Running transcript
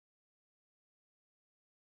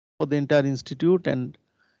for the entire institute, and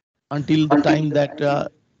until the time that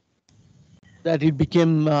that it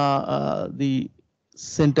became the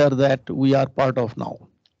center that we are part of now.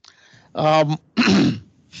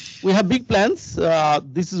 We have big plans.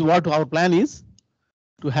 This is what our plan is,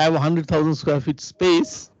 to have 100,000 square feet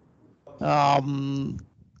space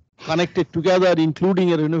connected together,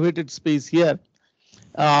 including a renovated space here,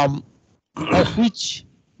 of which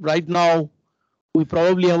right now we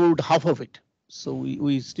probably have about half of it. So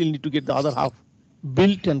we still need to get the other half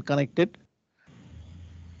built and connected.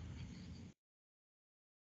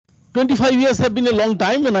 25 years have been a long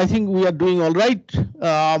time, and I think we are doing all right.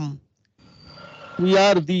 We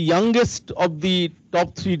are the youngest of the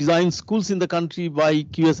top 3 design schools in the country by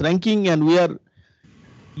QS ranking, and we are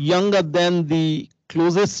younger than the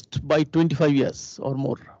closest by 25 years or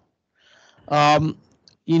more.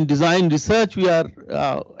 In design research, we are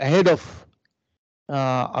ahead of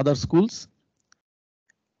other schools.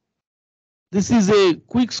 This is a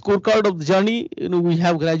quick scorecard of the journey. We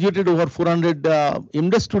have graduated over 400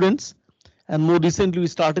 M.Des students, and more recently we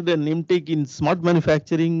started an intake in smart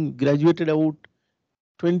manufacturing, graduated about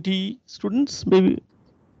 20 students, maybe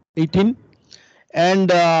 18.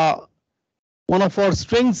 And one of our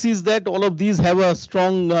strengths is that all of these have a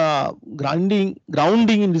strong grounding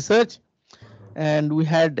in research, and we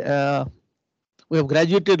have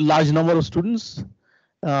graduated large number of students.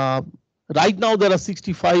 Right now there are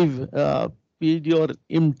 65 PhD or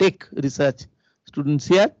M.Tech research students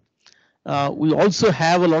here. We also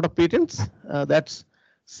have a lot of patents. That's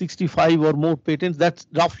 65 or more patents. That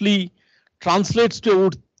roughly translates to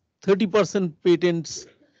about 30% patents,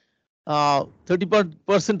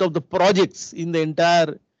 30% of the projects in the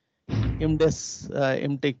entire M.Des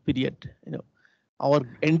M.Tech period. Our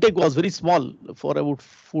M.Tech was very small for about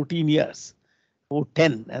 14 years, about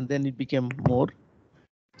 10, and then it became more.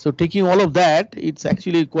 So taking all of that, it's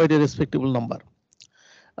actually quite a respectable number.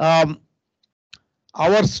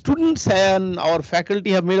 Our students and our faculty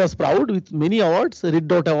have made us proud with many awards: Red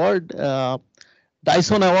Dot Award,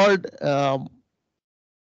 Dyson Award,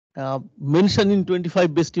 mentioned in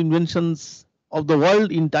 25 best inventions of the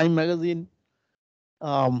world in Time magazine,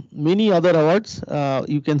 many other awards.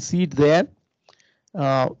 You can see it there,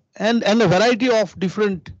 and a variety of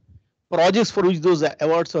different projects for which those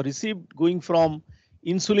awards are received, going from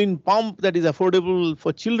insulin pump that is affordable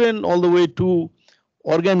for children all the way to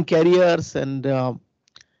organ carriers and a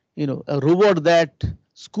robot that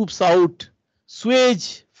scoops out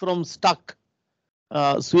sewage from stuck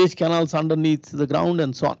sewage canals underneath the ground,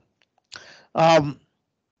 and so on.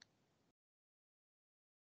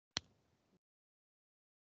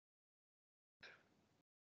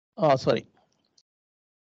 Sorry.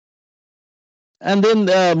 And then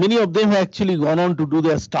many of them have actually gone on to do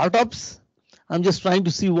their startups. I'm just trying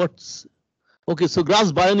to see what's okay. So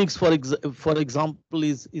Grass Bionics, for example,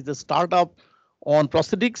 is a startup on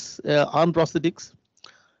prosthetics, arm prosthetics.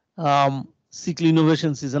 Sickle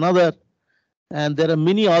Innovations is another, and there are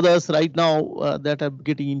many others right now that are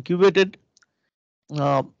getting incubated.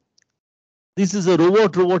 This is a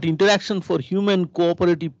robot interaction for human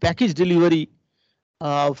cooperative package delivery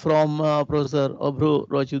from Professor Abro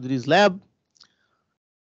Roychaudhury's lab.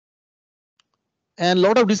 And a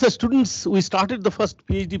lot of research students. We started the first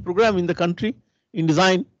PhD program in the country in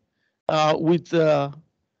design with the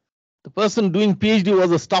person doing PhD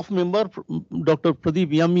was a staff member, Dr.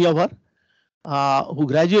 Pradeep Yamiyavar, who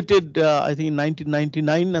graduated I think in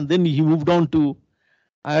 1999, and then he moved on to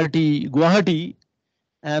IIT Guwahati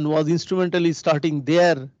and was instrumentally starting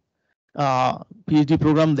their PhD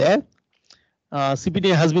program there.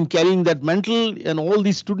 CPDM has been carrying that mantle, and all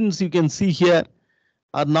these students you can see here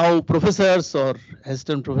are now professors or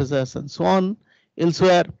assistant professors and so on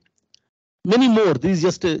elsewhere. Many more. This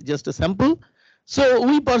is just a sample. So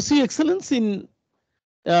we pursue excellence in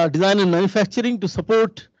design and manufacturing to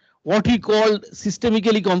support what we call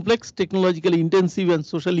systemically complex, technologically intensive, and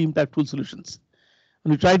socially impactful solutions.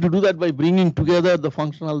 And we try to do that by bringing together the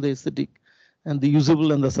functional, the aesthetic, and the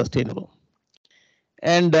usable and the sustainable.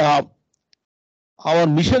 And our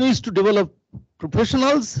mission is to develop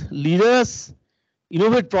professionals, leaders,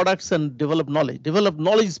 innovate products, and develop knowledge. Develop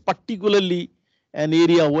knowledge is particularly an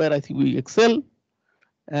area where I think we excel,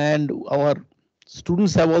 and our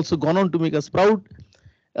students have also gone on to make us proud.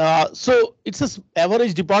 So it's an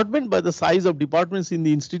average department by the size of departments in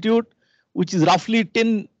the institute, which is roughly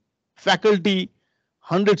 10 faculty,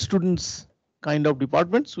 100 students kind of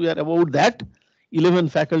departments. We are about that, 11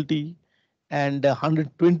 faculty and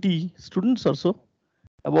 120 students or so,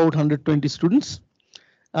 about 120 students.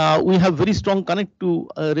 We have very strong connect to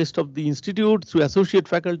rest of the institute through associate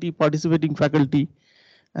faculty, participating faculty,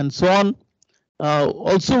 and so on.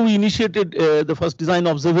 Also, we initiated the first design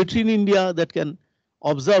observatory in India that can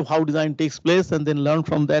observe how design takes place and then learn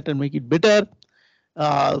from that and make it better.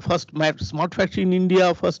 First smart factory in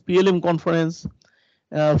India, first PLM conference,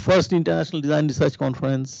 first international design research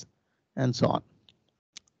conference, and so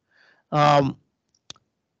on.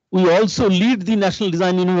 We also lead the National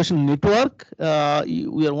Design Innovation Network.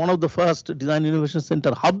 We are one of the first design innovation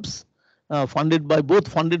center hubs, funded by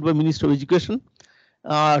Ministry of Education.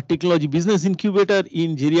 Technology business incubator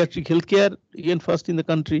in geriatric healthcare, again first in the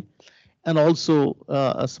country, and also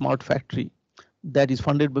a smart factory that is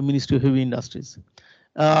funded by Ministry of Heavy Industries.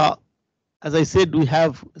 As I said, we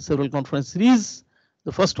have several conference series.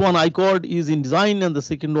 The first one, ICORD, is in design, and the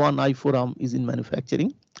second one, I4M, is in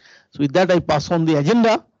manufacturing. So with that, I pass on the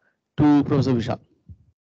agenda to Professor Vishal.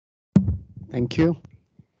 Thank you.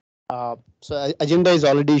 So agenda is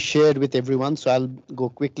already shared with everyone, so I'll go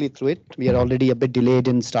quickly through it. We are already a bit delayed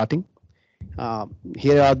in starting.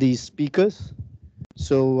 Here are the speakers.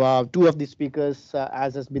 So two of the speakers,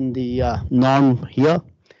 as has been the norm here,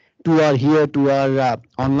 two are here, two are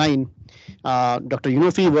online. Dr.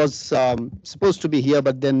 Yunofi was supposed to be here,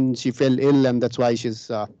 but then she fell ill, and that's why she's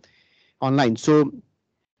online. So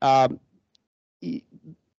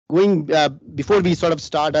before we sort of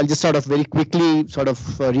start, I'll just sort of very quickly sort of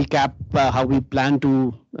recap how we plan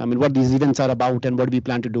to, what these events are about and what we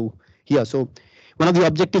plan to do here. So one of the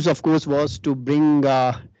objectives, of course, was to bring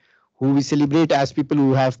who we celebrate as people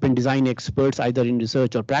who have been design experts, either in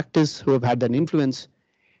research or practice, who have had an influence.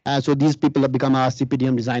 So these people have become our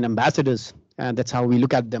CPDM design ambassadors, and that's how we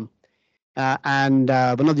look at them. And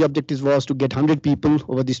one of the objectives was to get 100 people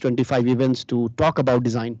over these 25 events to talk about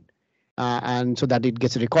design. And so that it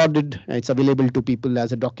gets recorded, it's available to people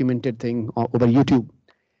as a documented thing over YouTube.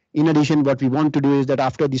 In addition, what we want to do is that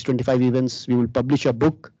after these 25 events, we will publish a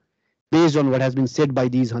book based on what has been said by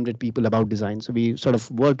these 100 people about design. So we sort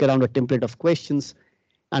of work around a template of questions,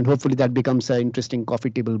 and hopefully that becomes an interesting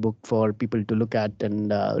coffee table book for people to look at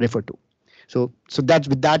and refer to. So that's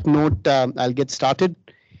with that note, I'll get started.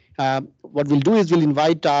 What we'll do is we'll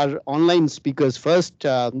invite our online speakers first,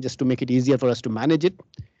 just to make it easier for us to manage it.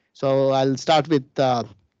 So I'll start with Dr.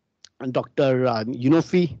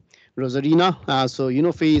 Yunofi Rosarina. So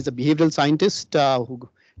Yunofi is a behavioral scientist who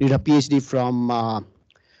did a PhD from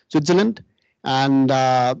Switzerland, and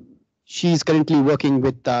she's currently working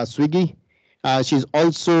with Swiggy. She's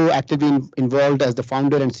also actively involved as the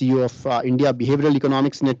founder and CEO of India Behavioral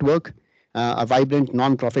Economics Network, a vibrant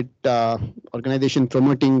non-profit organization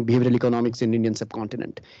promoting behavioral economics in Indian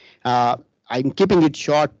subcontinent. I'm keeping it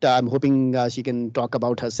short. I'm hoping she can talk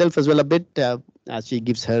about herself as well a bit as she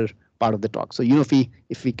gives her part of the talk. So Yunofi,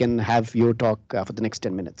 if we can have your talk for the next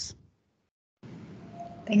 10 minutes.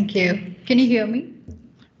 Thank you. Can you hear me?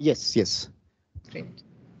 Yes, yes. Great.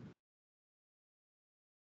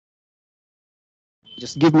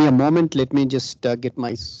 Just give me a moment. Let me just get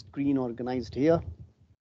my screen organized here.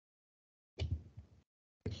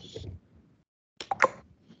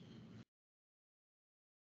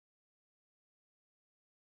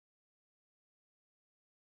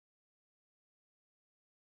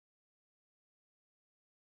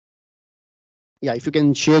 Yeah, if you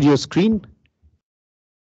can share your screen,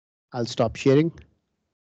 I'll stop sharing.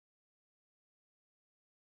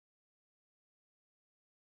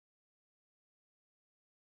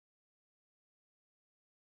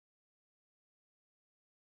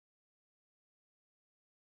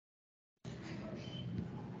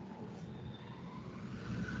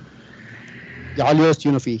 Yeah, all yours,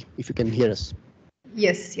 Yunofi, if you can hear us.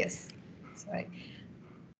 Yes, yes. Sorry.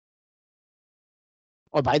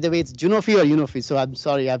 Oh, by the way, it's Junofi or Yunofi, so I'm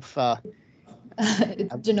sorry, it's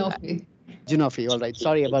Junofi. Junofi, all right,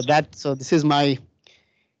 sorry about that. So this is my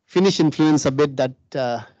Finnish influence a bit, that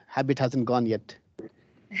habit hasn't gone yet.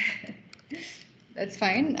 That's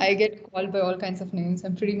fine. I get called by all kinds of names.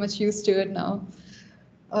 I'm pretty much used to it now.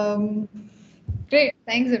 Great,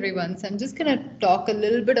 thanks everyone. So I'm just going to talk a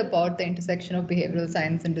little bit about the intersection of behavioral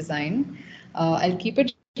science and design. I'll keep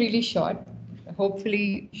it really short,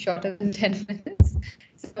 hopefully shorter than 10 minutes.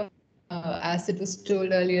 So, as it was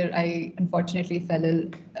told earlier, I unfortunately fell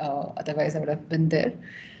ill, otherwise I would have been there.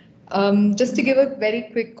 Just to give a very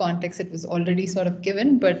quick context, it was already sort of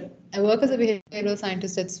given, but I work as a behavioral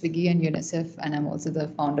scientist at Swiggy and UNICEF, and I'm also the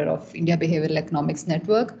founder of India Behavioral Economics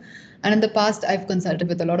Network. And in the past, I've consulted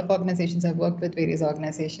with a lot of organizations. I've worked with various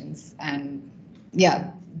organizations, and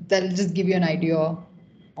yeah, that'll just give you an idea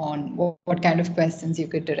on what kind of questions you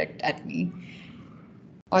could direct at me.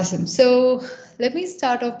 Awesome. So let me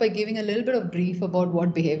start off by giving a little bit of brief about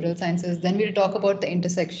what behavioral science is. Then we'll talk about the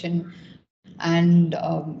intersection And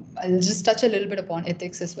I'll just touch a little bit upon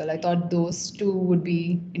ethics as well. I thought those two would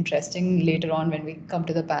be interesting later on when we come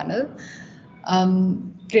to the panel.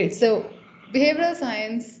 Great. So behavioral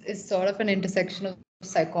science is sort of an intersection of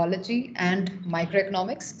psychology and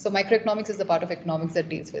microeconomics. So microeconomics is the part of economics that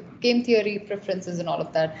deals with game theory, preferences, and all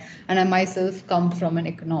of that. And I myself come from an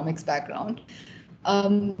economics background.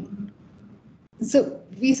 So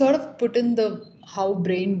we sort of put in the how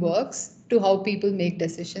brain works to how people make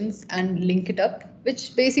decisions and link it up,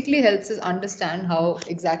 which basically helps us understand how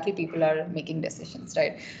exactly people are making decisions,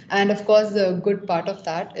 right? And of course, the good part of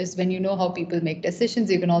that is when you know how people make decisions,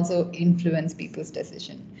 you can also influence people's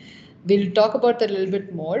decision. We'll talk about that a little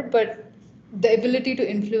bit more, but the ability to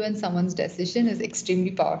influence someone's decision is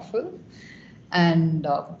extremely powerful. And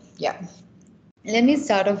yeah, let me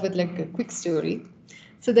start off with like a quick story.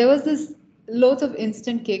 So there was this loads of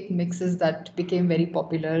instant cake mixes that became very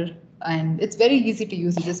popular, and it's very easy to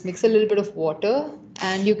use. You just mix a little bit of water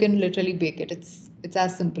and you can literally bake it. It's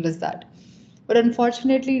as simple as that. But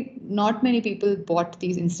unfortunately, not many people bought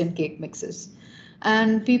these instant cake mixes.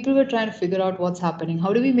 And people were trying to figure out what's happening.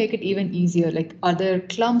 How do we make it even easier? Like, are there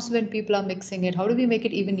clumps when people are mixing it? How do we make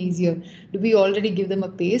it even easier? Do we already give them a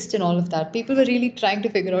paste and all of that? People were really trying to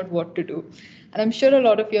figure out what to do. And I'm sure a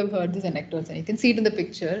lot of you have heard these anecdotes, and you can see it in the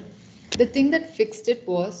picture. The thing that fixed it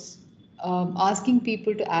was asking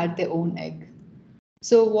people to add their own egg.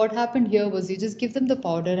 So what happened here was you just give them the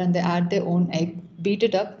powder and they add their own egg, beat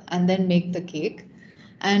it up, and then make the cake.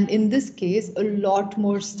 And in this case, a lot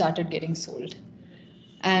more started getting sold.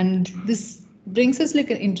 And this brings us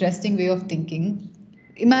like an interesting way of thinking.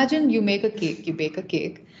 Imagine you make a cake, you bake a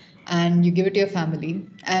cake, and you give it to your family.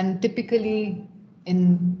 And typically,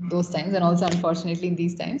 in those times, and also unfortunately in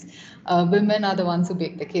these times, women are the ones who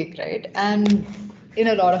bake the cake, right? And in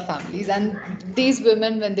a lot of families, and these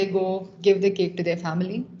women, when they go give the cake to their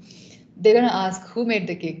family, they're going to ask, who made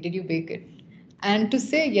the cake? Did you bake it? And to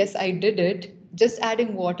say, yes, I did it, just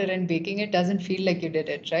adding water and baking it doesn't feel like you did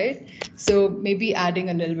it, right? So maybe adding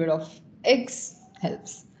a little bit of eggs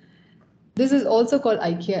helps. This is also called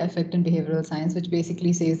IKEA effect in behavioral science, which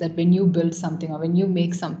basically says that when you build something or when you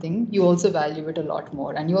make something, you also value it a lot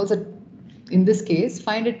more. And you also, in this case,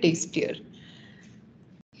 find it tastier.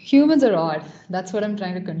 Humans are odd. That's what I'm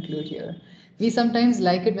trying to conclude here. We sometimes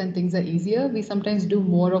like it when things are easier. We sometimes do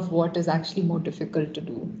more of what is actually more difficult to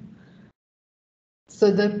do. So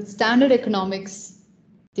the standard economics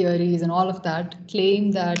theories and all of that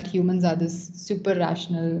claim that humans are this super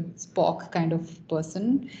rational Spock kind of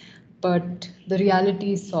person, but the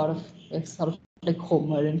reality is sort of like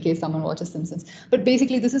Homer, in case someone watches Simpsons. But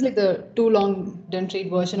basically, this is like the too long didn't read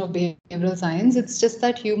version of behavioral science. It's just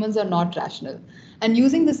that humans are not rational. And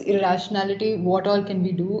using this irrationality, what all can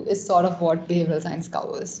we do is sort of what behavioral science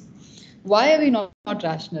covers. Why are we not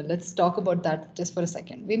rational? Let's talk about that just for a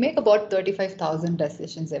second. We make about 35,000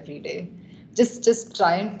 decisions every day. Just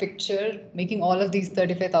try and picture making all of these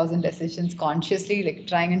 35,000 decisions consciously, like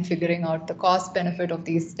trying and figuring out the cost benefit of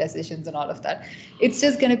these decisions and all of that. It's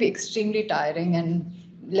just going to be extremely tiring and,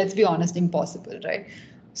 let's be honest, impossible, right?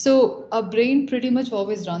 So our brain pretty much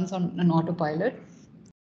always runs on an autopilot,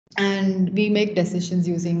 and we make decisions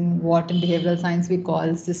using what in behavioral science we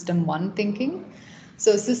call system one thinking.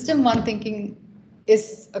 So system one thinking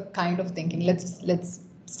is a kind of thinking. Let's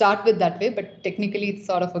start with that way, but technically it's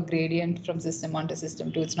sort of a gradient from system one to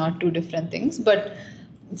system two. It's not two different things, but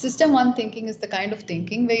system one thinking is the kind of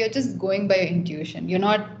thinking where you're just going by your intuition. You're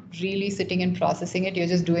not really sitting and processing it. You're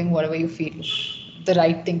just doing whatever you feel the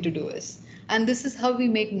right thing to do is. And this is how we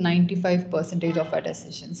make 95% of our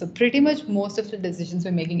decisions. So pretty much most of the decisions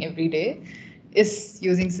we're making every day is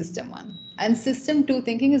using system one. And system two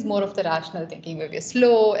thinking is more of the rational thinking where we're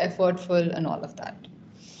slow, effortful, and all of that.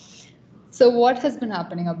 So what has been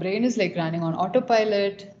happening? Our brain is like running on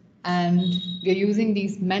autopilot, and we're using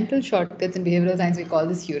these mental shortcuts in behavioral science. We call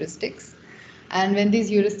this heuristics. And when these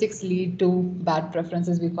heuristics lead to bad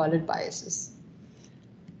preferences, we call it biases.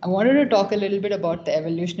 I wanted to talk a little bit about the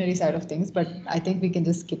evolutionary side of things, but I think we can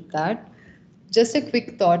just skip that. Just a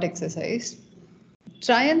quick thought exercise.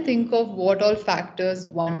 Try and think of what all factors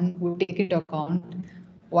one would take into account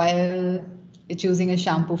while choosing a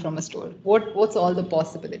shampoo from a store. What's all the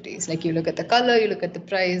possibilities? Like you look at the color, you look at the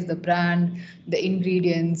price, the brand, the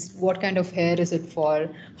ingredients, what kind of hair is it for,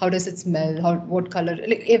 how does it smell, what color,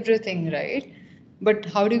 like everything, right? But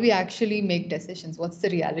how do we actually make decisions? What's the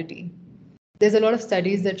reality? There's a lot of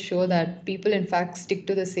studies that show that people in fact stick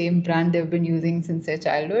to the same brand they've been using since their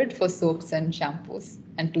childhood for soaps and shampoos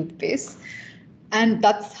and toothpaste. And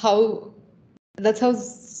that's how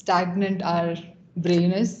stagnant our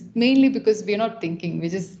brain is, mainly because we're not thinking, we're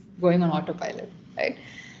just going on autopilot, right?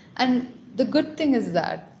 And the good thing is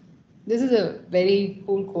that this is a very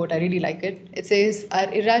cool quote. I really like it. It says,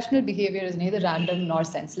 "Our irrational behavior is neither random nor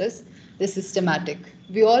senseless. They're systematic.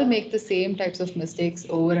 We all make the same types of mistakes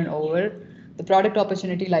over and over. The product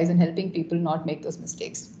opportunity lies in helping people not make those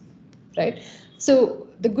mistakes." Right? So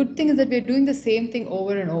the good thing is that we're doing the same thing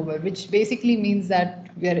over and over, which basically means that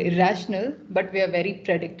we are irrational, but we are very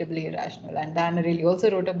predictably irrational. And Dan really also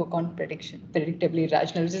wrote a book on predictably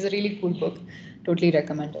irrational, which is a really cool book. Totally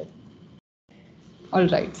recommended. All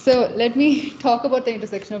right, so let me talk about the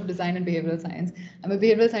intersection of design and behavioral science. I'm a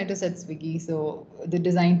behavioral scientist at Swiggy, so the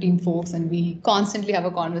design team folks and we constantly have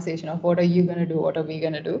a conversation of what are you going to do, what are we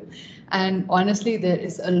going to do, and honestly, there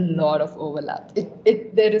is a lot of overlap.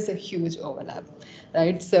 There is a huge overlap,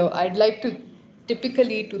 right? So I'd like to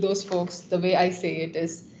typically to those folks, the way I say it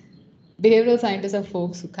is, behavioral scientists are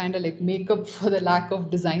folks who kind of like make up for the lack of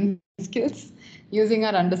design skills using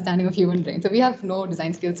our understanding of human brain. So we have no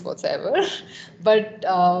design skills whatsoever, but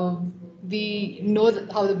we know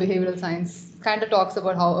how the behavioral science kind of talks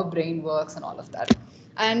about how a brain works and all of that.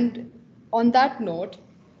 And on that note,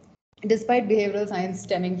 despite behavioral science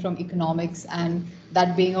stemming from economics and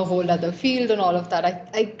that being a whole other field and all of that,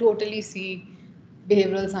 I totally see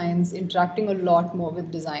behavioral science interacting a lot more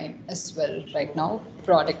with design as well right now,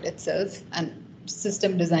 product itself and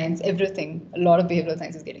system designs, everything. A lot of behavioral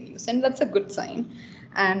science is getting used, and that's a good sign.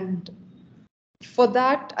 And for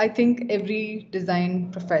that, I think every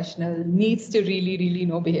design professional needs to really, really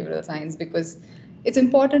know behavioral science, because it's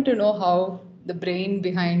important to know how the brain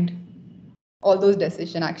behind all those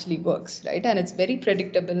decision actually works, right? And it's very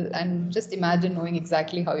predictable, and just imagine knowing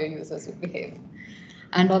exactly how your users will behave.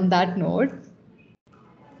 And on that note,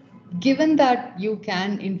 given that you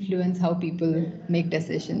can influence how people make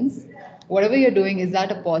decisions, whatever you're doing, is that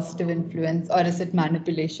a positive influence or is it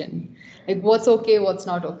manipulation? Like, what's okay, what's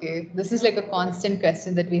not okay? This is like a constant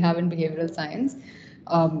question that we have in behavioral science.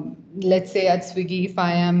 Let's say at Swiggy, if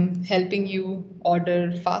I am helping you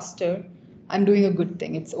order faster, I'm doing a good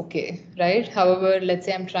thing, it's okay, right? However, let's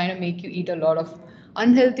say I'm trying to make you eat a lot of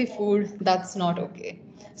unhealthy food, that's not okay.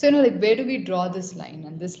 So, like, where do we draw this line?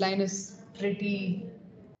 And this line is pretty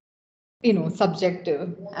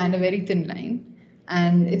subjective and a very thin line.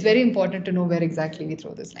 And it's very important to know where exactly we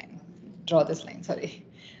draw this line, sorry.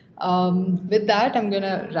 With that, I'm going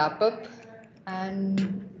to wrap up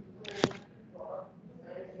and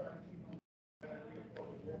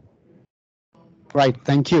Right.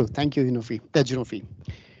 Thank you. Thank you, Junofi.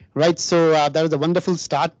 Right. So that was a wonderful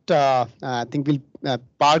start. I think we'll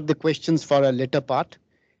park the questions for a later part.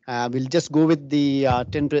 We'll just go with the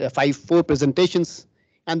 4 presentations,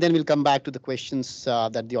 and then we'll come back to the questions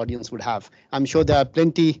that the audience would have. I'm sure there are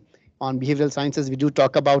plenty on behavioral sciences. We do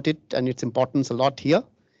talk about it and its importance a lot here.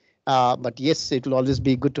 But yes, it will always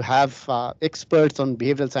be good to have experts on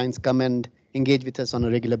behavioral science come and engage with us on a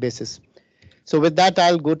regular basis. So with that,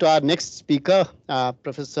 I'll go to our next speaker,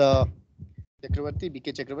 Professor Chakravarti,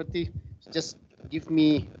 B.K. Chakravarti. Just give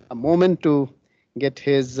me a moment to get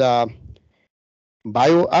his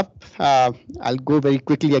bio up. I'll go very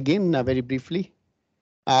quickly again, very briefly.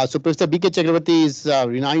 So Professor B.K. Chakravarti is a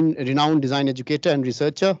renowned design educator and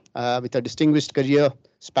researcher with a distinguished career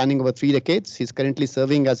spanning over 3 decades. He's currently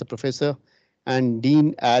serving as a professor and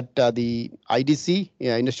dean at the IDC,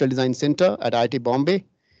 Industrial Design Center at IIT Bombay.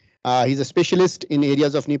 He's a specialist in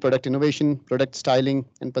areas of new product innovation, product styling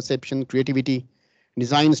and perception, creativity,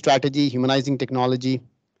 design strategy, humanizing technology,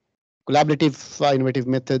 collaborative innovative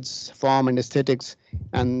methods, form and aesthetics,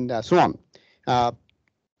 and so on.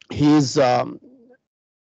 He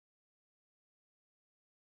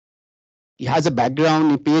has a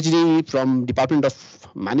background in PhD from Department of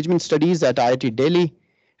Management Studies at IIT Delhi,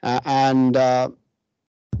 and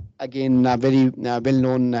again, very well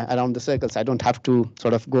known around the circles. I don't have to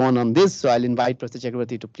sort of go on this, so I'll invite Professor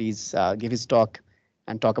Chakravarti to please give his talk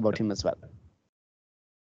and talk about him as well.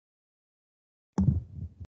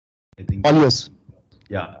 I think. All yours.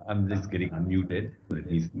 Yeah, I'm just getting unmuted. Let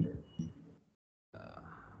me see.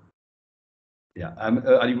 Yeah, I'm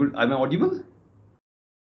audible?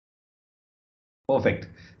 Perfect.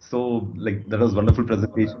 So, like, that was wonderful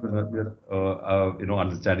presentation.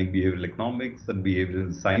 Understanding behavioral economics and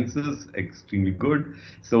behavioral sciences, extremely good.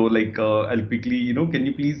 So, like, I'll quickly, can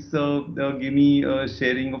you please give me a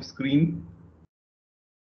sharing of screen?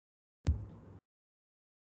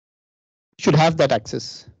 Should have that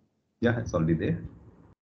access. Yeah, it's already there.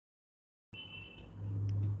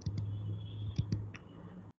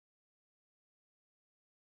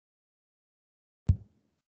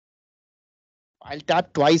 I'll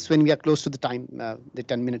tap twice when we are close to the time, the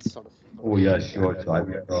 10 minutes sort of. Oh yeah, sure.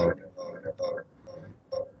 So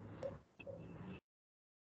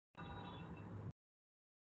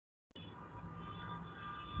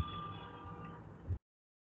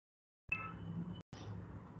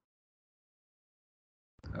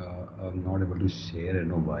I'm not able to share. I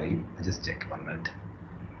know why. I just check 1 minute.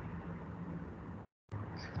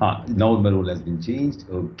 Now my role has been changed.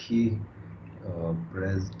 Okay.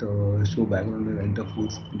 Pressed show background and enter full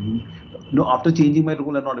screen. No, after changing my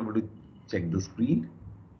role, I'm not able to check the screen.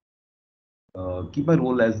 Keep my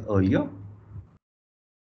role as earlier.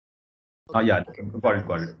 Yeah,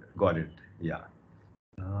 got it. Yeah.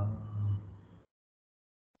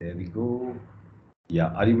 There we go.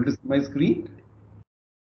 Yeah, are you able to see my screen?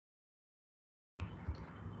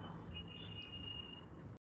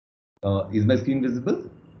 Is my screen visible?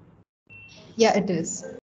 Yeah, it is.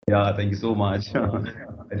 Yeah, thank you so much.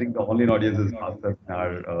 I think the online audience is faster than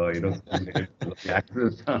our, school-related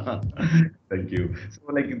access. Thank you.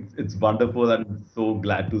 So, like, it's wonderful. I'm so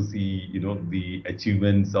glad to see, the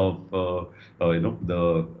achievements of,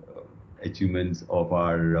 the achievements of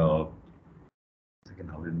our. Second,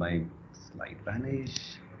 how did my slide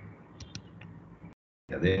vanish?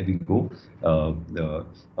 Yeah, there we go. The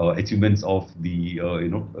achievements of the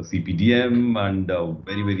CPDM, and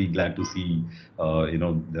very glad to see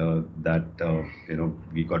that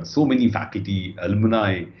we got so many faculty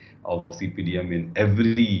alumni of CPDM in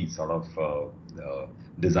every sort of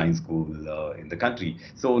design school in the country.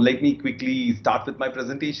 So let me quickly start with my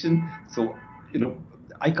presentation. So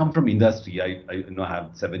I come from industry. I have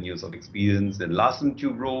 7 years of experience in Larsen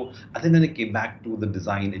Tubro, and then when I came back to the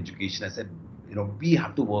design education, I said, we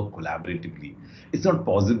have to work collaboratively. It's not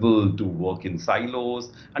possible to work in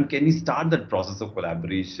silos. And can we start that process of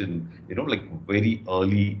collaboration, like very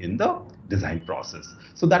early in the design process?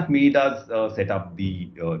 So that made us set up the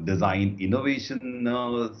Design Innovation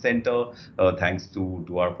Center, thanks to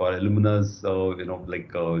our alumnus,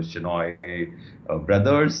 like Shenoy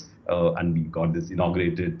brothers. And we got this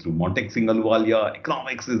inaugurated through Montek Singh Ahluwalia.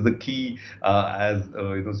 Economics is the key, as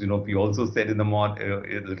we also said in the mod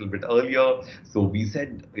a little bit earlier. So we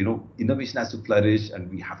said, innovation has to flourish, and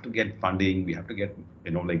we have to get funding. We have to get,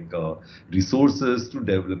 resources to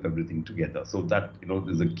develop everything together. So that,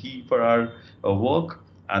 is a key for our work.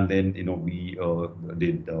 And then, we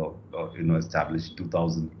did, established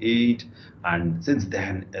 2008. And since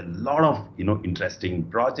then, a lot of, interesting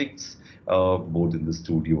projects, both in the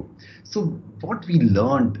studio. So what we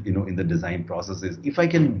learned, in the design process is, if I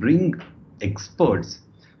can bring experts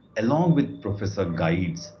along with professor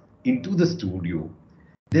guides into the studio,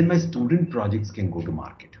 then my student projects can go to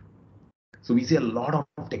market. So we see a lot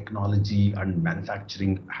of technology and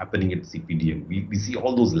manufacturing happening at CPDM. We see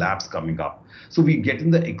all those labs coming up. So we get in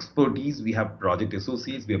the expertise, we have project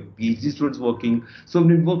associates, we have PhD students working. So when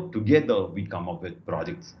we work together, we come up with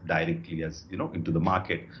projects directly as, into the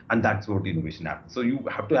market. And that's what innovation happens. So you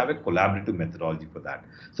have to have a collaborative methodology for that.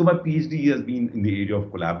 So my PhD has been in the area of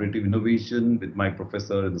collaborative innovation with my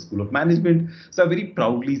professor in the School of Management. So I very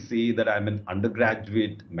proudly say that I'm an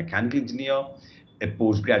undergraduate mechanical engineer, a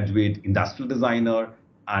postgraduate industrial designer,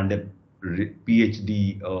 and a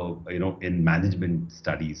PhD, in management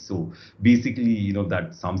studies. So basically,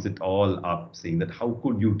 that sums it all up, saying that how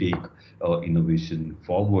could you take innovation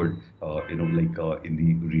forward, in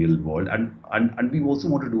the real world, and we also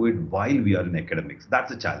want to do it while we are in academics.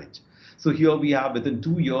 That's a challenge. So here we have, within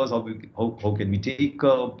 2 years, how can we take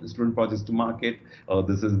student projects to market?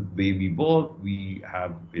 This is the way we work. We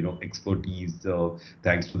have expertise,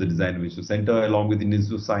 thanks to the Design Innovation Center, along with Indian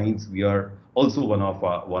Institute of Science. We are also one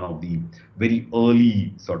of the very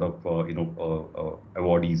early sort of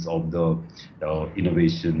awardees of the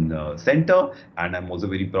Innovation Center, and I'm also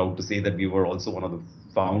very proud to say that we were also one of the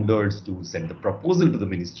founders to send the proposal to the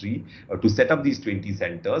ministry to set up these 20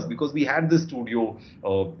 centers, because we had this studio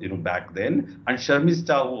back then. And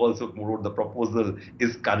Sharmista, who also wrote the proposal,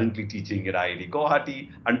 is currently teaching at IIT Guwahati,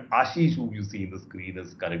 and Ashish, who you see in the screen,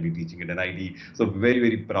 is currently teaching at NIT. So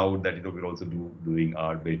very proud that we're also doing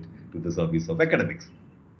our bit to the service of academics.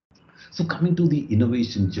 So coming to the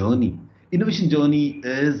innovation journey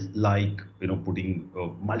is like putting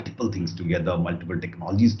multiple things together, multiple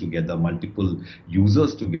technologies together, multiple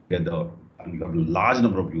users together. And we have a large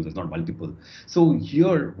number of users, not multiple. So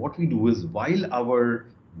here, what we do is, while our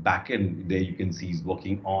backend there you can see is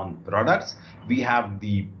working on products, we have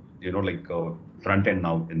the front end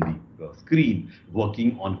now in the screen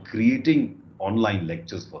working on creating online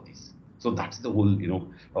lectures for these. So that's the whole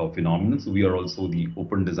phenomenon. So we are also the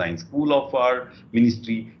open design school of our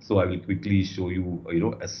ministry. So I will quickly show you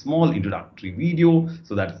a small introductory video.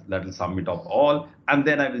 So that will sum it up all, and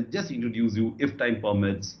then I will just introduce you, if time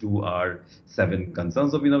permits, to our 7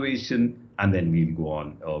 concerns of innovation, and then we'll go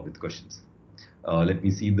on with questions. Let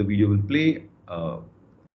me see if the video will play.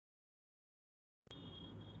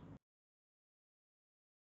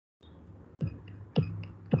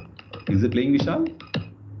 Is it playing, Vishal?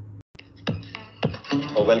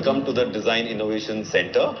 Welcome to the Design Innovation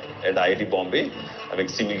Center at IIT Bombay. I'm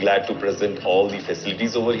extremely glad to present all the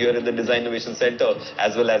facilities over here in the Design Innovation Center,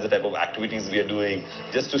 as well as the type of activities we are doing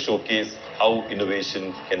just to showcase how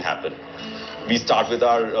innovation can happen. We start with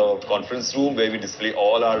our conference room where we display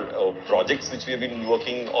all our projects which we have been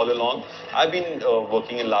working all along. I've been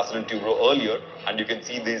working in Larsen and Toubro earlier, and you can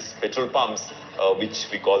see these petrol pumps which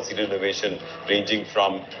we call serial innovation, ranging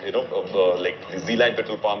from like the Z-line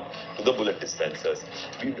petrol pump to the bullet dispensers.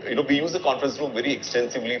 We use the conference room very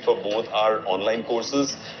extensively for both our online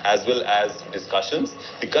courses as well as discussions.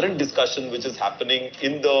 The current discussion which is happening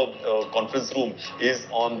in the conference room is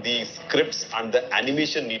on the scripts and the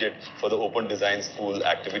animation needed for the Open Design School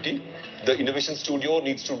activity. The Innovation Studio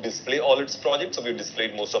needs to display all its projects, so we've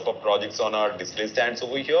displayed most of our projects on our display stands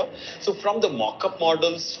over here. So from the mock-up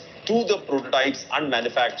models to the prototypes and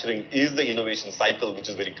manufacturing is the innovation cycle, which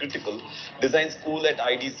is very critical. Design School at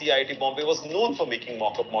IIT Bombay was known for making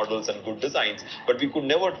mock-up models and good designs, but we could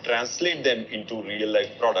never translate them into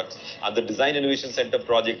real-life products. And the Design Innovation Center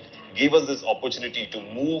project gave us this opportunity to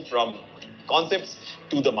move from concepts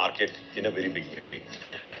to the market in a very big way.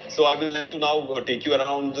 So I will like to now take you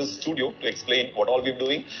around the studio to explain what all we're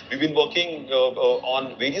doing. We've been working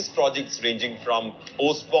on various projects ranging from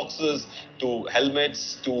post boxes to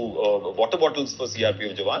helmets to water bottles for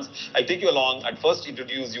CRPF Jawans. I'll take you along and first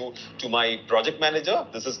introduce you to my project manager.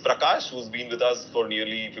 This is Prakash, who's been with us for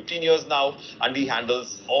nearly 15 years now, and he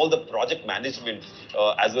handles all the project management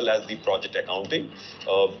as well as the project accounting.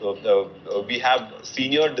 We have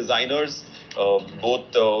senior designers,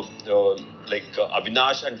 both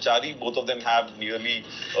Avinash and Chari. Both of them have nearly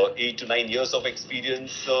 8 to 9 years of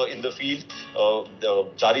experience in the field.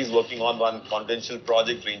 Chari is working on one confidential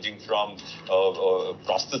project ranging from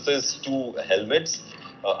prostheses to helmets.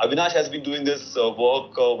 Avinash has been doing this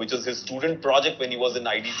work, which is his student project when he was in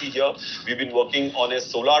IDC here. We've been working on a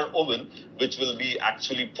solar oven, which will be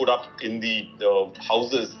actually put up in the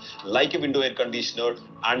houses like a window air conditioner,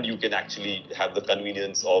 and you can actually have the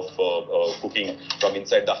convenience of cooking from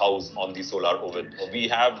inside the house on the solar oven. We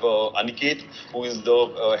have Aniket, who is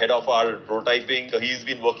the head of our prototyping. He's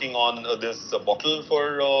been working on this bottle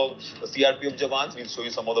for CRPF Jawans. We'll show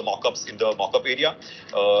you some of the mock-ups in the mock-up area.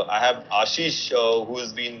 I have Ashish, who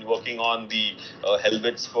has been working on the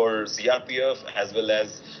helmets for CRPF as well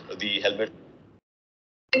as the helmet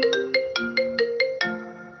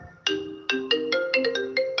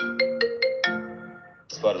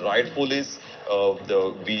for riot police.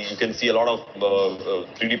 You can see a lot of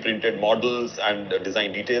 3D printed models and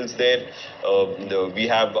design details there. We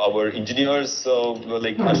have our engineers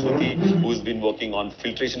like Ashwati, who's been working on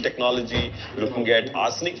filtration technology, looking at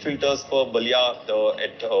arsenic filters for Balia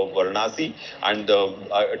at Varanasi, and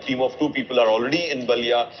a team of 2 people are already in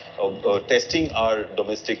Balia testing our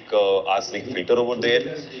domestic arsenic filter over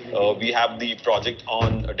there. We have the project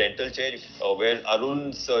on a dental chair, where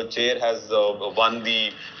Arun's chair has won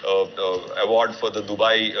the award for the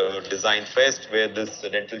Dubai Design Fest, where this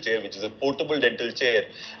dental chair, which is a portable dental chair,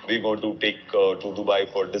 we're going to take to Dubai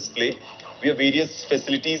for display. We have various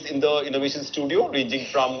facilities in the innovation studio, ranging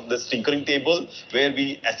from the tinkering table, where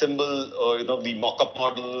we assemble the mock-up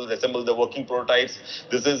models, assemble the working prototypes.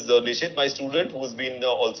 This is Nishit, my student, who's been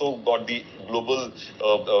also got the Global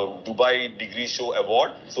Dubai Degree Show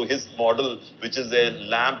Award. So his model, which is a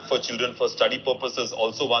lamp for children for study purposes,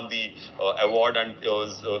 also won the award, and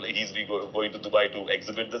he's going to Dubai to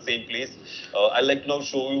exhibit the same place. I'd like to now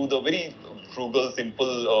show you the very frugal,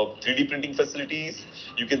 simple 3D printing facilities.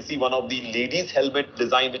 You can see one of the ladies' helmet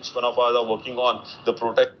design, which one of us are working on, the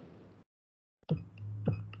prototype.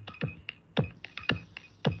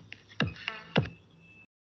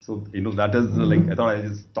 So, that is like, I thought I'll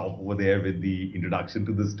just stop over there with the introduction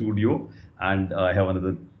to the studio, and I have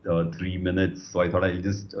another 3 minutes. So I thought I'll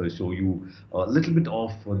just show you a little bit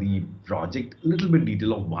of the project, a little bit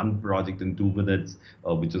detail of one project in 2 minutes,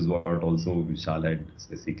 which is what also Vishal had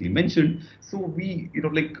specifically mentioned. So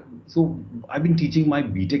so I've been teaching my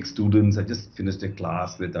BTech students. I just finished a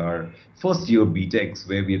class with our first year BTechs,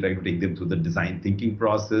 where we are trying to take them through the design thinking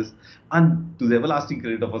process. And to the everlasting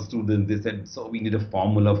credit of our students, they said, so we need a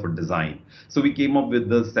formula for design. So we came up with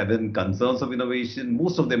the 7 concerns of innovation.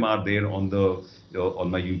 Most of them are there on the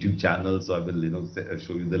on my YouTube channel, so I will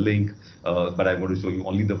show you the link. But I'm going to show you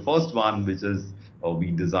only the first one, which is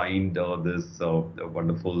we designed this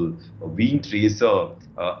wonderful wing tracer,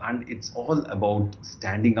 and it's all about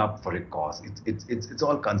standing up for a cause. It's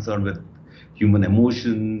all concerned with human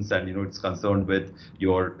emotions, and it's concerned with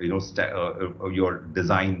your your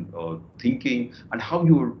design thinking, and how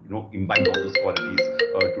you imbibe all those qualities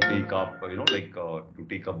to take up to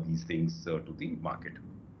take up these things to the market.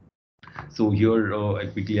 So here,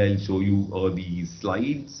 quickly, I'll show you the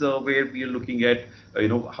slides where we are looking at,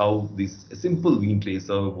 how this simple wean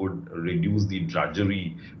tracer would reduce the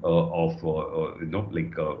drudgery of,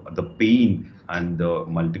 the pain and the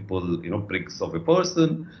multiple, pricks of a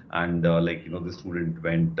person. And the student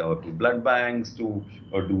went to blood banks to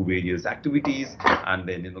do various activities, and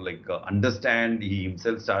then, understand. He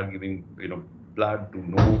himself started giving, blood to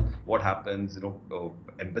know what happens.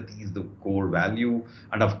 Empathy is the core value,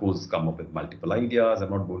 and of course come up with multiple ideas.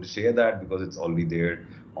 I'm not going to share that because it's already there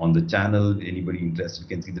on the channel. Anybody interested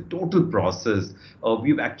can see the total process.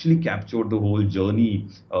 We've actually captured the whole journey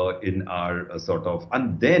in our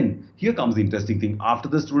and then here comes the interesting thing. After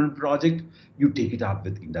the student project, you take it up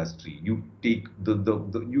with industry. You take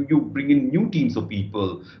you bring in new teams of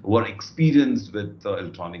people who are experienced with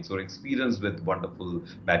electronics or experienced with wonderful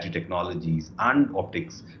battery technologies and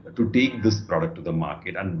optics to take this product to the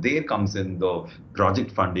market. And there comes in the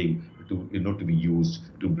project funding to be used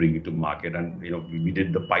to bring it to market. And we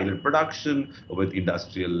did the pilot production with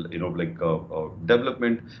industrial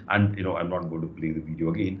development. And I'm not going to play the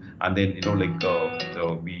video again. And then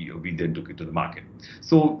we then took it to the market.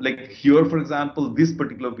 So here, for example, this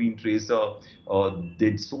particular bean tracer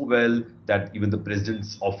did so well that even the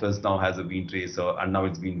president's office now has a bean tracer, and now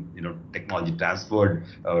it's been technology transferred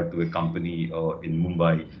to a company in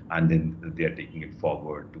Mumbai, and then they are taking it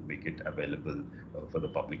forward to make it available for the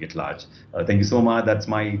public at large. Thank you so much. That's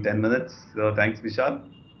my 10 minutes. Thanks, Vishal.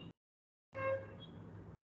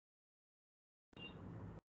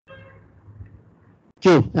 Thank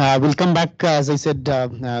you. We'll come back, as I said,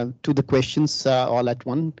 to the questions all at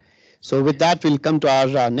one. So with that, we'll come to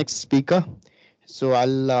our next speaker. So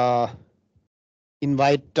I'll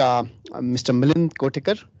invite Mr. Milind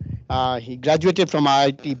Kotekar. He graduated from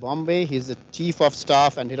IIT Bombay. He's the Chief of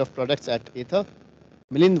Staff and Head of Products at Ather.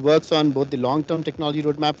 Milind works on both the long-term technology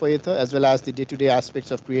roadmap for Ather as well as the day-to-day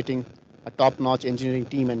aspects of creating a top-notch engineering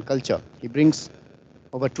team and culture. He brings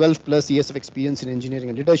over 12 plus years of experience in engineering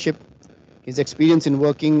and leadership. His experience in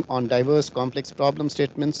working on diverse, complex problem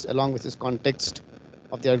statements, along with his context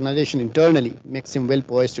of the organization internally, makes him well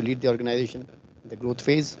poised to lead the organization in the growth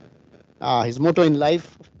phase. His motto in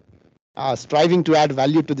life, striving to add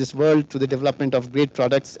value to this world through the development of great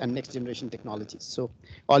products and next generation technologies. So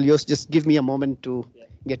all yours, just give me a moment to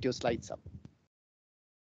get your slides up.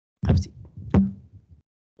 Have a seat.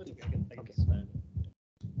 Okay.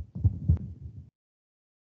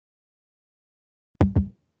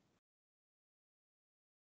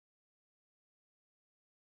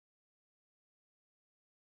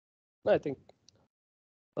 I think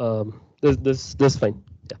this fine.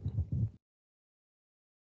 Yeah.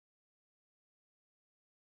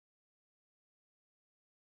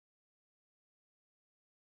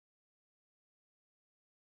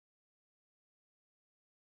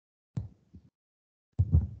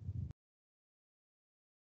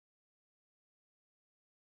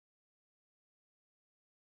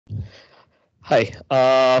 Hi,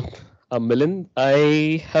 I'm Milind.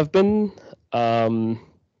 I have been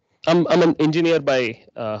I'm an engineer by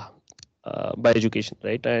education,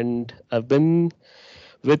 right? And I've been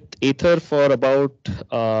with Ather for about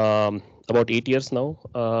 8 years now.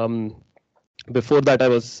 Before that, I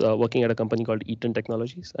was working at a company called Eaton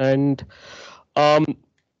Technologies, and building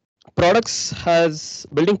products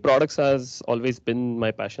has always been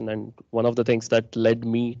my passion, and one of the things that led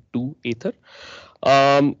me to Ather.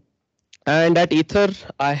 And at Ather,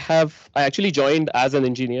 I actually joined as an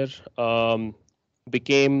engineer,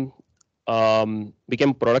 became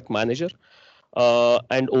product manager,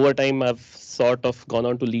 and over time I've sort of gone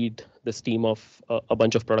on to lead this team of a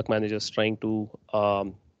bunch of product managers trying to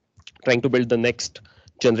build the next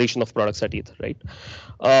generation of products at Ather, right?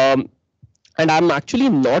 And I'm actually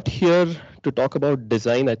not here to talk about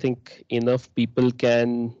design. I think enough people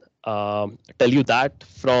can tell you that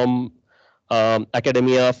from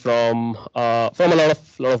academia, from a lot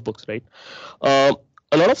of books, right?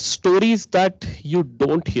 A lot of stories that you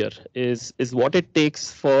don't hear is what it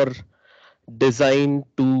takes for design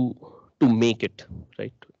to make it,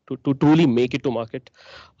 right? To truly make it to market.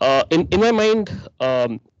 In my mind,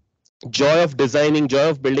 joy of designing, joy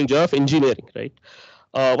of building, joy of engineering, right?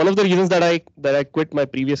 One of the reasons that I quit my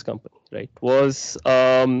previous company, right, was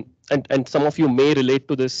and some of you may relate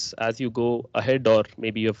to this as you go ahead, or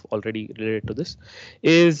maybe you've already related to this,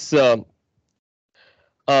 is I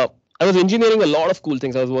was engineering a lot of cool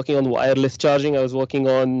things. I was working on wireless charging. I was working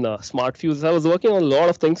on smart fuses. I was working on a lot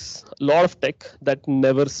of things, a lot of tech that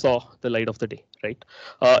never saw the light of the day, right?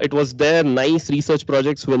 It was there, nice research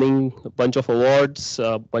projects, winning a bunch of awards,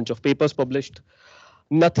 a bunch of papers published.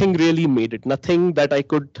 Nothing really made it. Nothing that I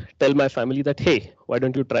could tell my family that, hey, Why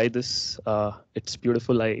don't you try this? It's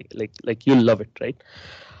beautiful. I like you'll love it, right?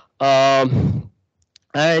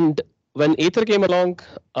 And when Aether came along,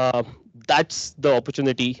 that's the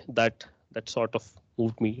opportunity that sort of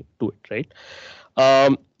moved me to it, right?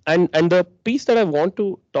 And the piece that I want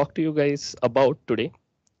to talk to you guys about today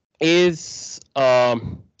is why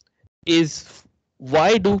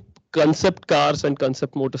do concept cars and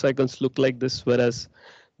concept motorcycles look like this, whereas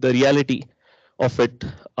the reality of it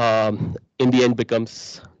in the end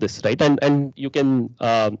becomes this, right? And you can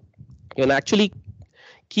actually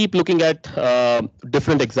keep looking at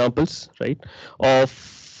different examples, right,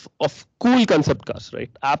 of cool concept cars, right?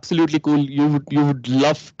 Absolutely cool. You would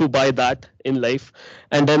love to buy that in life,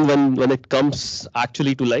 and then when it comes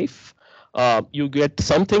actually to life, you get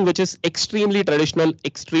something which is extremely traditional,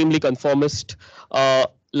 extremely conformist,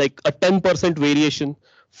 like a 10% variation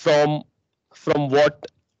from what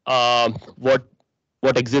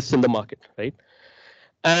exists in the market, right?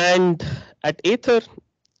 And at Aether,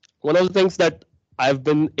 one of the things that I've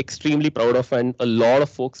been extremely proud of, and a lot of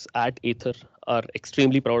folks at Aether are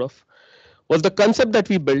extremely proud of, was the concept that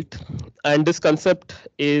we built. And this concept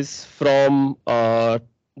is from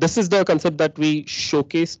this is the concept that we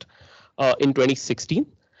showcased in 2016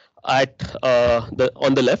 at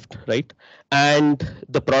on the left, right, and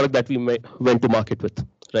the product that we went to market with,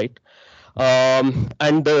 right.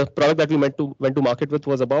 And the product that we went to market with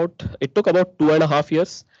was it took about 2.5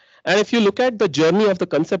 years. And if you look at the journey of the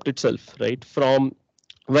concept itself, right, from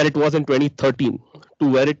where it was in 2013 to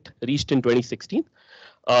where it reached in 2016,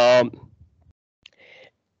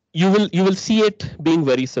 you will see it being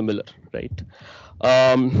very similar, right?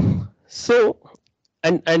 So,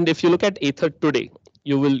 and if you look at Aether today,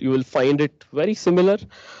 you will find it very similar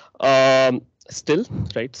still,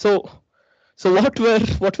 right? So what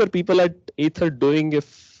were people at Aether doing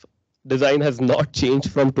if design has not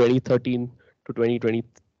changed from 2013 to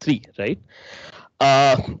 2023, right?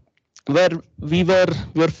 Where we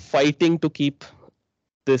were fighting to keep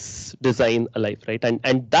this design alive, right?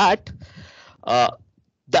 And that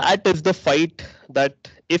is the fight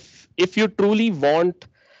that if you truly want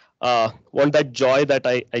that joy that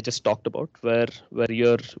I just talked about, where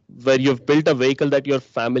you've built a vehicle that your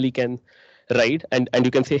family can ride, and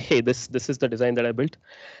you can say, hey, this is the design that I built.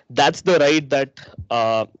 That's the ride that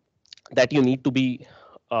you need to be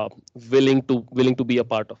willing to be a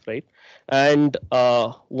part of, right? And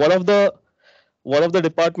one of the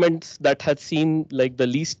departments that has seen like the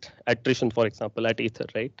least attrition, for example, at Aether,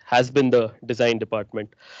 right, has been the design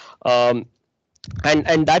department. And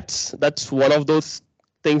that's one of those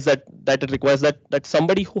things that it requires that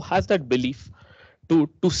somebody who has that belief to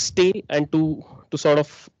stay and to sort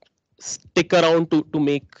of stick around to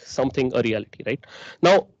make something a reality, right?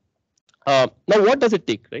 Now what does it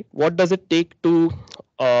take, right? What does it take to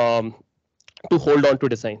hold on to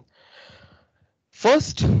design?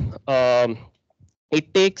 First,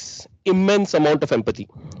 it takes immense amount of empathy,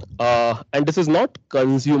 and this is not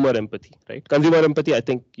consumer empathy, right? Consumer empathy, I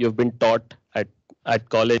think you've been taught at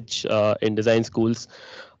college in design schools,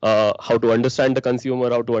 how to understand the consumer,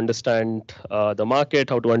 how to understand the market,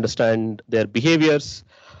 how to understand their behaviors.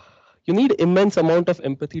 You need immense amount of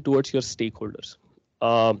empathy towards your stakeholders.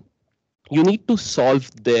 You need to solve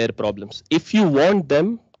their problems if you want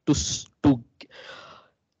them to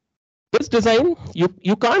this design.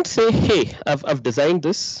 You can't say, hey, I've designed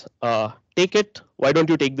this, take it, why don't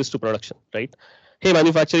you take this to production, right? Hey,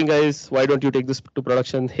 manufacturing guys, why don't you take this to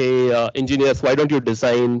production? Hey, engineers, why don't you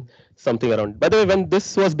design something around? By the way, when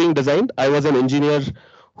this was being designed, I was an engineer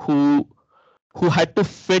who had to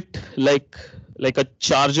fit like a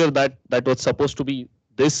charger that was supposed to be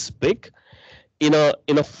this big in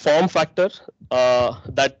a form factor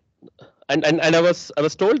that and I was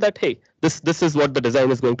told that, hey, this is what the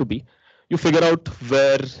design is going to be. You figure out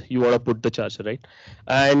where you want to put the charger, right?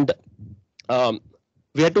 And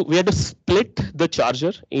we had to split the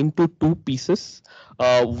charger into two pieces.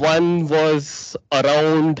 One was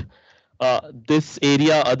around this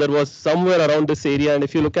area, other was somewhere around this area. And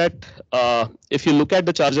if you look at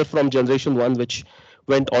the charger from generation 1, which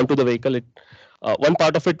went onto the vehicle, one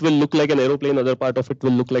part of it will look like an aeroplane, other part of it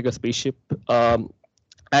will look like a spaceship.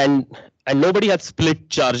 And nobody had split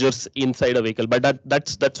chargers inside a vehicle, but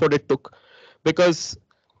that's what it took, because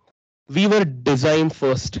we were design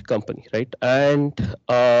first company, right? And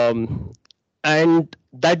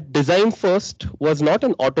that design first was not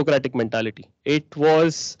an autocratic mentality. It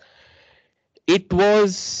was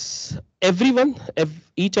everyone,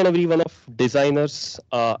 each and every one of designers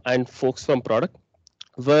and folks from product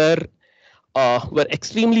were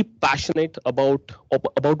extremely passionate about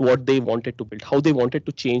what they wanted to build, how they wanted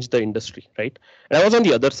to change the industry, right? And I was on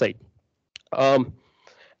the other side.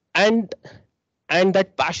 and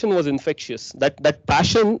that passion was infectious. That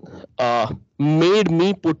passion made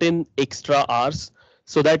me put in extra hours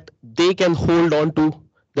so that they can hold on to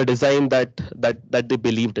the design that they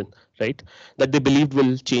believed in, right? That they believed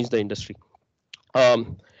will change the industry.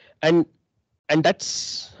 And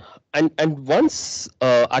that's and once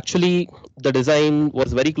actually the design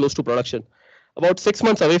was very close to production, about 6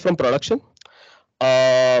 months away from production,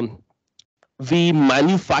 we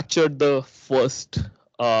manufactured the first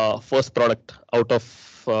product out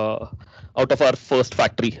of our first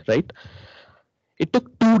factory, right? It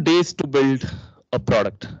took 2 days to build a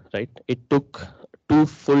product, right? It took 2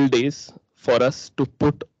 full days for us to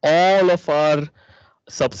put all of our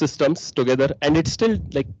subsystems together, and it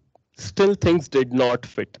still things did not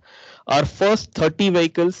fit. Our first 30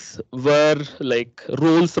 vehicles were like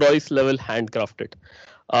Rolls-Royce level handcrafted.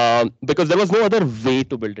 Because there was no other way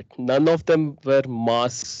to build it. None of them were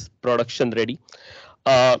mass production ready.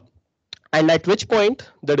 And at which point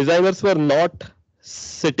the designers were not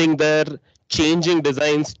sitting there changing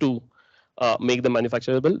designs to make them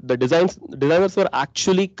manufacturable. The designers were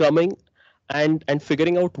actually coming and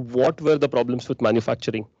figuring out what were the problems with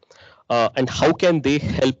manufacturing and how can they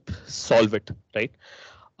help solve it, right?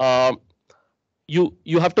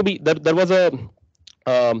 You have to be there. There was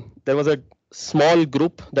a small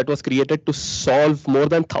group that was created to solve more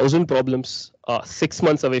than 1,000 problems 6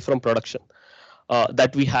 months away from production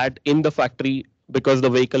that we had in the factory because the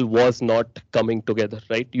vehicle was not coming together,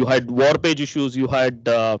 right? You had warpage issues, you had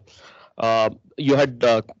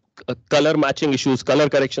color matching issues, color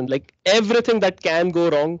correction, like everything that can go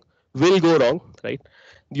wrong will go wrong, right?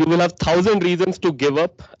 You will have 1,000 reasons to give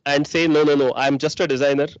up and say, no, I'm just a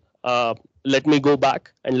designer. Let me go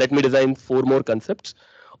back and let me design 4 more concepts.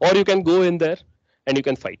 Or you can go in there and you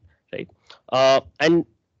can fight, right? And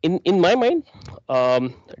in my mind,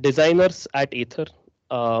 designers at Ather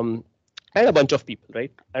and a bunch of people,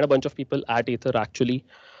 right? And a bunch of people at Ather actually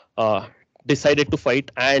decided to fight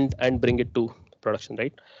and bring it to production,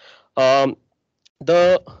 right?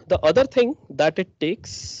 The other thing that it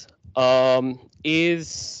takes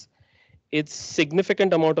is it's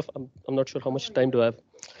significant amount of I'm not sure how much time do I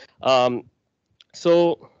have.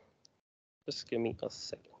 So just give me a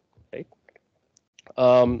second, right?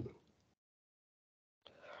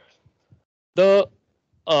 The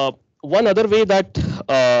one other way that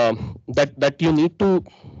that you need to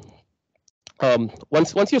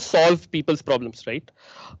once you solve people's problems, right?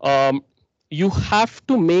 You have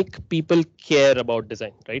to make people care about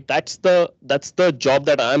design, right? That's the job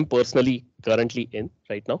that I'm personally currently in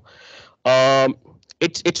right now.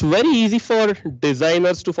 It's very easy for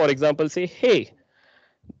designers to, for example, say, hey,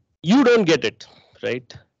 you don't get it,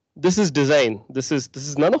 right? This is design. This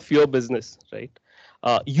is none of your business, right?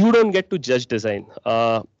 You don't get to judge design.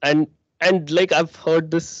 And like I've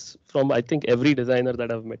heard this from I think every designer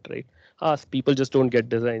that I've met, right? People just don't get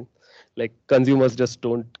design. Like consumers just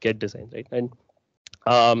don't get design, right? And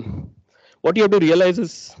what you have to realize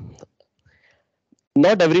is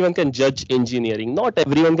not everyone can judge engineering, not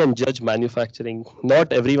everyone can judge manufacturing,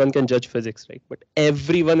 not everyone can judge physics, right? But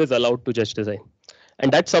everyone is allowed to judge design.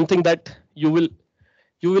 And that's something that you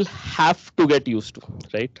will have to get used to,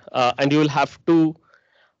 right? And you will have to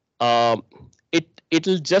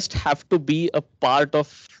it'll just have to be a part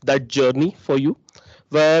of that journey for you,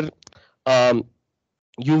 where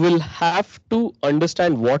you will have to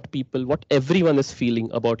understand what everyone is feeling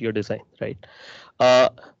about your design, right?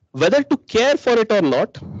 Whether to care for it or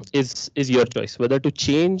not is your choice. Whether to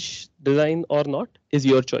change design or not is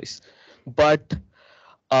your choice. But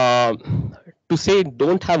to say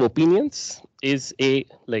don't have opinions is A,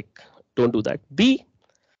 like don't do that. B,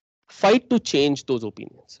 fight to change those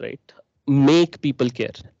opinions, right? Make people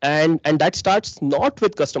care, and that starts not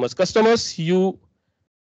with customers. Customers, you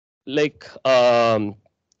like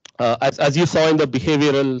as you saw in the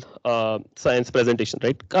behavioral science presentation,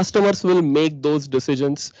 right? Customers will make those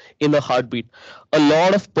decisions in a heartbeat. A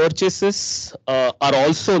lot of purchases are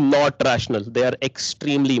also not rational. They are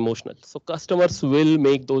extremely emotional. So customers will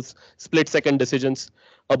make those split-second decisions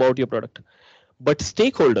about your product. But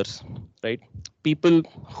stakeholders, right? People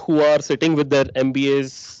who are sitting with their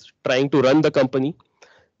MBAs trying to run the company,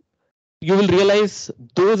 you will realize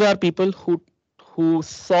those are people who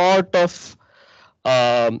sort of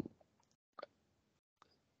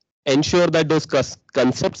ensure that those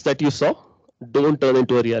concepts that you saw don't turn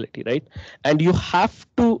into a reality, right? And you have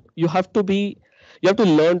to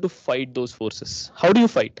learn to fight those forces. How do you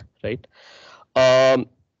fight, right? And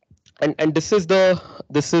this is the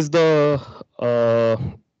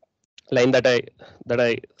line that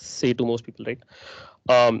I say to most people, right?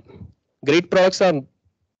 Great products are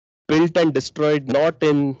built and destroyed not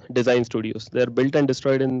in design studios. They're built and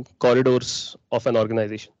destroyed in corridors of an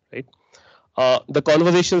organization, right? The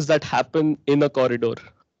conversations that happen in a corridor,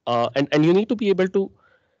 and you need to be able to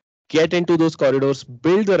get into those corridors,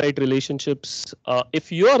 build the right relationships.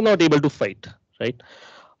 If you are not able to fight, right,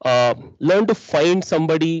 learn to find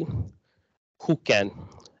somebody who can,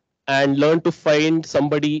 and learn to find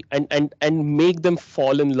somebody and make them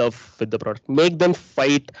fall in love with the product, make them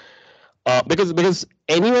fight. Because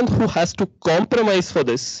anyone who has to compromise for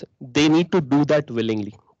this, they need to do that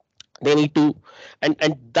willingly. They need to,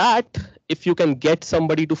 and that if you can get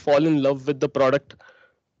somebody to fall in love with the product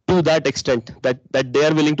to that extent that they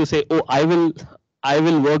are willing to say, oh, I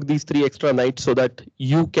will work these 3 extra nights so that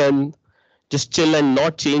you can just chill and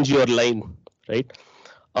not change your line, right?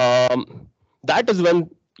 That is when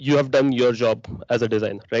you have done your job as a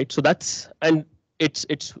designer, right? So that's, and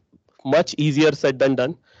it's much easier said than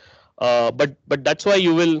done. But that's why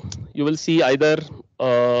you will see either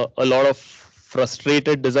a lot of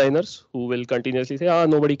frustrated designers who will continuously say,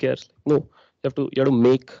 nobody cares. No, you have to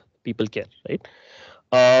make people care, right?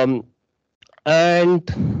 And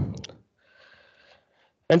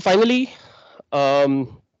finally,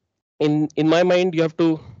 in my mind, you have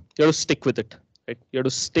to stick with it, right? You have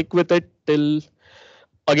to stick with it till,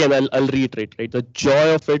 again, I'll reiterate, right? The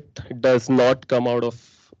joy of it does not come out of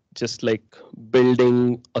just like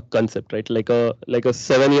building a concept, right? Like a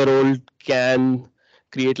 7-year-old can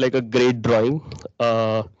create like a great drawing.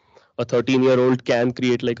 A 13-year-old can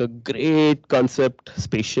create like a great concept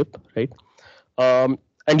spaceship, right?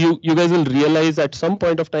 And you guys will realize at some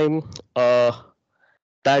point of time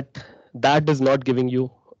that is not giving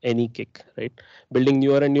you any kick, right? Building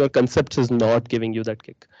newer and newer concepts is not giving you that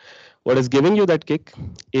kick. What is giving you that kick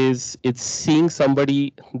is it's seeing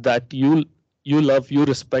somebody that you love, you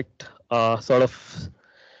respect, sort of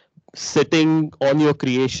sitting on your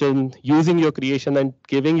creation, using your creation, and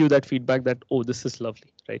giving you that feedback that, oh, this is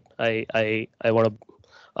lovely, right? I want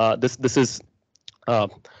to this is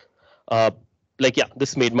like, yeah,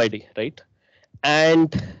 this made my day, right?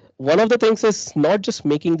 And one of the things is not just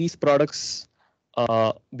making these products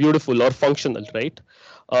beautiful or functional, right?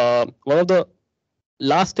 One of the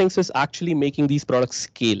last things is actually making these products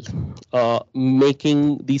scale,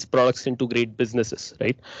 making these products into great businesses,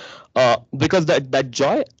 right? Because that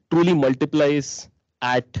joy truly multiplies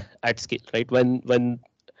at scale, right? When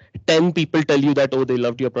 10 people tell you that, oh, they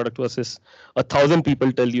loved your product, versus 1,000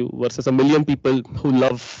 people tell you, versus 1 million people who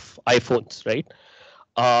love iPhones, right?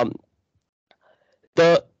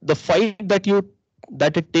 The fight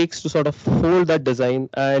that it takes to sort of hold that design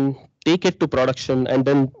and take it to production, and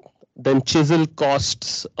then chisel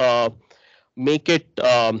costs, make it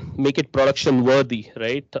production worthy,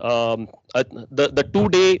 right? The 2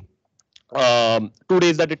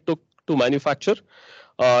 days that it took to manufacture,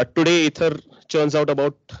 today Ather churns out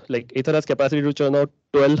about, like, Ather has capacity to churn out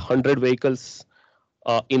 1,200 vehicles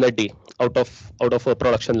in a day out of a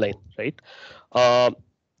production line, right?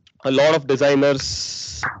 A lot of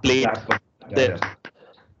designers played their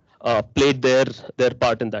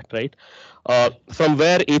part in that, right? From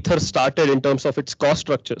where Ather started in terms of its cost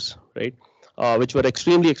structures, right, which were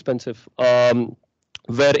extremely expensive,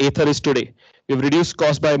 where Ather is today, we've reduced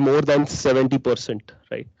cost by more than 70%,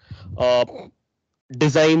 right?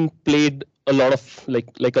 Design played a lot of,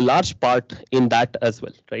 like a large part in that as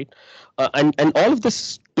well, right? And all of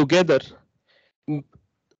this together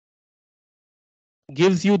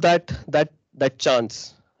gives you that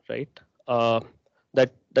chance, right?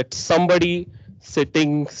 That somebody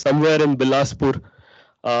sitting somewhere in Bilaspur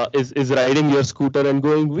is riding your scooter and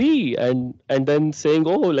going wee, and then saying,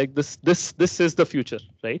 oh, like this is the future,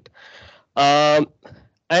 right?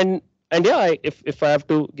 And yeah, if I have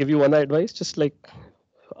to give you one advice, just like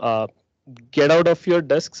get out of your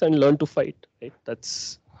desks and learn to fight, right?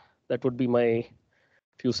 That would be my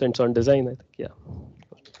few cents on design, I think. Yeah.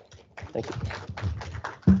 Thank you.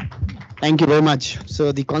 Thank you very much.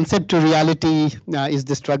 So the concept to reality is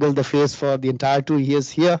the struggle they face for the entire 2 years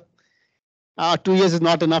here. 2 years is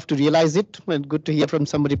not enough to realize it, but good to hear from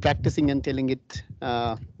somebody practicing and telling it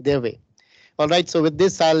their way. All right, so with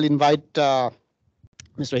this, I'll invite Mr.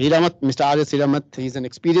 Hiramat, Mr. R.S. Hiramat. He's an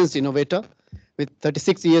experienced innovator with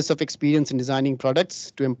 36 years of experience in designing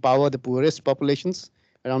products to empower the poorest populations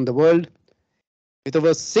around the world, with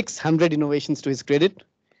over 600 innovations to his credit.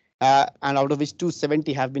 And out of which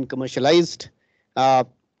 270 have been commercialized.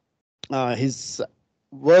 His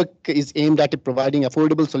work is aimed at providing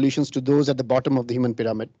affordable solutions to those at the bottom of the human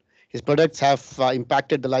pyramid. His products have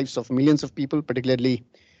impacted the lives of millions of people, particularly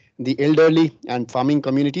the elderly and farming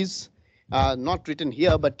communities. Not written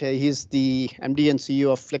here, but he's the MD and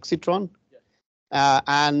CEO of Flexitron.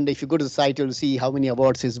 And if you go to the site, you'll see how many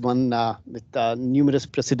awards he's won with numerous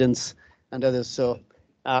presidents and others. So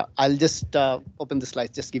I'll just open the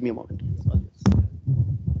slides. Just give me a moment.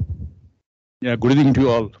 Yeah, good evening to you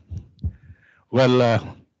all.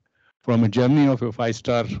 Well, from a journey of a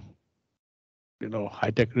 5-star,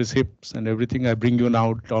 high-tech receipts and everything, I bring you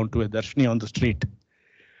now down to a darshini on the street.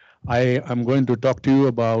 I am going to talk to you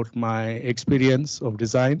about my experience of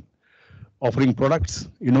design, offering products,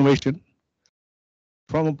 innovation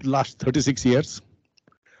from the last 36 years.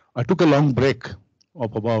 I took a long break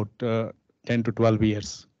of about 10 to 12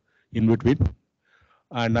 years in between,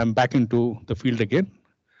 and I'm back into the field again.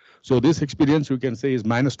 So this experience, you can say, is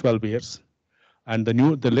minus 12 years. And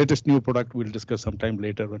the latest new product we'll discuss sometime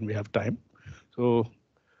later when we have time. So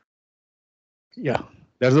yeah,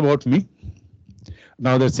 that's about me.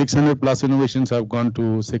 Now the 600 plus innovations have gone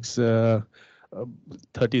to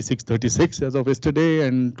 36 as of yesterday,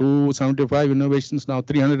 and 275 innovations, now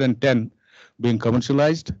 310 being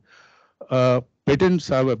commercialized.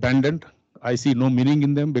 Patents I've abandoned. I see no meaning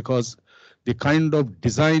in them because the kind of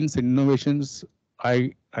designs and innovations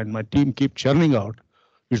I and my team keep churning out,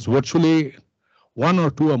 it's virtually 1 or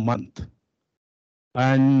 2 a month.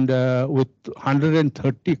 And with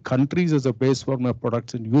 130 countries as a base for my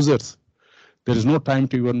products and users, there is no time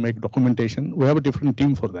to even make documentation. We have a different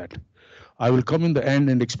team for that. I will come in the end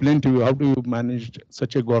and explain to you how do you manage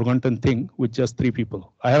such a gargantuan thing with just 3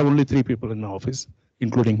 people. I have only 3 people in my office,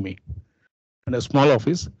 including me. And a small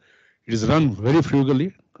office. It is run very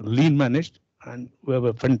frugally, lean managed, and we have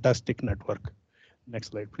a fantastic network. Next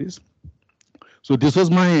slide, please. So this was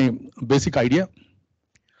my basic idea.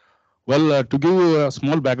 Well, to give you a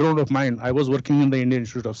small background of mine, I was working in the Indian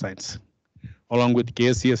Institute of Science, along with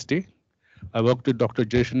KSCST. I worked with Dr.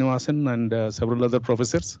 J. Srinivasan and several other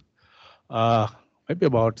professors, maybe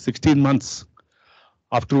about 16 months,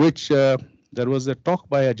 after which there was a talk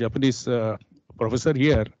by a Japanese professor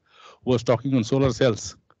here who was talking on solar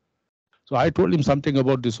cells. So I told him something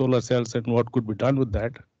about the solar cells and what could be done with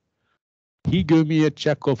that. He gave me a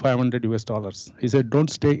check of $500 US. He said, don't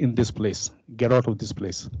stay in this place, get out of this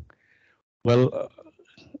place. Well,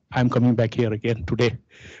 I'm coming back here again today,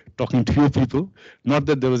 talking to you people. Not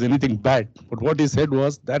that there was anything bad, but what he said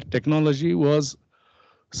was that technology was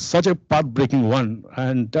such a path-breaking one,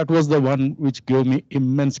 and that was the one which gave me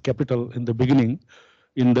immense capital in the beginning.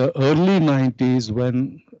 In the early 90s,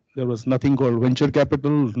 when there was nothing called venture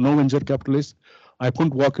capital, no venture capitalists, I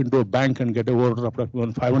couldn't walk into a bank and get a overdraft of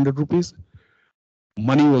 500 rupees.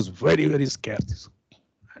 Money was very, very scarce,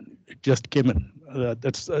 and it just came in.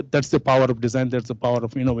 That's the power of design. That's the power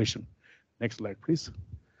of innovation. Next slide, please.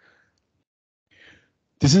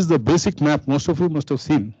 This is the basic map most of you must have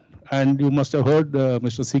seen, and you must have heard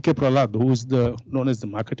Mr. C.K. Prahlad, who is known as the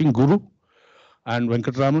marketing guru, and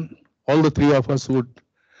Venkatraman. All the 3 of us would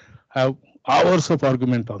have hours of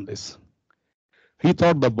argument on this. He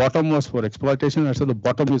thought the bottom was for exploitation. I said the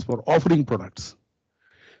bottom is for offering products.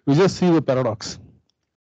 You just see the paradox.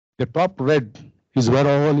 The top red is where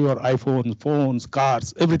all your iPhones, phones,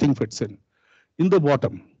 cars, everything fits in. In the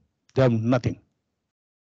bottom, they have nothing.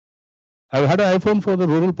 I've had an iPhone for the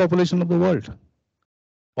rural population of the world,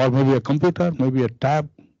 or maybe a computer, maybe a tab,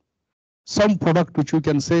 some product which you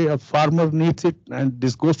can say a farmer needs it and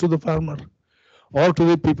this goes to the farmer, or to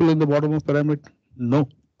the people in the bottom of the pyramid. No.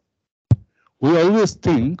 We always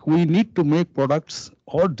think we need to make products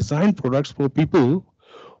or design products for people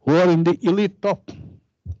who are in the elite top.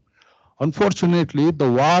 Unfortunately,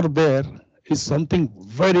 the war there is something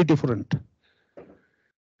very different.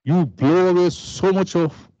 You blow away so much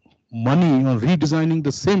of money on redesigning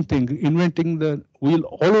the same thing, inventing the wheel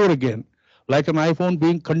all over again, like an iPhone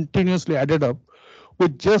being continuously added up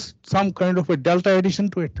with just some kind of a delta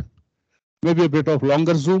addition to it. Maybe a bit of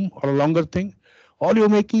longer zoom or a longer thing. All you're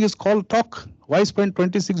making is call talk. Why spend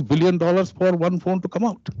 $26 billion for one phone to come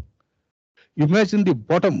out? Imagine the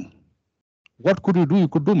bottom. What could you do? You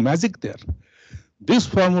could do magic there. This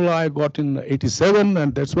formula I got in '87,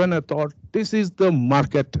 and that's when I thought this is the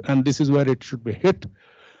market and this is where it should be hit.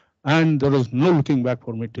 And there was no looking back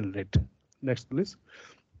for me till date. Next, please.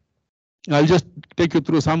 I'll just take you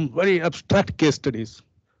through some very abstract case studies.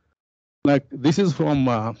 Like this is from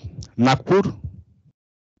Nagpur.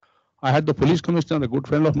 I had the police commissioner, a good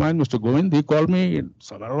friend of mine, Mr. Govind. He called me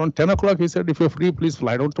somewhere around 10 o'clock. He said, if you're free, please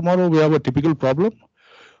fly down tomorrow. We have a typical problem.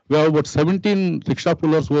 We have about 17 rickshaw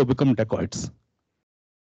pullers who have become dacoits.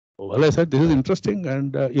 Well, I said, this is interesting.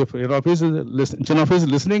 And if your office is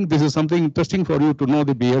listening, this is something interesting for you to know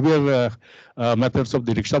the behavior methods of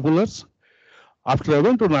the rickshaw pullers. After I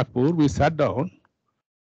went to Nagpur, we sat down.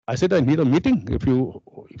 I said, I need a meeting if you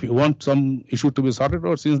want some issue to be sorted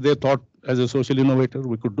out, since they thought as a social innovator,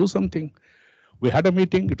 we could do something. We had a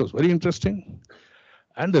meeting, it was very interesting.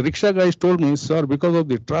 And the rickshaw guys told me, sir, because of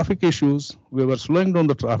the traffic issues, we were slowing down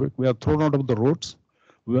the traffic, we are thrown out of the roads,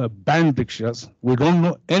 we have banned rickshaws, we don't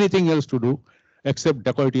know anything else to do except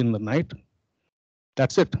dacoity in the night.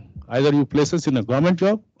 That's it. Either you place us in a government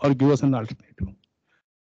job or give us an alternative.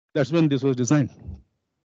 That's when this was designed.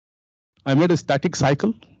 I made a static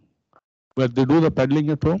cycle where they do the pedaling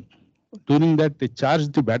at home. During that, they charge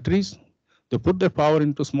the batteries. They put their power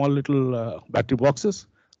into small little battery boxes.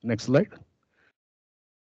 Next slide.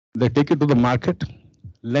 They take it to the market,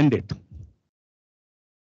 lend it.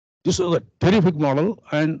 This was a terrific model,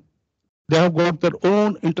 and they have got their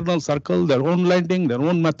own internal circle, their own lending, their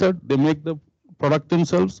own method. They make the product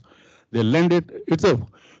themselves. They lend it. It's a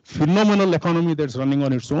phenomenal economy that's running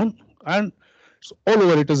on its own, and it's all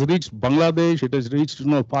over. It has reached Bangladesh. It has reached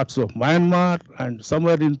parts of Myanmar and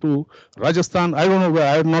somewhere into Rajasthan. I don't know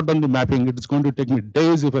where. I have not done the mapping. It's going to take me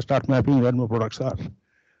days if I start mapping where my products are.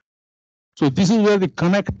 So this is where the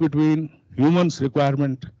connect between humans'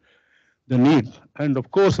 requirement, the need, and of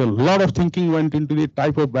course a lot of thinking went into the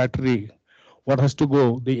type of battery, what has to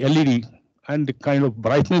go, the LED, and the kind of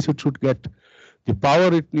brightness it should get, the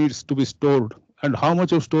power it needs to be stored, and how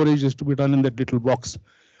much of storage is to be done in that little box.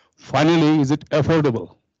 Finally, is it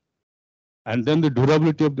affordable? And then the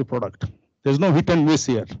durability of the product. There's no hit and miss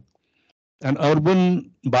here. An urban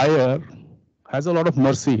buyer has a lot of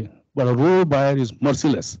mercy, but a rural buyer is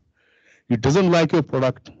merciless. He doesn't like your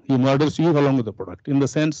product, he murders you along with the product. In the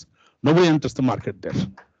sense, nobody enters the market there.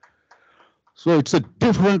 So it's a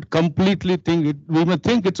different, completely thing. We may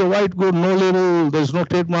think it's a white good, no label, there's no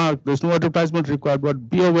trademark, there's no advertisement required, but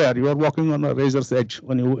be aware, you are walking on a razor's edge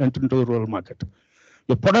when you enter into the rural market.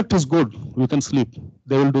 Your product is good, you can sleep.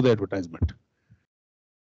 They will do the advertisement.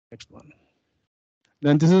 Next one.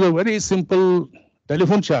 Then this is a very simple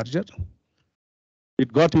telephone charger.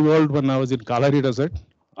 It got evolved when I was in Kalahari Desert,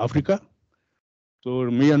 Africa. So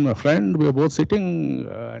me and my friend, we were both sitting,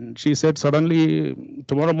 and she said suddenly,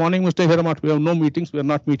 tomorrow morning, Mr. Heramat, we have no meetings, we are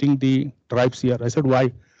not meeting the tribes here. I said,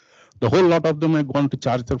 why? The whole lot of them have gone to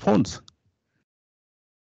charge their phones.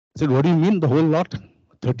 I said, what do you mean, the whole lot?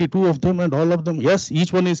 32 of them and all of them? Yes,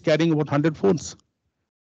 each one is carrying about 100 phones.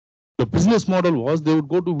 The business model was they would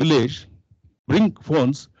go to village, bring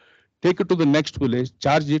phones, take it to the next village,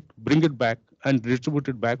 charge it, bring it back, and distribute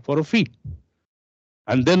it back for a fee.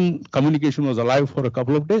 And then communication was alive for a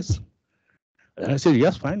couple of days. And I said,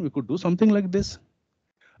 yes, fine, we could do something like this.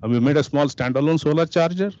 And we made a small standalone solar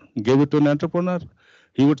charger, gave it to an entrepreneur.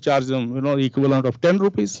 He would charge them, the equivalent of 10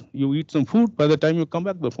 rupees. You eat some food, by the time you come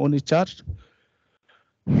back, the phone is charged.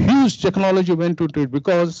 Huge technology went into it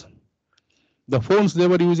because the phones they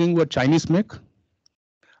were using were Chinese make.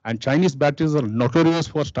 And Chinese batteries are notorious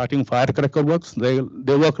for starting firecracker works. They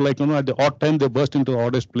work like, at the odd time, they burst into the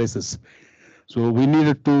oddest places. So we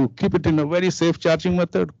needed to keep it in a very safe charging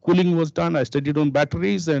method. Cooling was done. I studied on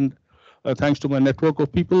batteries, and thanks to my network of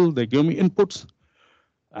people, they gave me inputs.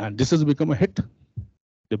 And this has become a hit.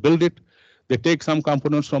 They build it. They take some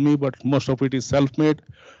components from me, but most of it is self-made.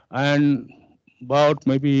 And about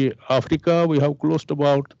maybe Africa, we have close to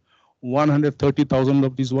about 130,000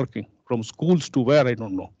 of these working, from schools to where, I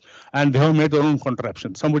don't know. And they have made their own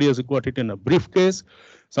contraption. Somebody has got it in a briefcase.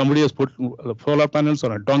 Somebody has put solar panels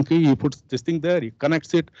on a donkey. He puts this thing there, he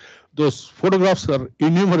connects it. Those photographs are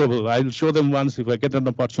innumerable. I'll show them once if I get an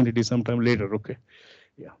opportunity sometime later, okay?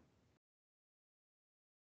 Yeah.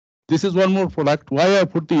 This is one more product. Why I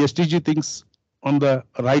put the SDG things on the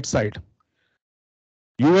right side?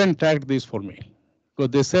 UN tagged this for me.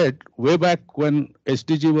 Because they said way back when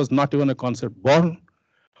SDG was not even a concept born,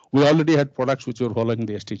 we already had products which were following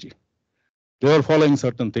the SDG. They were following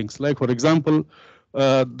certain things. Like, for example,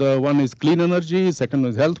 the one is clean energy, second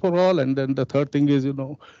is health for all, and then the third thing is,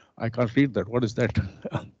 I can't read that. What is that?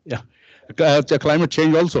 Yeah, climate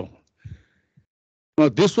change also. Now,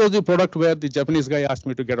 this was the product where the Japanese guy asked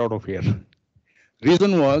me to get out of here.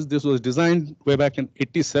 Reason was this was designed way back in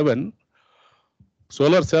 '87.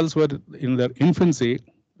 Solar cells were in their infancy,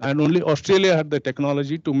 and only Australia had the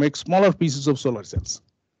technology to make smaller pieces of solar cells.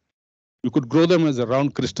 You could grow them as a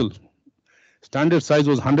round crystal. Standard size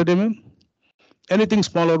was 100 mm. Anything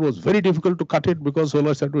smaller was very difficult to cut it because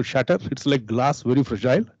solar cell would shatter. It's like glass, very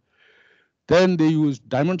fragile. Then they used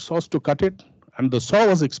diamond saws to cut it, and the saw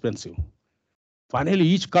was expensive. Finally,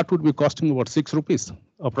 each cut would be costing about 6 rupees,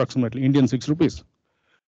 approximately Indian 6 rupees.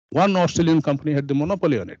 One Australian company had the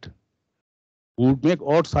monopoly on it. We would make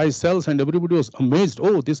odd size cells, and everybody was amazed.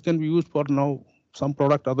 Oh, this can be used for now some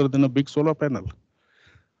product other than a big solar panel.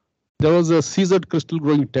 There was a scissored crystal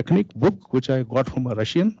growing technique book, which I got from a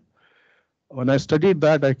Russian. When I studied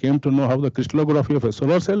that, I came to know how the crystallography of a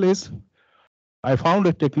solar cell is. I found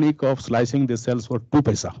a technique of slicing the cells for 2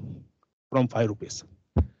 paisa from 5 rupees.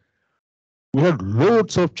 We had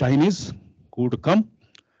loads of Chinese who would come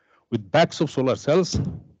with bags of solar cells,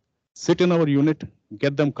 sit in our unit,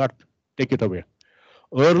 get them cut, take it away.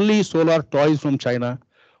 Early solar toys from China,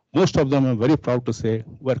 most of them, I'm very proud to say,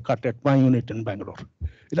 were cut at my unit in Bangalore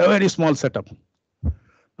in a very small setup.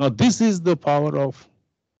 Now, this is the power of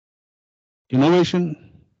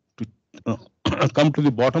innovation to come to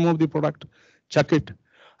the bottom of the product, check it.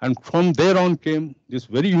 And from there on came this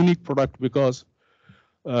very unique product because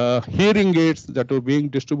hearing aids that were being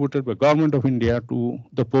distributed by Government of India to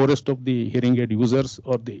the poorest of the hearing aid users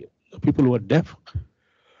or the people who are deaf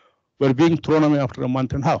were being thrown away after a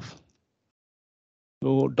month and a half.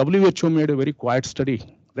 So WHO made a very quiet study.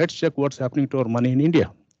 Let's check what's happening to our money in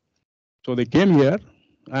India. So they came here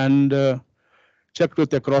and checked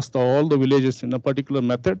with across all the villages in a particular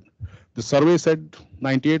method. The survey said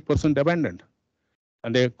 98% abandoned.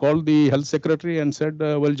 And they called the health secretary and said,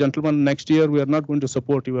 well, gentlemen, next year we are not going to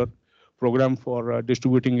support your program for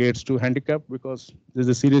distributing aids to handicapped because this is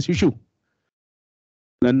a serious issue.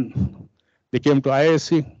 Then they came to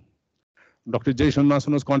IISc. Dr. J.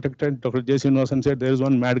 Srinivasan was contacted. Dr. J. Srinivasan said, there is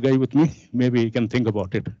one mad guy with me. Maybe he can think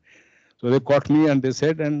about it. So they caught me and they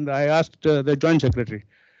said, and I asked the joint secretary,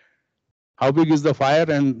 how big is the fire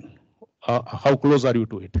and how close are you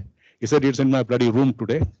to it? He said, it's in my bloody room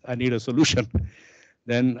today. I need a solution.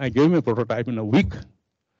 Then I gave him a prototype in a week.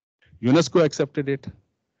 UNESCO accepted it.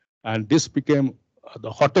 And this became the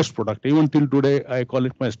hottest product. Even till today, I call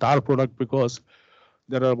it my star product because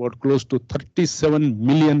there are about close to 37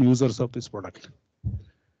 million users of this product.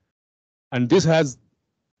 And this has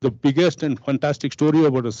the biggest and fantastic story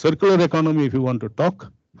about a circular economy, if you want to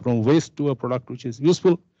talk, from waste to a product which is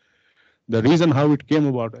useful. The reason how it came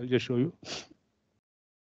about, I'll just show you.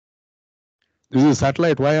 This is a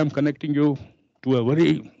satellite. Why I'm connecting you to a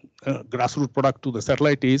very grassroots product to the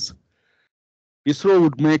satellite is ISRO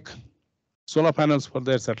would make solar panels for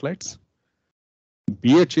their satellites.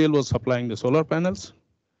 BHEL was supplying the solar panels.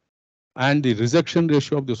 And the rejection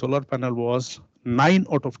ratio of the solar panel was 9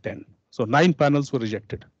 out of 10. So 9 panels were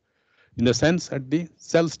rejected in the sense at the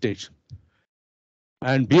cell stage.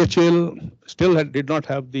 And BHEL still did not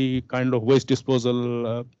have the kind of waste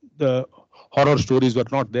disposal, the horror stories were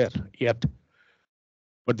not there yet.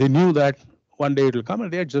 But they knew that one day it will come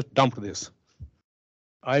and they just dumped this.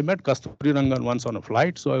 I met Kasturi Rangan once on a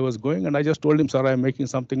flight, so I was going and I just told him, sir, I'm making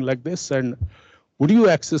something like this and would you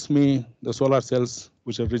access me the solar cells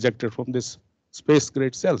which are rejected from this space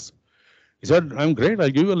grade cells? He said, I'm great, I'll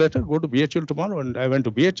give you a letter, go to BHEL tomorrow. And I went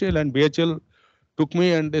to BHEL and BHEL took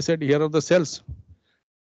me and they said, here are the cells.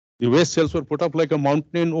 The waste cells were put up like a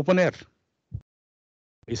mountain in open air.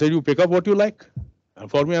 He said, you pick up what you like. And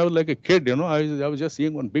for me, I was like a kid, you know, I was just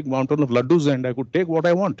seeing one big mountain of laddus and I could take what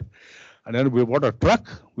I want. And then we bought a truck,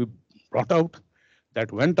 we brought out,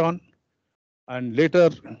 that went on. And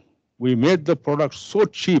later, we made the product so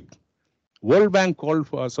cheap. World Bank called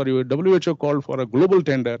for, WHO called for a global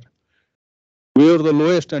tender. We were the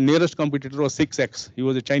lowest and nearest competitor was 6X. He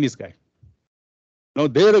was a Chinese guy. Now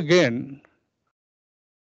there again,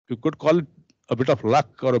 you could call it a bit of luck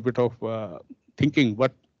or a bit of thinking,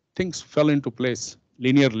 but things fell into place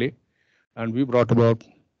linearly. And we brought about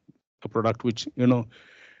a product which, you know,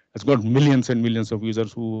 has got millions and millions of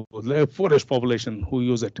users who, the poorest population who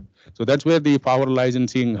use it. So that's where the power lies in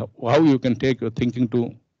seeing how you can take your thinking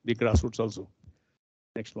to the grassroots also.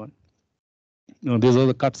 Next one. Now, these are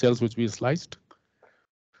the cut cells which we sliced.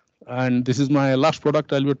 And this is my last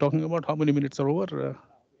product I'll be talking about. How many minutes are over?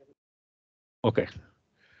 Okay.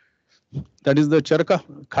 That is the charaka,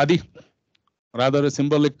 khadi, rather a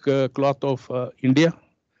symbolic cloth of India.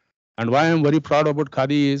 And why I'm very proud about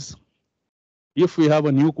khadi is, if we have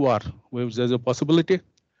a nuke war, which there's a possibility,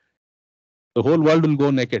 the whole world will go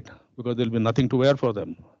naked because there'll be nothing to wear for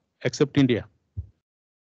them, except India.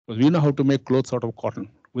 Because we know how to make clothes out of cotton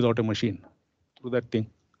without a machine, through that thing.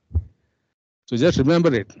 So just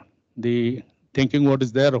remember it. The thinking what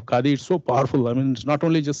is there of khadi is so powerful. I mean, it's not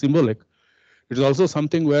only just symbolic, it is also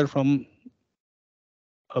something where from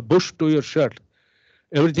a bush to your shirt,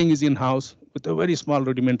 everything is in-house with a very small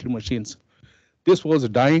rudimentary machines. This was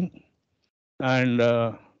dying. And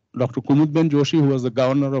Dr. Kumudben Joshi, who was the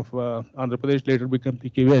governor of Andhra Pradesh, later became the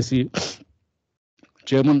KVIC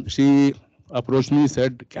chairman, she approached me and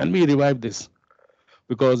said, can we revive this?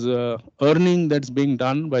 Because earning that's being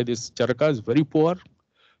done by this charaka is very poor.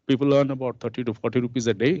 People earn about 30 to 40 rupees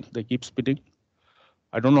a day. They keep spinning.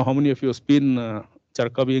 I don't know how many of you have seen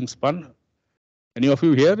charaka being spun. Any of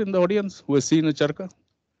you here in the audience who has seen a charaka?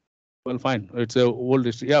 Well, fine. It's a old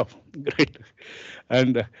history. Yeah, great.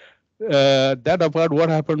 And that apart, what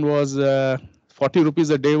happened was 40 rupees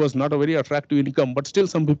a day was not a very attractive income, but still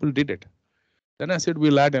some people did it. Then I said,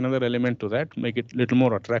 we'll add another element to that, make it a little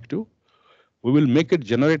more attractive. We will make it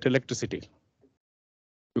generate electricity.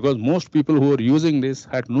 Because most people who were using this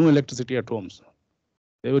had no electricity at homes.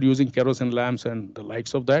 They were using kerosene lamps and the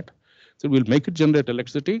likes of that. So we'll make it generate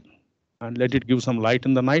electricity and let it give some light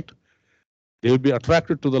in the night. They will be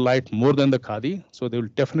attracted to the light more than the khadi, so they will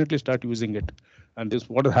definitely start using it. And this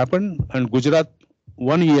what happened. And Gujarat,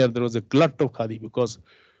 1 year there was a glut of khadi because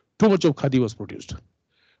too much of khadi was produced.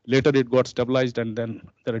 Later it got stabilized, and then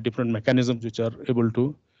there are different mechanisms which are able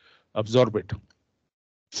to absorb it.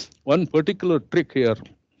 One particular trick here,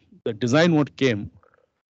 the design what came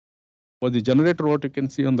was the generator what you can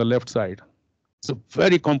see on the left side. It's a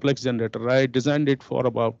very complex generator. I designed it for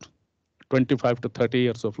about 25 to 30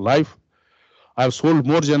 years of life. I have sold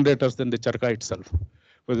more generators than the charkha itself.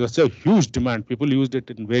 But there's a huge demand. People used it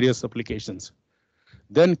in various applications.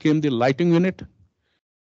 Then came the lighting unit.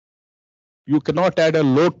 You cannot add a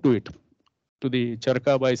load to it, to the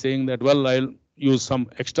charkha, by saying that, well, I'll use some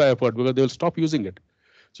extra effort, because they will stop using it.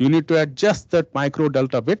 So you need to add just that micro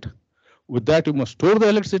delta bit. With that, you must store the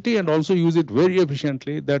electricity and also use it very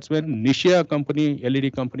efficiently. That's when Nishia company,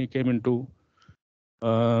 LED company, came into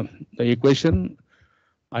the equation.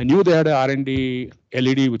 I knew they had a R&D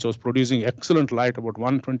LED which was producing excellent light, about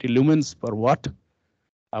 120 lumens per watt.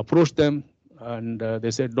 I approached them and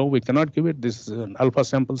they said, no, we cannot give it. This is an alpha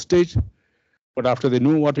sample stage. But after they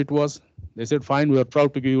knew what it was, they said, fine, we are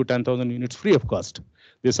proud to give you 10,000 units free of cost.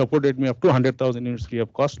 They supported me up to 100,000 units free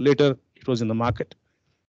of cost. Later, it was in the market.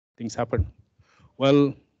 Things happened.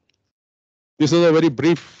 Well, this is a very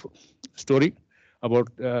brief story about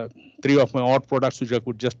 3 of my odd products which I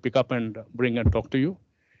could just pick up and bring and talk to you.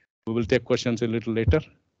 We will take questions a little later.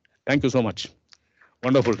 Thank you so much.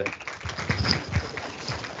 Wonderful day. So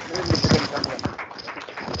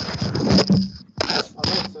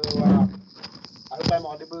I hope I'm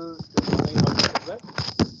audible to the morning audience as well.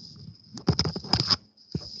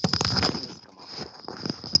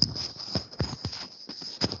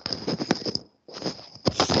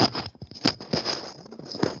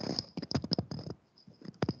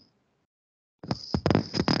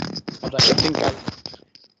 All right, I think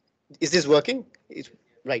is this working?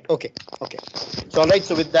 Right. Okay. Okay. So all right.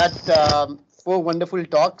 So with that, 4 wonderful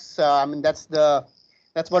talks. I mean, that's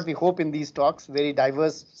what we hope in these talks. Very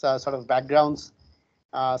diverse sort of backgrounds.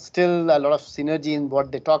 Still a lot of synergy in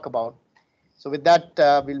what they talk about. So with that,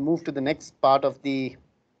 we'll move to the next part of the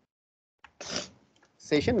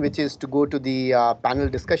session, which is to go to the panel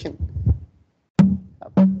discussion.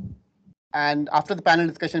 And after the panel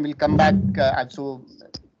discussion, we'll come back. And so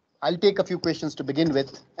I'll take a few questions to begin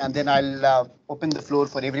with, and then I'll open the floor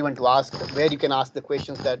for everyone to ask, where you can ask the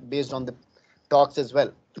questions that based on the talks as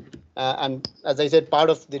well. And as I said,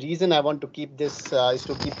 part of the reason I want to keep this is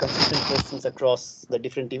to keep consistent questions across the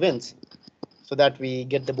different events, so that we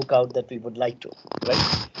get the book out that we would like to,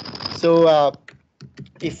 right? So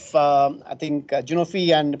if I think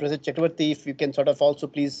Junofi and Professor Chakravarti, if you can sort of also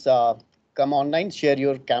please come online, share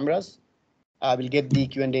your cameras, we'll get the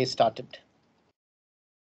Q&A started.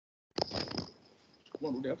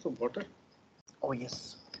 Would you have some water? Oh,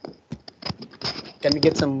 yes. Can we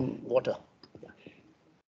get some water?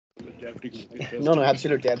 No,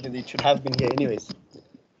 absolutely. It should have been here anyways.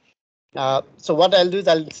 So what I'll do is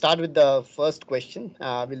I'll start with the first question.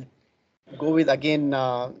 We'll go with again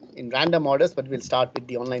in random orders, but we'll start with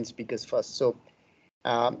the online speakers first. So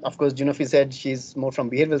of course, Junofi said she's more from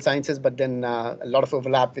behavioral sciences, but then a lot of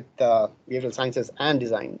overlap with behavioral sciences and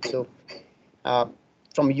design. So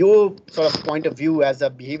from your sort of point of view as a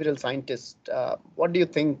behavioral scientist, what do you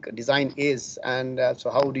think design is, and so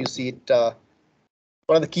how do you see it?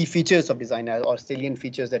 What are the key features of design or salient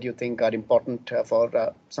features that you think are important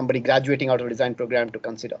for somebody graduating out of a design program to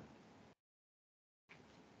consider?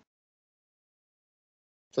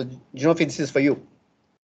 So Junofi, this is for you.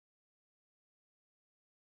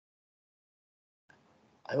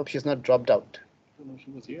 I hope she's not dropped out.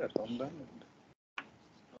 She was here.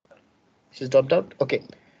 She's dropped out? Okay.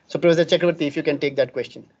 So Professor Chakravarti, if you can take that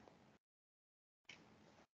question.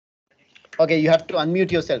 Okay, you have to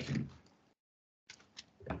unmute yourself.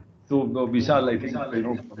 So Vishal, I think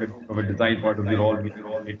from a design point of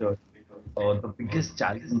view, the biggest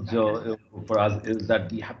challenge for us is that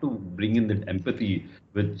we have to bring in that empathy,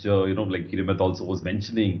 which like Hirimet also was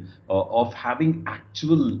mentioning, of having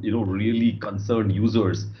actual really concerned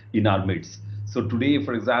users in our midst. So today,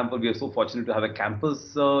 for example, we are so fortunate to have a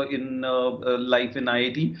campus in life in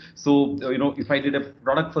IIT. So if I did a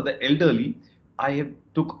product for the elderly, I have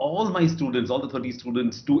took all my students, all the 30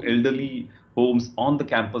 students, to elderly homes on the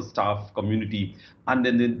campus staff community, and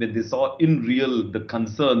then when they saw in real the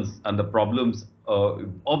concerns and the problems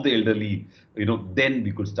of the elderly, then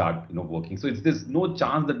we could start working. So there's no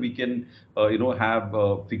chance that we can have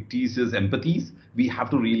fictitious empathies. We have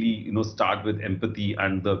to really start with empathy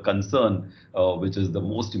and the concern, which is the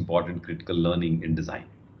most important critical learning in design.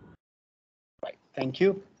 Right, thank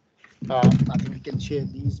you. I think we can share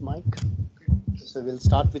these, Mike. So we'll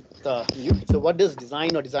start with you. So what does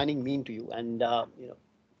design or designing mean to you? And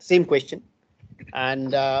same question.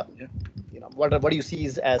 And what do you see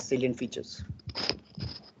as salient features?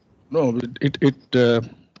 No,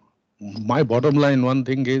 my bottom line, one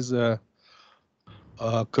thing is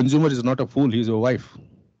consumer is not a fool, he's a wife.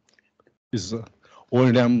 This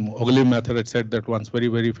old Ogilvy method had said that once very,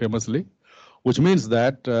 very famously, which means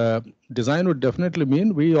that design would definitely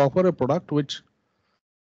mean we offer a product which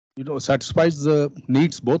satisfies the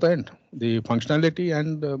needs both end, the functionality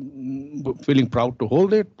and feeling proud to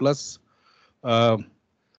hold it, plus it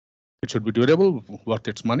should be durable, worth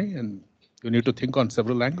its money, and you need to think on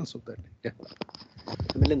several angles of that. Yeah.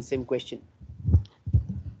 Milan, same question.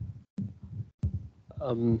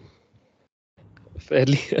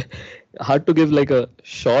 Fairly hard to give like a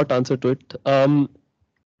short answer to it.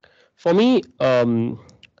 For me,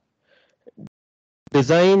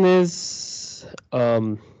 design is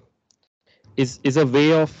a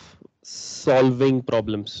way of solving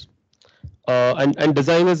problems, and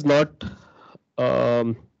design is not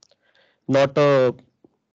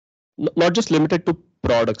just limited to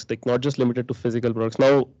products, like not just limited to physical products.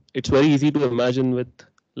 Now it's very easy to imagine with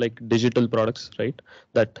like digital products, right?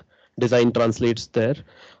 That design translates there,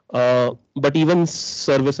 but even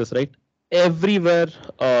services, right? Everywhere,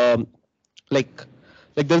 like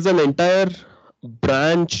there's an entire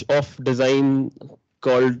branch of design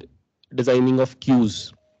called designing of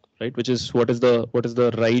cues, right? Which is what is the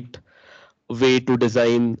right way to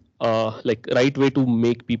design, like right way to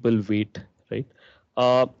make people wait, right?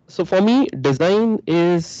 So for me, design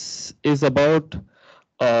is about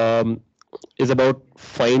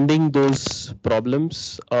finding those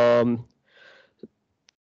problems,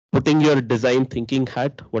 putting your design thinking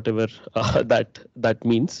hat, whatever that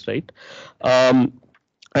means, right? And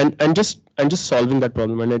just solving that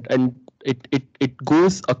problem, and it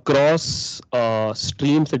goes across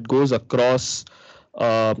streams. It goes across.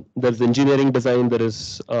 There's engineering design. There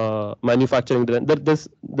is manufacturing design.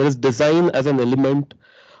 There is design as an element,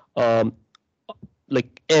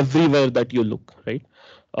 like everywhere that you look, right?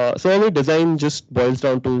 So any design just boils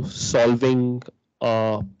down to solving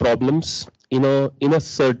problems in a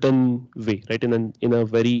certain way, right? In a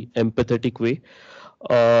very empathetic way,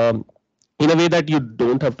 in a way that you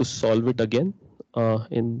don't have to solve it again,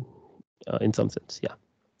 in some sense. Yeah.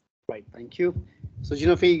 Right. Thank you. So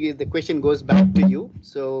Genofe, the question goes back to you.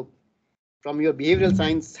 So from your behavioral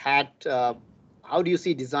science hat, how do you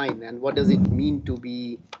see design, and what does it mean to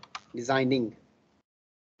be designing?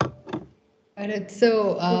 All right.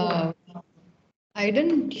 So I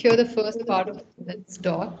didn't hear the first part of this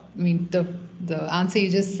talk. I mean, the answer you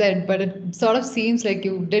just said, but it sort of seems like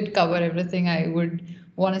you did cover everything I would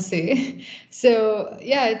want to say. So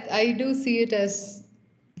yeah, I do see it as,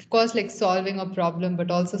 of course, like solving a problem,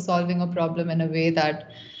 but also solving a problem in a way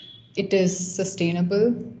that it is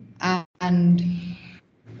sustainable and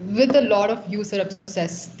with a lot of user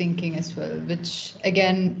obsessed thinking as well, which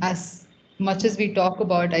again, as much as we talk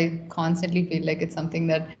about, I constantly feel like it's something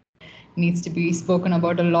that needs to be spoken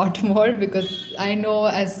about a lot more, because I know,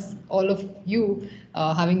 as all of you,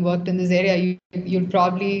 having worked in this area, you'll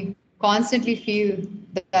probably constantly feel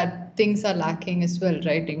that things are lacking as well,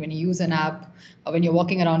 right? Like when you use an app, when you're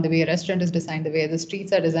walking around, the way a restaurant is designed, the way the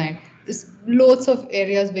streets are designed, there's loads of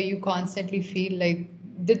areas where you constantly feel like,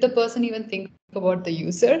 did the person even think about the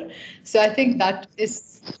user? So I think that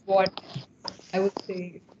is what I would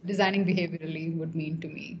say designing behaviorally would mean to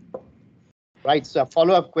me. Right. So a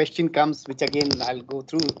follow-up question comes, which again I'll go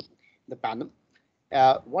through the panel.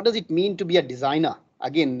 What does it mean to be a designer?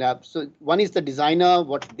 Again, so one is the designer,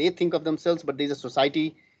 what they think of themselves, but there's a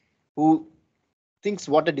society who thinks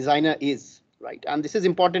what a designer is, right? And this is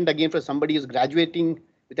important again for somebody who's graduating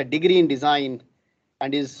with a degree in design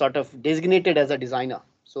and is sort of designated as a designer.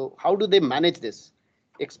 So how do they manage this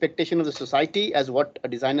expectation of the society as what a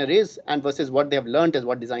designer is and versus what they have learned as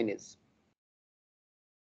what design is?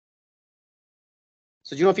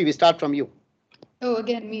 So Genofe, we start from you. Oh,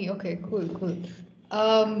 again, me. Okay, cool.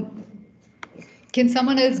 Can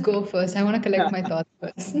someone else go first? I want to collect my thoughts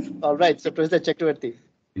first. All right. So Professor Chakravarti.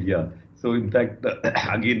 Yeah. So in fact,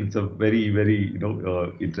 again, it's a very, very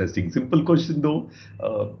interesting, simple question though.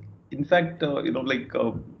 in fact, as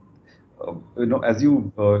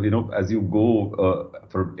you go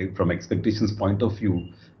from expectations point of view,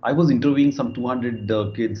 I was interviewing some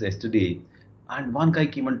 200 kids yesterday, and one guy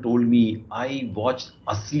came and told me, I watched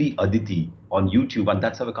Asli Aditi on YouTube, and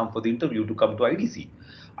that's how I come for the interview to come to IDC.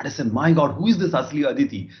 And I said, my God, who is this Asli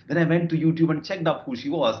Aditi? Then I went to YouTube and checked up who she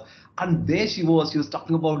was. And there she was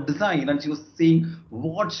talking about design, and she was saying,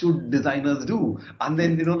 what should designers do? And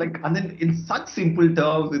then, and then in such simple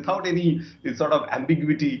terms, without any sort of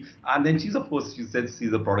ambiguity. And then she's, of course, she said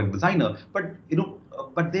she's a product designer. But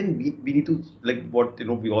then we need to, like what,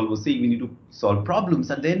 we all were saying, we need to solve problems.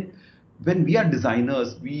 And then when we are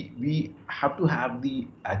designers, we have to have the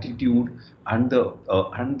attitude and the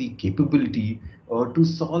capability to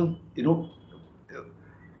solve,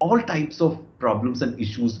 all types of problems and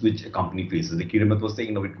issues which a company faces. Like Kiran was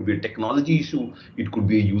saying, it could be a technology issue, it could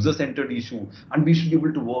be a user-centered issue, and we should be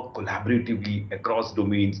able to work collaboratively across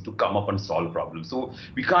domains to come up and solve problems. So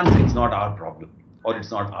we can't say it's not our problem or it's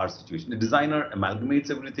not our situation. The designer amalgamates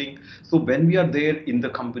everything. So when we are there in the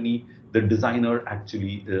company, the designer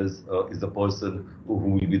actually is the person who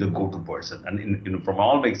will be the go-to person. And from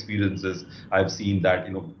all my experiences, I've seen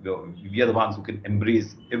that we are the ones who can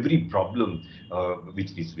embrace every problem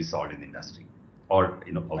which needs to be solved in the industry or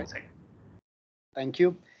outside. Thank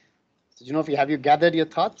you. So, have you gathered your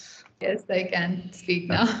thoughts? Yes, I can speak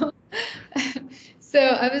now. So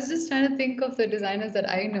I was just trying to think of the designers that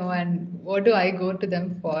I know and what do I go to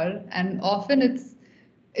them for, and often it's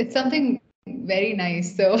something very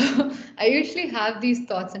nice. So I usually have these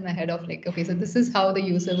thoughts in my head of like, okay, so this is how the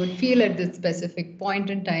user would feel at this specific point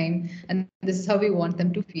in time, and this is how we want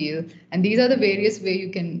them to feel. And these are the various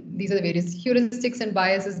these are the various heuristics and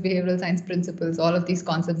biases, behavioral science principles, all of these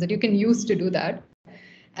concepts that you can use to do that.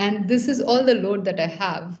 And this is all the load that I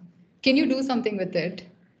have. Can you do something with it?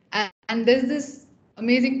 And there's this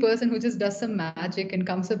amazing person who just does some magic and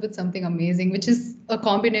comes up with something amazing, which is a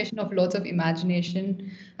combination of lots of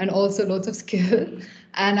imagination and also lots of skill.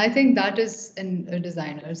 And I think that is a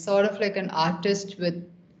designer, sort of like an artist who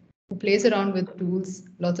plays around with tools,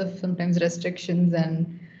 lots of sometimes restrictions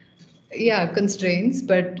and constraints,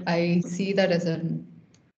 but I see that as a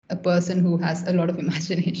person who has a lot of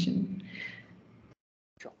imagination.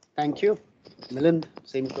 Sure. Thank you. Milind,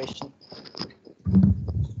 same question.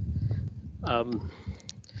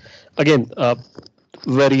 Again,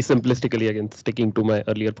 very simplistically, again, sticking to my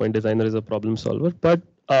earlier point, designer is a problem solver. But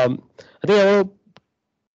I think I want to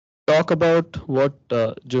talk about what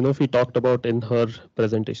Junofi talked about in her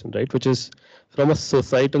presentation, right? Which is from a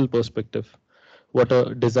societal perspective, what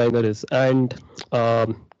a designer is. And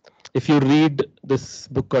if you read this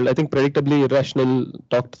book called, I think Predictably Irrational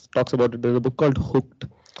talks about it. There's a book called Hooked,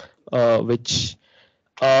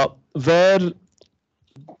 where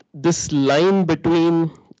this line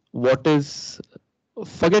between what is,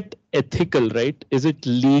 forget ethical, right? Is it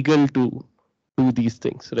legal to do these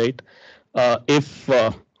things, right? If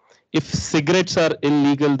cigarettes are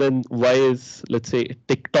illegal, then why is, let's say,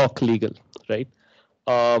 TikTok legal, right?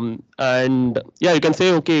 And you can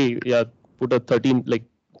say, okay, put a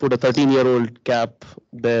 13-year-old cap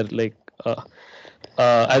there, like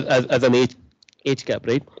as an age cap,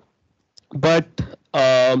 right? But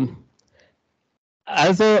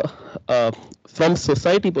as from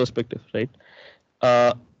society perspective, right?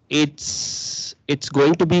 It's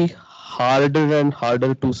going to be harder and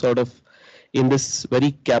harder to sort of, in this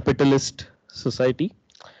very capitalist society,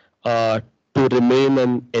 to remain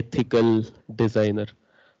an ethical designer.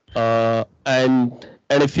 And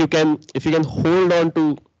if you can hold on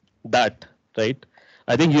to that, right?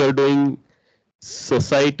 I think you are doing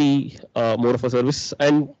society more of a service.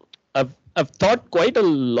 And I've thought quite a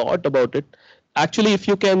lot about it. Actually, if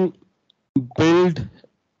you can build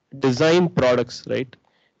design products, right,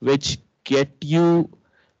 which get you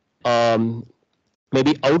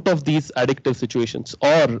maybe out of these addictive situations,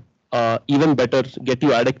 or even better, get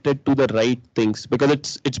you addicted to the right things, because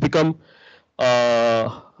it's become,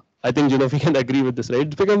 I think we can agree with this, right?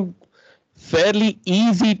 It's become fairly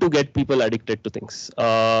easy to get people addicted to things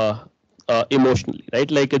emotionally, right?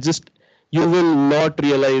 Like it's just, you will not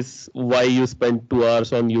realize why you spend 2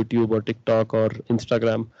 hours on YouTube or TikTok or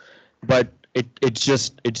Instagram, but it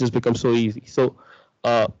just becomes so easy. So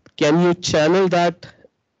can you channel that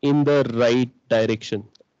in the right direction?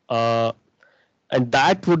 And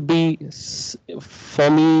that would be, for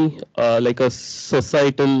me, like a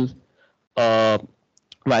societal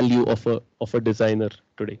value of a designer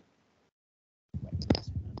today.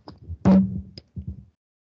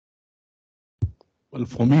 Well,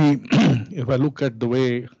 for me, if I look at the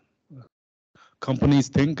way companies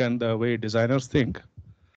think and the way designers think,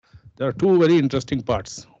 there are two very interesting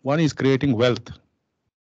parts. One is creating wealth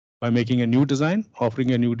by making a new design, offering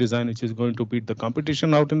a new design which is going to beat the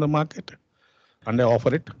competition out in the market, and I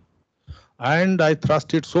offer it. And I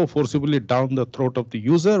thrust it so forcibly down the throat of the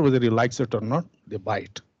user, whether he likes it or not, they buy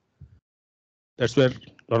it. That's where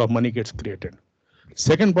a lot of money gets created.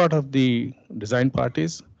 Second part of the design part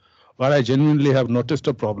is where I genuinely have noticed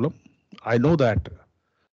a problem. I know that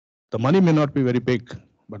the money may not be very big,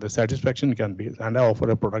 but the satisfaction can be, and I offer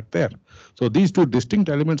a product there. So these two distinct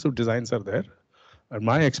elements of designs are there. And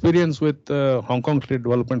my experience with Hong Kong Trade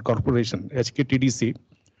Development Corporation, HKTDC,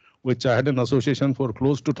 which I had an association for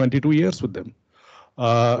close to 22 years with them.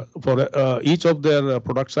 For each of their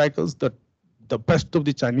product cycles, the best of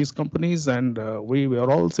the Chinese companies, and we were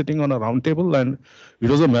all sitting on a round table, and it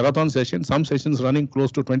was a marathon session, some sessions running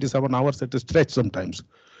close to 27 hours at a stretch sometimes.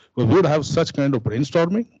 We would have such kind of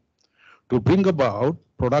brainstorming to bring about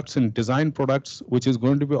products and design products which is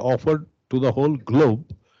going to be offered to the whole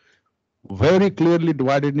globe, very clearly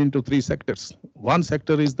divided into three sectors. One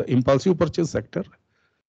sector is the impulsive purchase sector.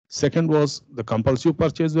 Second was the compulsive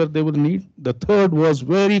purchase where they will need. The third was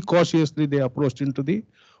very cautiously they approached into the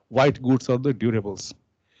white goods or the durables.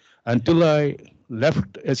 Until I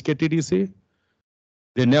left HKTDC,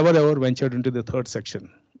 they never ever ventured into the third section.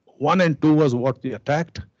 1 and 2 was what they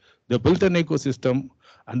attacked. They built an ecosystem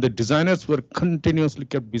and the designers were continuously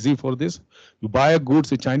kept busy for this. You buy a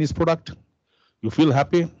goods, a Chinese product, you feel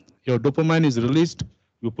happy, your dopamine is released,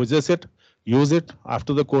 you possess it, use it.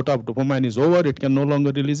 After the quota of dopamine is over, it can no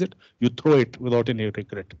longer release it, you throw it without any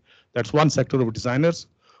regret. That's one sector of designers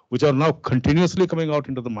which are now continuously coming out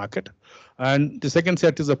into the market. And the second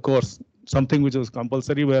set is, of course, something which was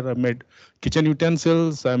compulsory, where I made kitchen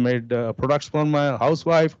utensils, I made products for my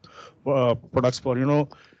housewife, products for,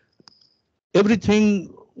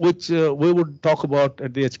 everything which we would talk about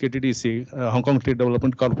at the HKTDC, Hong Kong Trade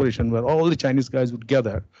Development Corporation, where all the Chinese guys would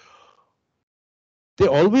gather. They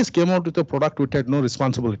always came out with a product which had no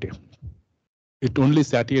responsibility. It only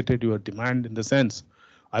satiated your demand in the sense,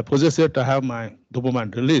 I possess it, I have my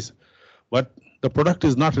dopamine release, but the product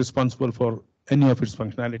is not responsible for any of its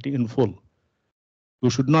functionality in full. You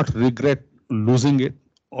should not regret losing it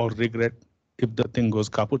or regret if the thing goes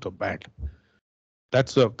kaput or bad.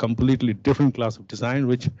 That's a completely different class of design,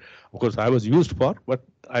 which of course I was used for, but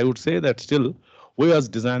I would say that still we as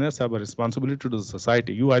designers have a responsibility to the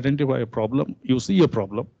society. You identify a problem, you see a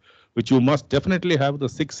problem, which you must definitely have the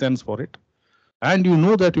sixth sense for it. And you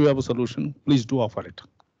know that you have a solution, please do offer it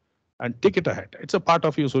and take it ahead. It's a part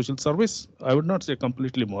of your social service. I would not say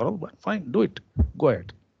completely moral, but fine, do it. Go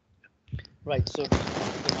ahead. Right. So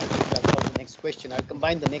the next question, I'll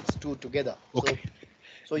combine the next two together. Okay.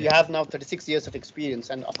 So you have now 36 years of experience,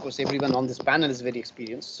 and of course, everyone on this panel is very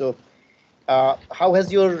experienced. So how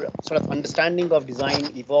has your sort of understanding of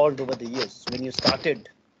design evolved over the years when you started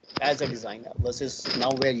as a designer versus now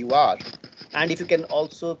where you are? And if you can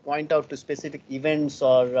also point out to specific events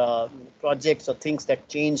or projects or things that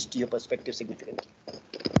changed your perspective significantly.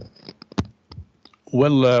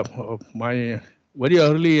 Well, my very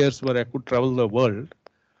early years where I could travel the world,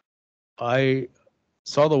 I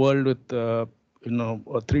saw the world with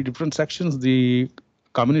three different sections: the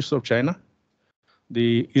communists of China,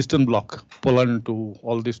 the Eastern Bloc, Poland to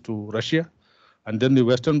all this to Russia, and then the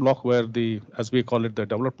Western Bloc, where as we call it, the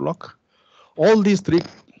developed bloc. All these three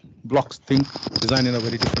blocks think design in a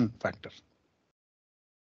very different factor.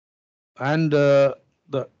 And the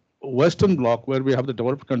Western Bloc, where we have the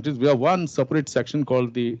developed countries, we have one separate section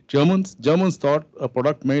called the Germans. Germans thought a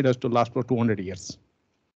product made has to last for 200 years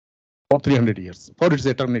or 300 years, for its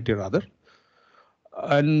eternity rather.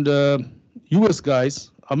 And US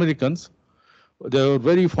guys, Americans, they were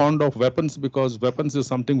very fond of weapons because weapons is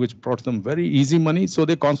something which brought them very easy money. So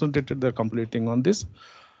they concentrated their complete thing on this.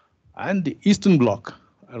 And the Eastern Bloc,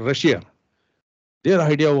 Russia, their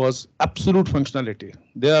idea was absolute functionality.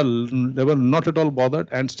 They were not at all bothered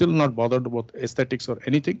and still not bothered about aesthetics or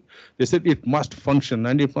anything. They said it must function,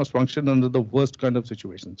 and it must function under the worst kind of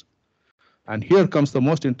situations. And here comes the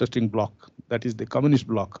most interesting block, that is the communist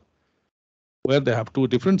bloc, where they have two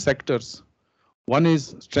different sectors. One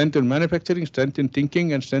is strength in manufacturing, strength in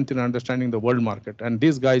thinking, and strength in understanding the world market. And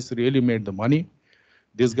these guys really made the money.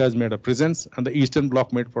 These guys made a presence, and the Eastern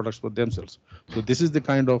Bloc made products for themselves. So this is the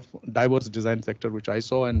kind of diverse design sector which I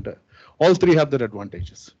saw, and all three have their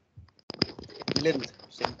advantages. Milind,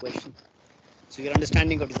 same question. So your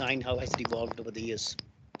understanding of design, how has it evolved over the years,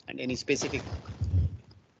 and any specific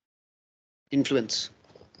influence?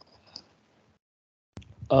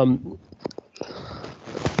 So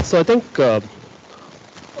I think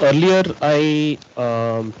earlier I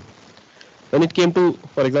when it came to,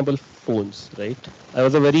 for example, phones, right? I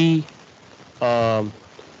was a very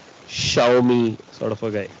Xiaomi sort of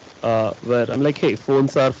a guy, where I'm like, hey,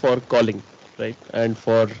 phones are for calling, right, and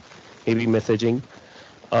for maybe messaging,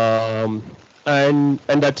 um, and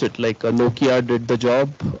that's it. Like Nokia did the job,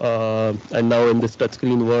 and now in this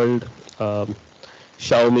touchscreen world,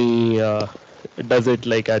 Xiaomi does it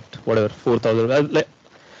like at whatever 4,000. Like,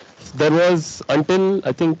 there was until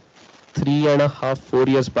I think 3.5, 4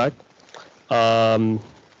 years back.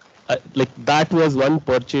 Like that was one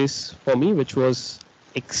purchase for me, which was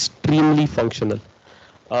extremely functional.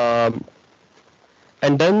 Um,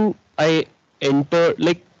 and then I entered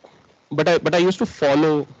like, but I used to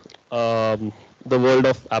follow the world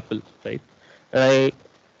of Apple, right? And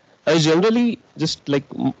I was generally just like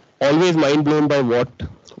always mind blown by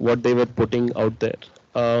what they were putting out there.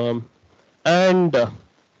 Um, and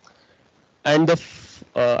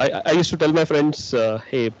I used to tell my friends,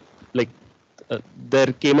 hey, like there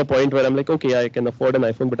came a point where I'm like, okay, I can afford an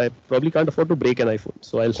iPhone, but I probably can't afford to break an iPhone,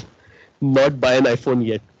 so I'll not buy an iPhone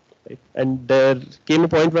yet. Right? And there came a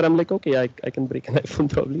point where I'm like, okay, I can break an iPhone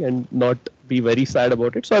probably and not be very sad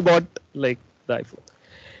about it. So I bought like the iPhone,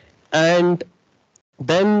 and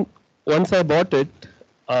then once I bought it,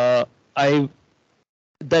 I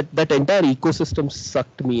that entire ecosystem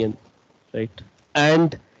sucked me in, right?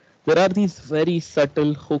 And there are these very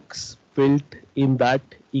subtle hooks built in that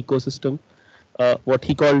ecosystem, what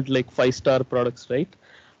he called like 5-star products, right?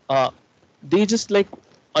 They just like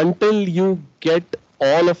until you get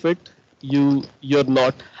all of it, you're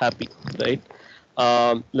not happy, right?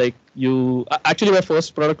 Like actually my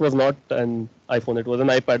first product was not an iPhone, it was an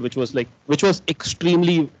iPad, which was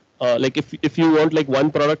extremely like if you want like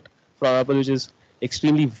one product from Apple which is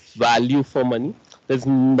extremely value for money, there's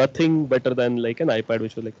nothing better than like an iPad,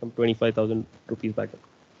 which was like some 25,000 rupees back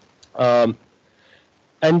then.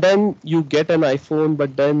 And then you get an iPhone,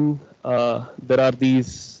 but then there are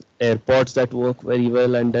these AirPods that work very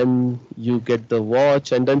well, and then you get the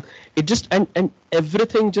watch, and then it just and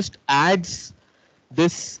everything just adds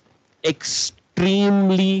this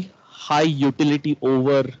extremely high utility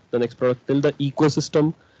over the next product till the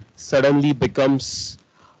ecosystem suddenly becomes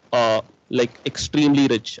like extremely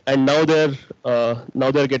rich. And now they're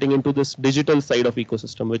getting into this digital side of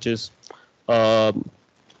ecosystem, which is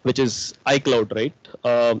iCloud, right?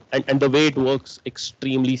 And the way it works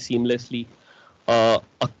extremely seamlessly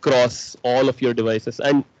across all of your devices.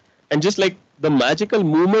 And just like the magical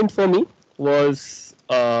moment for me was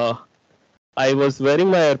I was wearing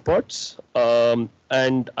my AirPods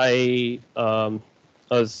and I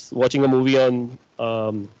was watching a movie on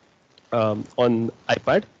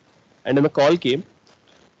iPad, and then a call came,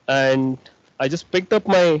 and I just picked up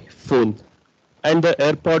my phone, and the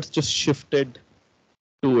AirPods just shifted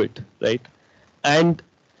to it, right? And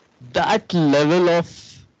that level of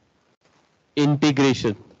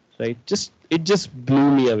integration, right? It just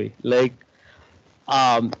blew me away. Like,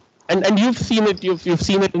 and you've seen it, you've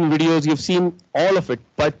seen it in videos, you've seen all of it,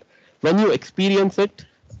 but when you experience it,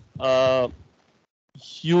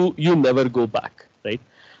 you never go back, right?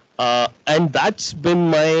 And that's been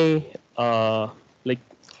my like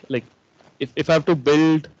if I have to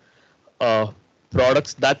build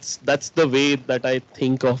products, that's the way that I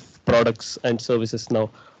think of products and services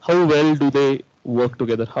now. How well do they work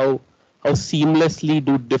together? How seamlessly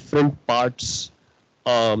do different parts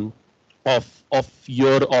of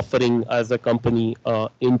your offering as a company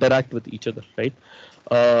interact with each other, right?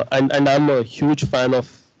 And I'm a huge fan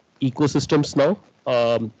of ecosystems now,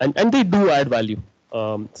 and they do add value.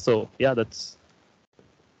 So yeah, that's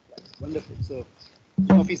wonderful. So,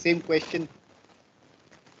 Sophie, same question.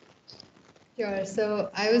 Sure. So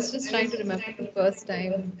I was just trying to remember the first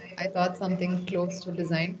time I thought something close to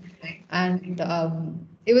design, and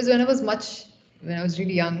it was when I was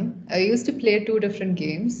really young. I used to play two different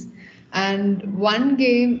games, and one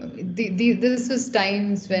game, this was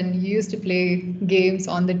times when you used to play games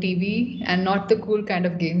on the TV and not the cool kind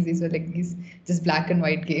of games. These were like these just black and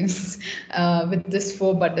white games with just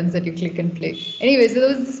 4 buttons that you click and play. Anyway, so there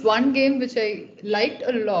was this one game which I liked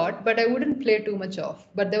a lot, but I wouldn't play too much of.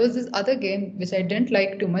 But there was this other game which I didn't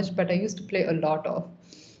like too much, but I used to play a lot of.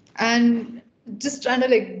 And just trying to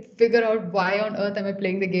like figure out why on earth am I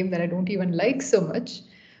playing the game that I don't even like so much.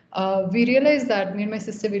 We realized that, me and my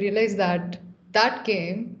sister, we realized that that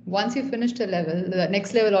game, once you finished a level, the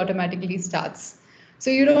next level automatically starts. So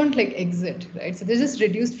you don't like exit, right? So they just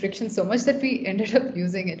reduced friction so much that we ended up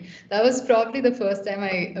using it. That was probably the first time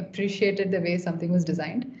I appreciated the way something was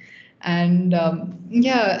designed. And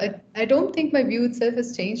yeah, I don't think my view itself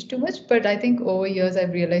has changed too much, but I think over years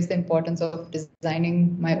I've realized the importance of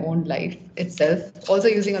designing my own life itself, also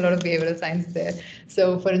using a lot of behavioral science there.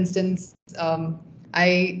 So for instance,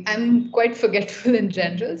 I am quite forgetful in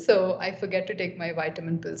general, so I forget to take my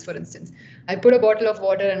vitamin pills, for instance. I put a bottle of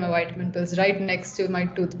water and my vitamin pills right next to my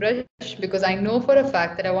toothbrush because I know for a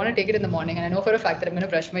fact that I want to take it in the morning, and I know for a fact that I'm going to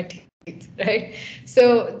brush my teeth, right?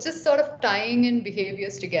 So just sort of tying in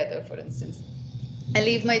behaviors together, for instance. I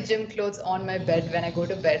leave my gym clothes on my bed when I go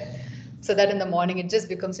to bed so that in the morning it just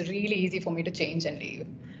becomes really easy for me to change and leave.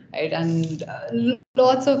 Right? And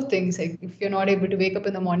lots of things, like if you're not able to wake up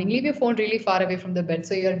in the morning, leave your phone really far away from the bed.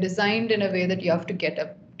 So you're designed in a way that you have to get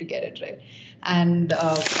up to get it, right? And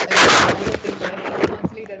another thing that I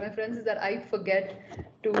constantly tell my friends is that I forget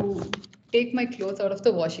to take my clothes out of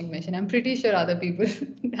the washing machine. I'm pretty sure other people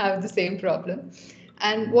have the same problem.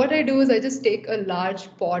 And what I do is I just take a large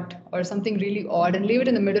pot or something really odd and leave it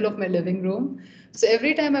in the middle of my living room. So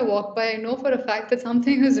every time I walk by, I know for a fact that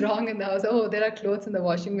something is wrong in the house. Oh, there are clothes in the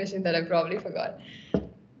washing machine that I probably forgot.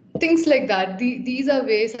 Things like that. These are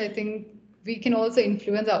ways I think we can also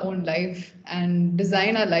influence our own life and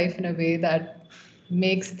design our life in a way that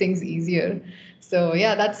makes things easier. So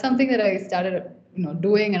yeah, that's something that I started,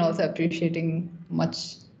 doing and also appreciating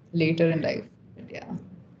much later in life. But yeah.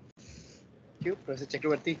 Thank you, Professor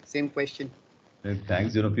Chakravarti. Same question.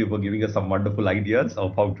 Thanks, for giving us some wonderful ideas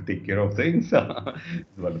of how to take care of things.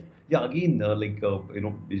 It's wonderful. Yeah, again,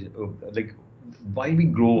 like why we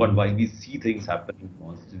grow and why we see things happening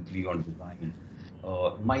constantly on design.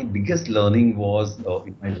 My biggest learning was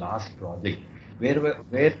in my last project,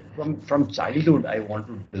 where from childhood I want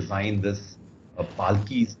to design this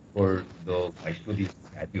palkis for the Vaishno Devi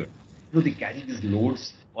carrier. They carry these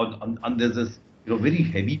loads on there's this very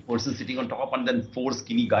heavy person sitting on top, and then four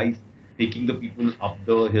skinny guys taking the people up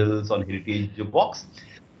the hills on heritage walks.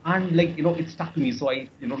 And it stuck to me. So I,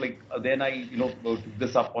 then I, took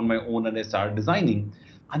this up on my own and I started designing.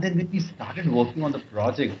 And then when we started working on the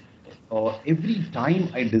project, every time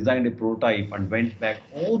I designed a prototype and went back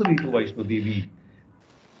all the way to Vaishno Devi,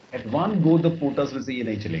 at one go, the porters will say, "Ye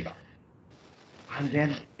nahi chalega." And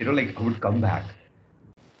then, I would come back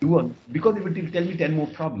because it would tell me 10 more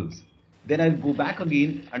problems. Then I'll go back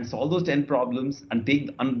again and solve those 10 problems and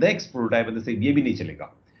take the next prototype and they say, ये भी नहीं चलेगा.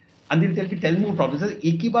 And they'll tell me 10 more problems.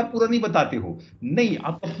 एक ही बार पूरा नहीं बताते हो. नहीं,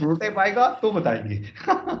 आपका prototype आएगा तो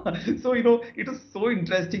बताएंगे. So, it was so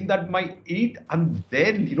interesting that my 8, and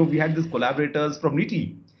then, we had these collaborators from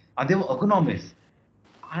NITI, and they were ergonomists.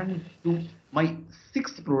 And my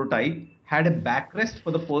 6th prototype had a backrest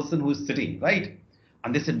for the person who is sitting, right?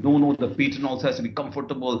 And they said, no, the patron also has to be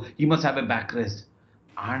comfortable. He must have a backrest.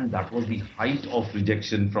 And that was the height of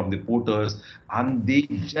rejection from the porters. And they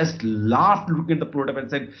just laughed looking at the prototype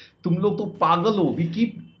and said, "Tum log to pagal ho." We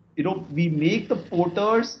keep, we make the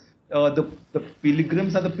porters, the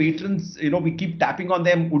pilgrims and the patrons, we keep tapping on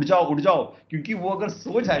them, "Ud jao, kyunki wo agar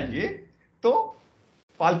so jayenge, to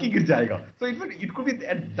palki gir jayega." So it could be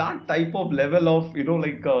at that type of level of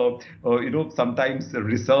sometimes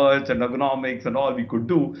research and ergonomics and all we could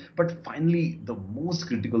do. But finally, the most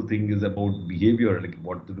critical thing is about behavior, like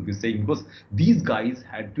what we're saying, because these guys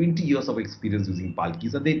had 20 years of experience using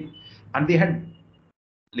palkis, and they had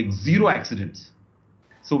like 0 accidents.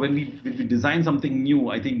 So when we design something new,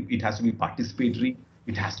 I think it has to be participatory.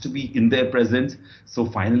 It has to be in their presence. So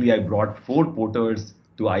finally, I brought 4 porters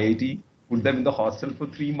to IIT, put them in the hostel for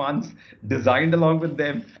 3 months, designed along with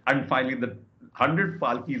them, and finally the 100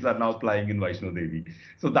 palkis are now flying in Vaishno Devi.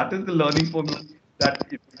 So that is the learning for me, that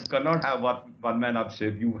you cannot have one man up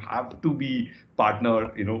ship. You have to be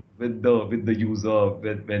partner, with the user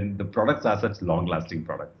when the products are such long-lasting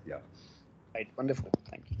products. Yeah. Right. Wonderful.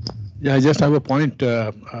 Thank you. Yeah, I just have a point,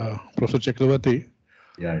 Professor Chakravarti.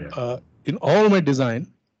 Yeah. In all my design,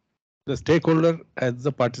 the stakeholder as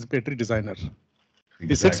the participatory designer. Exactly.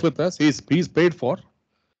 He sits with us. He's paid for.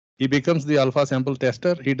 He becomes the alpha sample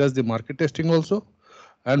tester. He does the market testing also,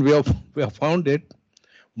 and we have found it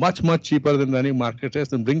much cheaper than running market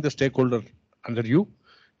test. And bring the stakeholder under you,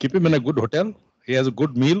 keep him in a good hotel. He has a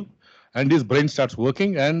good meal, and his brain starts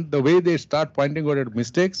working. And the way they start pointing out at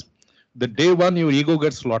mistakes, the day one your ego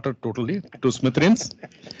gets slaughtered totally to smithereens,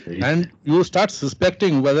 and you start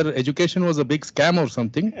suspecting whether education was a big scam or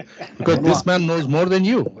something, because this man knows more than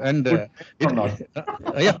you. And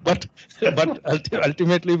yeah, but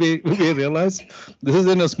ultimately we realize this is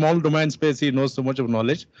in a small domain space. He knows so much of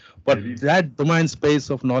knowledge, but that domain space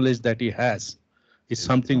of knowledge that he has is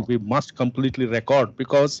something we must completely record,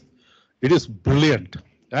 because it is brilliant.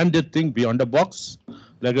 And they think beyond the box.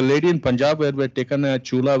 Like a lady in Punjab, where we had taken a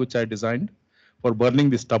chula which I designed, for burning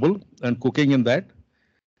the stubble and cooking in that.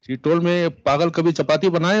 She told me, "पागल कभी चपाती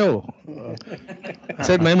बनाए हो?" I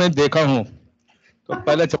said, "नहीं, मैं देखा हूँ." तो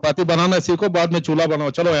पहले चपाती बनाना सीखो, बाद में चूल्हा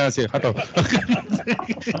बनाओ, चलो यहाँ से हटो.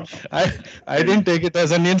 I didn't take it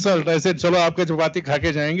as an insult. I said, चलो आपके चपाती खा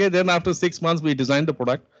के जाएंगे. Then after 6 months we designed the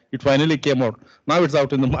product. It finally came out. Now it's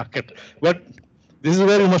out in the market. But this is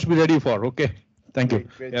where you must be ready for. Okay. Thank you.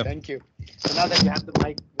 Great, Yeah. thank you. So now that you have the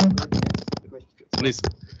mic, we're going to answer the question. Please.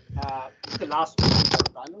 It's the last one for the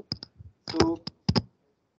panel. So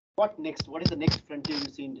what next? What is the next frontier you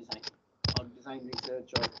see in design or design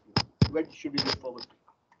research, or where should we look forward to?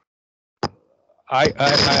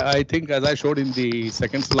 I think, as I showed in the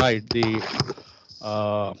second slide,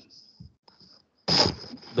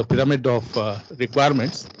 the pyramid of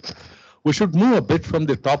requirements, we should move a bit from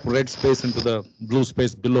the top red space into the blue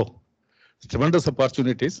space below. Tremendous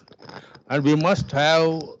opportunities, and we must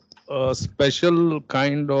have a special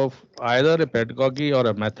kind of either a pedagogy or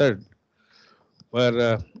a method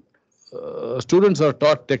where students are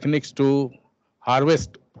taught techniques to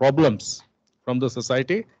harvest problems from the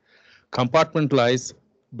society, compartmentalize,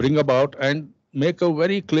 bring about, and make a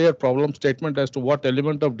very clear problem statement as to what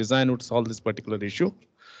element of design would solve this particular issue.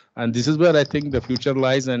 And this is where I think the future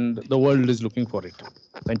lies, and the world is looking for it.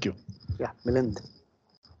 Thank you. Yeah, Milind.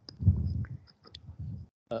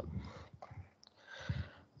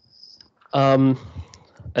 I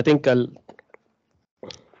think I'll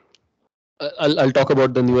talk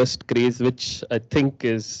about the newest craze, which I think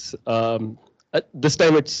is this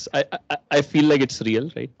time I feel like it's real,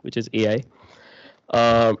 right? Which is AI,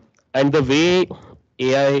 and the way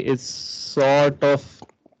AI is sort of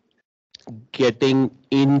getting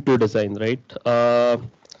into design, right? I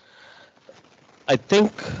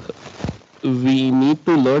think we need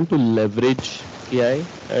to learn to leverage AI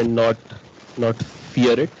and not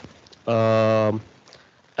fear it.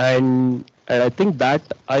 And I think that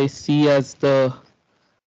I see as the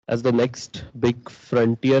next big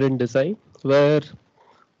frontier in design, where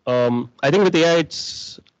I think with AI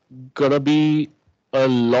it's gonna be a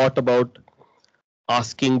lot about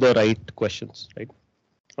asking the right questions, right?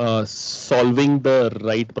 Solving the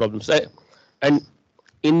right problems. And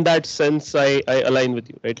in that sense, I align with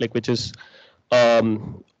you, right? Like, which is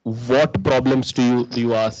what problems do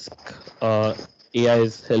you ask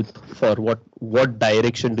AI's help for? What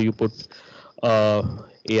direction do you put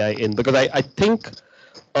AI in? Because I think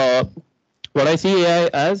what I see AI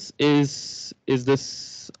as is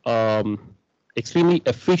this extremely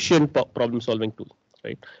efficient problem solving tool,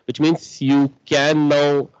 right? Which means you can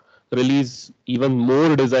now release even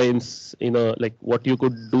more designs in a, like, what you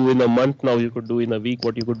could do in a month now you could do in a week,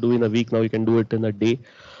 what you could do in a week now you can do it in a day.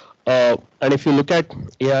 And if you look at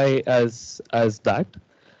AI as that,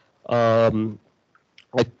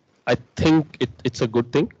 I think it's a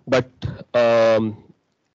good thing, but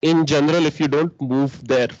in general, if you don't move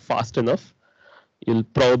there fast enough, you'll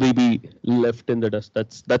probably be left in the dust.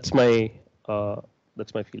 That's my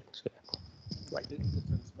feelings. Right.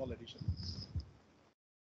 Small addition.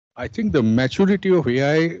 I think the maturity of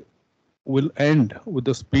AI will end with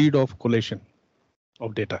the speed of collation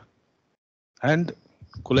of data, and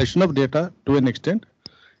collation of data to an extent.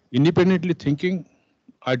 Independently thinking,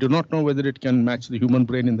 I do not know whether it can match the human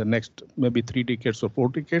brain in the next maybe 3 decades or 4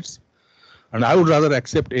 decades. And I would rather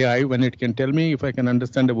accept AI when it can tell me, if I can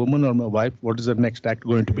understand a woman or my wife, what is the next act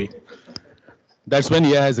going to be. That's when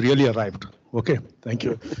AI has really arrived. Okay, thank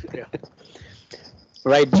you. Yeah.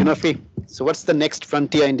 Right, Junafi. So what's the next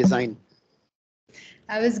frontier in design?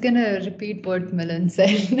 I was going to repeat what Milan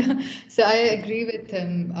said. So I agree with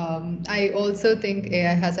him. I also think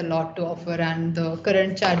AI has a lot to offer, and the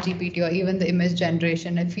current ChatGPT or even the image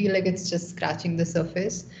generation, I feel like it's just scratching the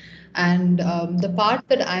surface. And the part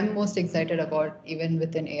that I'm most excited about, even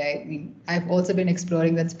within AI, I mean, I've also been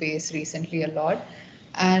exploring that space recently a lot.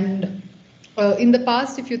 And in the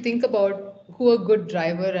past, if you think about who a good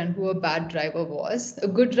driver and who a bad driver was, a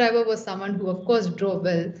good driver was someone who, of course, drove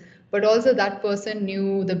well, but also that person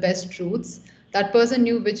knew the best routes. That person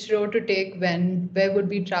knew which road to take when, where would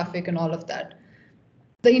be traffic and all of that.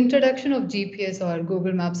 The introduction of GPS or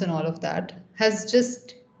Google Maps and all of that has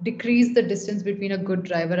just decreased the distance between a good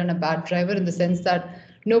driver and a bad driver, in the sense that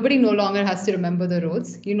nobody no longer has to remember the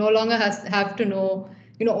roads. You no longer have to know,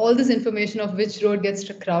 all this information of which road gets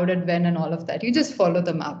crowded when and all of that. You just follow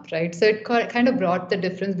the map, right? So it kind of brought the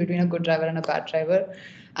difference between a good driver and a bad driver.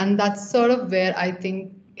 And that's sort of where I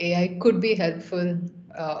think AI could be helpful.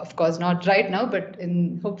 Of course, not right now, but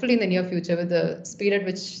hopefully in the near future, with the speed at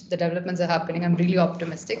which the developments are happening, I'm really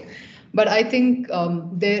optimistic. But I think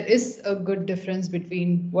there is a good difference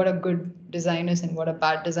between what a good design is and what a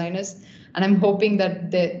bad design is. And I'm hoping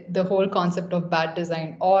that the whole concept of bad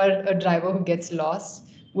design or a driver who gets lost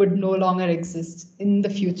would no longer exist in the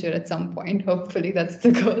future at some point. Hopefully that's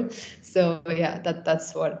the goal. So yeah,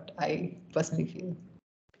 that's what I personally feel.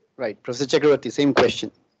 Right, Professor Chakravarti, same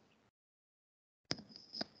question.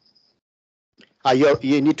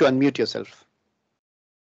 You need to unmute yourself.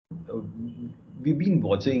 We've been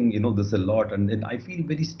watching, this a lot, and I feel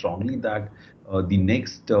very strongly that the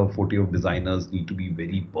next forte of designers need to be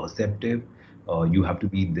very perceptive. You have to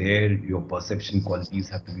be there. Your perception qualities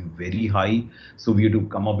have to be very high. So we have to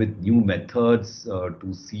come up with new methods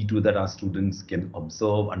to see to that our students can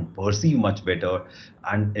observe and perceive much better,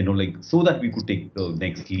 and so that we could take the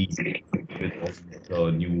next leap with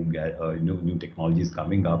all these new technologies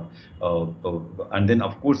coming up. And then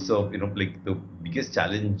of course, the biggest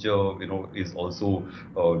challenge, is also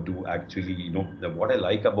to actually, what I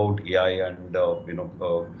like about AI and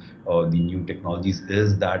the new technologies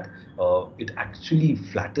is that it actually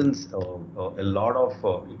flattens a lot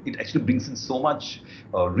of, it actually brings in so much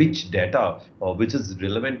rich data which is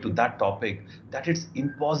relevant to that topic, that it's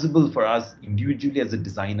impossible for us individually as a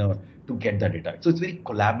designer to get that data. So it's very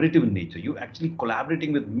collaborative in nature. You're actually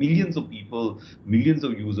collaborating with millions of people, millions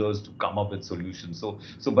of users to come up with solutions.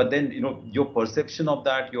 But then, your perception of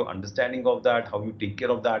that, your understanding of that, how you take care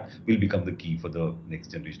of that will become the key for the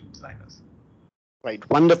next generation of designers. Right,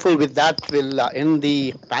 wonderful. With that, we'll end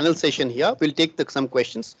the panel session here. We'll take some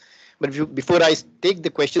questions. But before I take the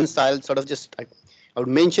questions, I'll sort of just, I would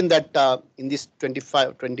mention that in these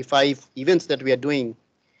 25 events that we are doing,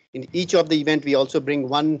 in each of the event, we also bring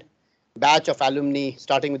one batch of alumni,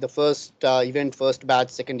 starting with the first event, first batch,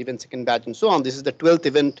 second event, second batch, and so on. This is the 12th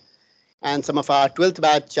event, and some of our 12th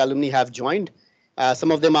batch alumni have joined.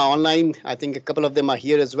 Some of them are online. I think a couple of them are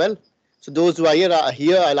here as well. So those who are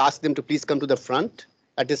here, I'll ask them to please come to the front,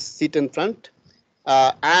 at his seat in front.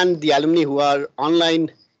 And the alumni who are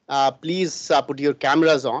online, please put your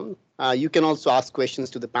cameras on. You can also ask questions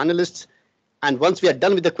to the panelists. And once we are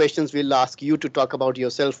done with the questions, we'll ask you to talk about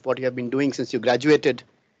yourself, what you have been doing since you graduated,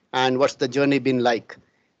 and what's the journey been like.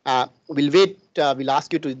 We'll wait, we'll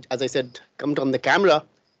ask you to, as I said, come on the camera,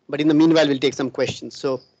 but in the meanwhile, we'll take some questions.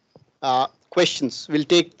 So questions, we'll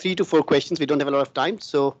take 3 to 4 questions. We don't have a lot of time,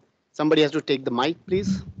 so somebody has to take the mic,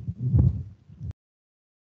 please.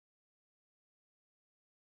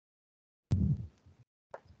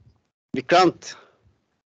 Vikrant,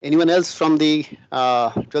 anyone else from the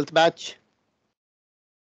 12th batch?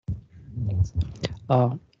 Thanks.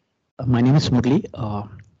 My name is Murli.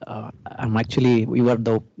 I'm actually, we were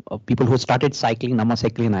the people who started cycling, Nama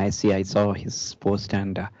cycling in IISc. I saw his post,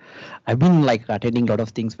 and I've been like attending a lot of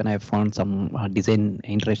things when I found some design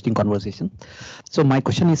interesting conversation. So my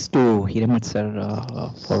question is to Hiremat sir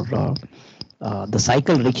for the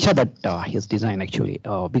cycle rickshaw that he has designed actually,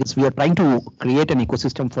 because we are trying to create an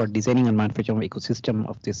ecosystem for designing and manufacturing ecosystem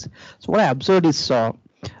of this. So what I observed is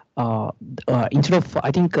instead of,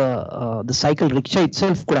 I think the cycle rickshaw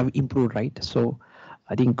itself could have improved, right? So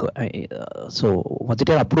I think, so was it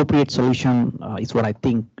an appropriate solution is what I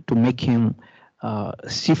think, to make him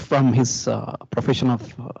shift from his profession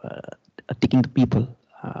of taking the people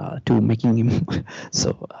to making him.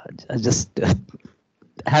 So I just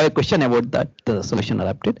have a question about that solution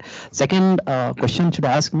adapted. Second question, should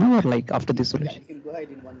I ask now or like after this solution? You can go ahead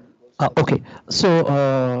in one. Okay, so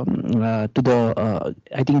to the,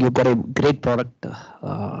 I think you've got a great product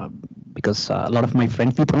because a lot of my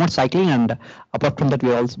friends, we promote cycling, and apart from that,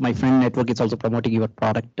 we also, my friend network is also promoting your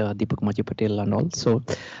product, Deepak Maji Patel and all. So,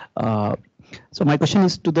 so my question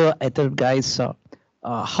is to the other guys,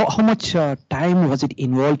 how much time was it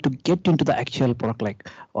involved to get into the actual product, like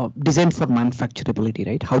design for manufacturability,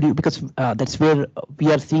 right? How do you, because that's where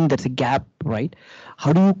we are seeing that's a gap, right?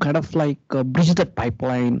 How do you kind of like bridge that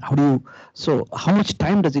pipeline? How do you, so how much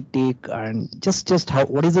time does it take? And just how,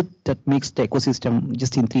 what is it that makes the ecosystem,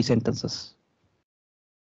 just in 3 sentences?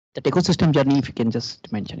 That ecosystem journey, if you can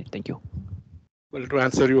just mention it. Thank you. Well, to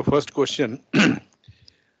answer your first question,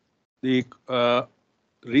 the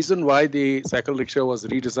reason why the cycle rickshaw was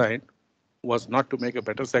redesigned was not to make a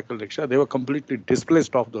better cycle rickshaw. They were completely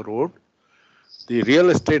displaced off the road. The real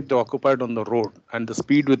estate they occupied on the road and the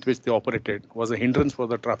speed with which they operated was a hindrance for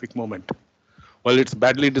the traffic movement. Well, it's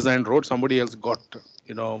badly designed road. Somebody else got,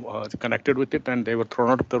 connected with it, and they were thrown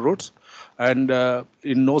out of the roads. And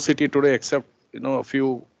in no city today, except a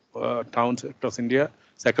few towns across India,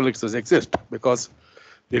 cycle rickshaws exist because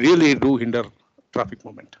they really do hinder traffic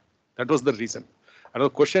movement. That was the reason. And the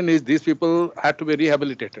question is, these people had to be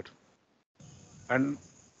rehabilitated. And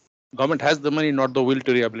government has the money, not the will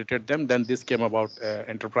to rehabilitate them. Then this came about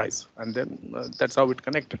enterprise, and then that's how it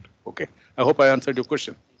connected. Okay, I hope I answered your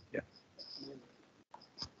question. Yeah.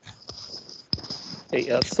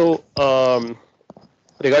 Hey, so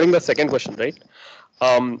regarding the second question, right?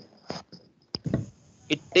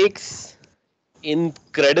 It takes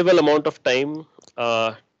incredible amount of time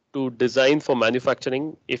to design for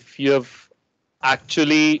manufacturing if you have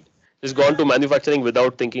actually just gone to manufacturing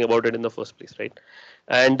without thinking about it in the first place, right?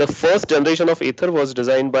 And the first generation of Aether was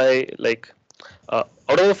designed by like out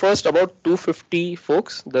of the first about 250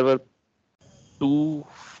 folks, there were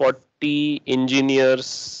 240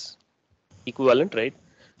 engineers equivalent, right?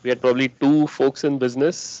 We had probably 2 folks in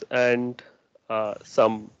business and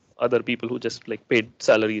some other people who just like paid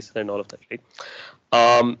salaries and all of that, right?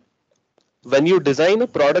 When you design a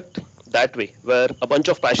product that way, where a bunch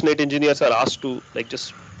of passionate engineers are asked to like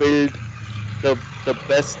just build the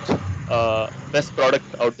best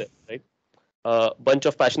product out there, right? Bunch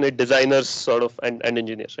of passionate designers, sort of, and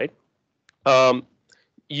engineers, right?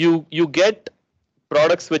 You get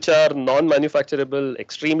products which are non-manufacturable,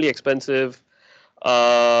 extremely expensive,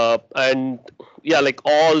 and yeah, like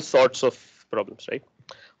all sorts of problems, right?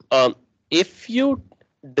 If you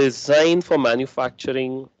design for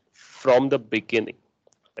manufacturing from the beginning,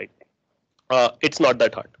 right, it's not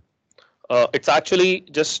that hard. It's actually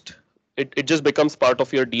just it just becomes part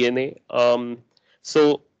of your DNA.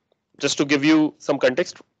 So just to give you some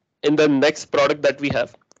context, in the next product that we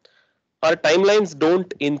have, our timelines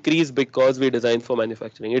don't increase because we design for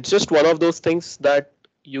manufacturing. It's just one of those things that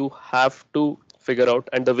you have to figure out.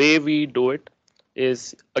 And the way we do it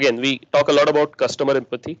is, again, we talk a lot about customer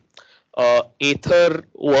empathy. Aether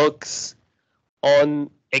works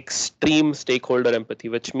on extreme stakeholder empathy,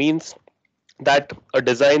 which means that a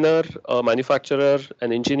designer, a manufacturer,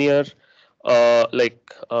 an engineer,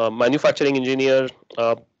 manufacturing engineer,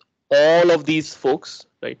 all of these folks,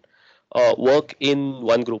 right, work in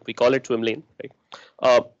one group. We call it swim lane, right?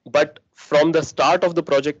 But from the start of the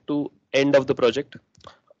project to end of the project,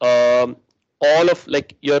 all of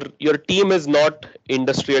like your team is not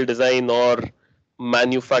industrial design or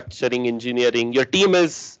manufacturing engineering. Your team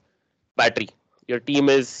is battery. Your team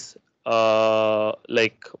is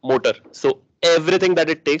like motor. So everything that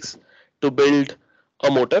it takes to build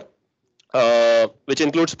a motor, which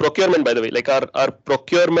includes procurement, by the way, like our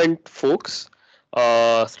procurement folks,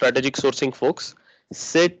 strategic sourcing folks,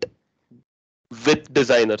 sit with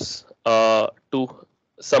designers to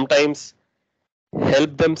sometimes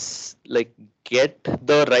help them like get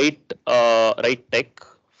the right tech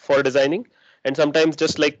for designing, and sometimes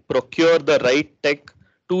just like procure the right tech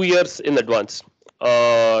 2 years in advance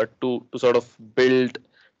to sort of build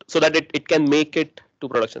so that it can make it to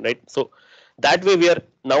production, right? So that way we are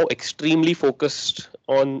now extremely focused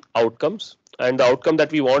on outcomes, and the outcome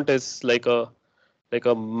that we want is like a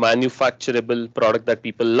manufacturable product that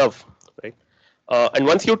people love, right? And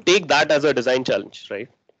once you take that as a design challenge, right,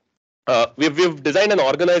 we've designed an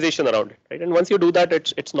organization around it, right? And once you do that,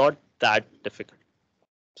 it's not that difficult.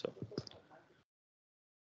 So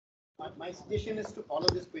my suggestion is to follow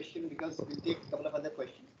this question because we'll take a couple of other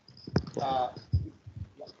questions.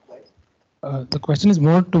 The question is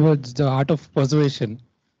more towards the art of persuasion.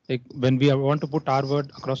 Like when we want to put our word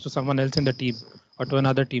across to someone else in the team or to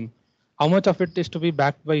another team, how much of it is to be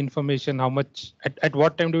backed by information? How much at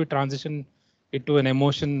what time do we transition it to an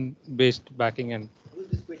emotion-based backing? And who is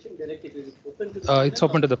this question directed? Is it open to the panel? It's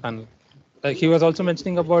open to the panel. Like he was also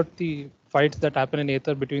mentioning about the fights that happen in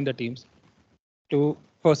Aether between the teams, to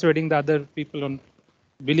persuading the other people on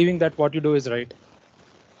believing that what you do is right.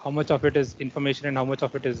 How much of it is information and how much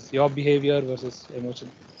of it is your behavior versus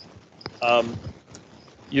emotion?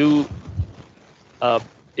 If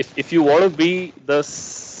you want to be the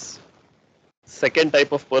second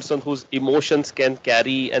type of person whose emotions can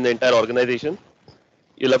carry an entire organization,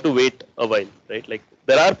 you'll have to wait a while, right? Like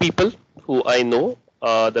there are people who I know,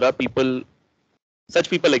 there are people, such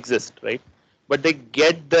people exist, right? But they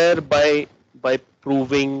get there by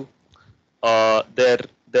proving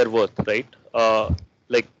their worth, right?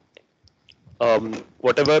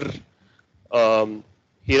 Whatever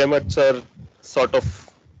Hiremat sir sort of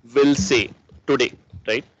will say today,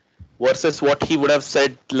 right, versus what he would have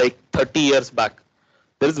said like 30 years back.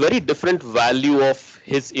 There is very different value of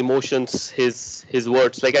his emotions, his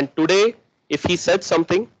words. Like, and today, if he said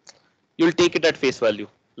something, you'll take it at face value.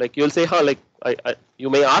 Like you'll say, "Huh, like you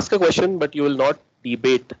may ask a question, but you will not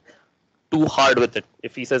debate too hard with it."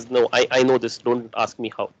 If he says, "No, I know this, don't ask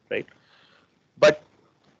me how," right? But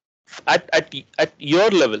at your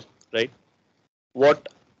level, right, what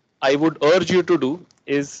I would urge you to do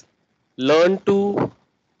is learn to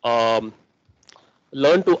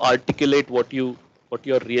learn to articulate what you're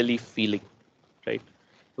really feeling, right?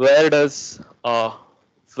 Where does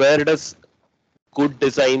good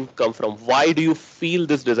design come from? Why do you feel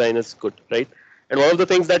this design is good, right? And one of the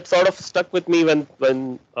things that sort of stuck with me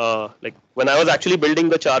when I was actually building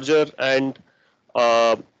the charger, and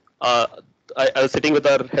uh, uh, I was sitting with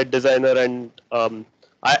our head designer, and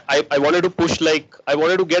I wanted to push, like, I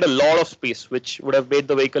wanted to get a lot of space, which would have made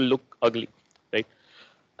the vehicle look ugly, right?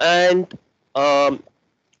 And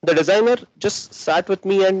the designer just sat with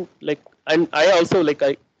me, and I also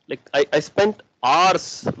I spent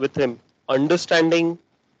hours with him understanding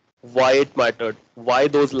why it mattered, why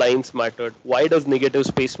those lines mattered, why does negative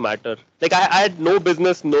space matter. Like, I had no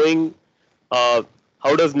business knowing uh,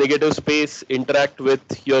 how does negative space interact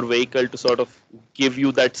with your vehicle to sort of give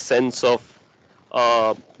you that sense of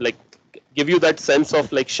uh, like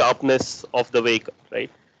like sharpness of the vehicle, right?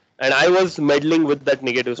 And I was meddling with that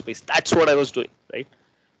negative space. That's what I was doing, right?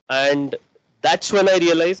 And that's when I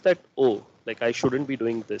realized that, oh, like, I shouldn't be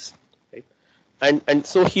doing this, right? And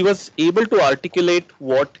so he was able to articulate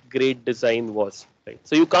what great design was, right?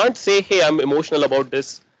 So you can't say, hey, I'm emotional about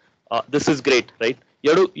this, this is great, right?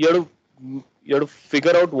 You have to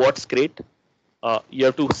figure out what's great. You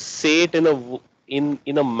have to say it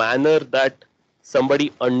in a manner that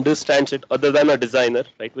somebody understands it other than a designer,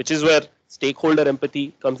 right? Which is where stakeholder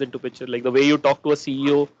empathy comes into picture. Like, the way you talk to a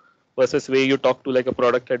CEO versus way you talk to like a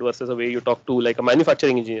product head versus the way you talk to like a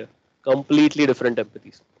manufacturing engineer, completely different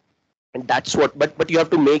empathies. And that's what, but you have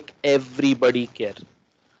to make everybody care.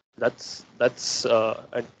 And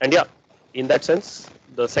yeah, in that sense,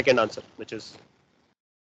 the second answer, which is,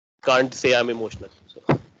 can't say I'm emotional. So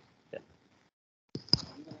yeah.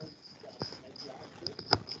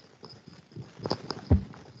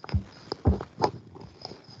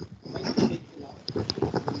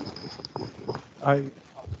 I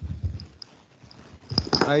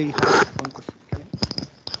have one question.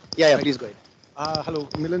 Yeah, please go ahead. Hello,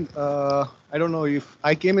 Milan. I don't know if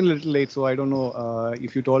I came in a little late, so I don't know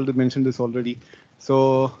if you mentioned this already.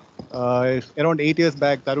 So around 8 years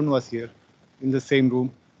back, Tarun was here in the same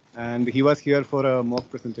room, and he was here for a mock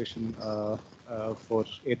presentation for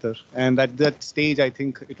Aether. And at that stage, I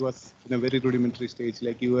think it was in a very rudimentary stage,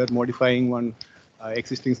 like you were modifying one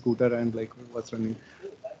existing scooter and like was running.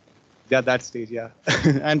 Yeah, that stage, yeah.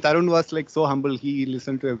 And Tarun was like so humble. He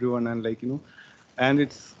listened to everyone and like, and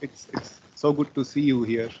it's so good to see you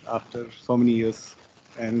here after so many years,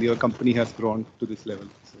 and your company has grown to this level.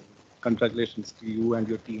 So congratulations to you and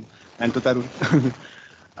your team, and to Tarun.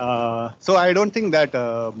 So I don't think that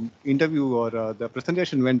interview or the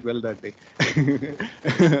presentation went well that day.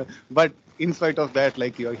 But in spite of that,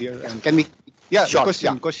 like, you're here. And Can we? yeah, Sure,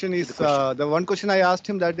 question is the one question I asked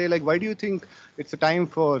him that day, like, why do you think it's a time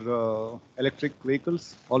for electric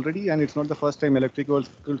vehicles already, and it's not the first time electric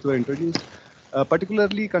vehicles were introduced,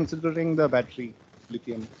 particularly considering the battery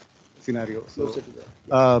lithium scenario. So,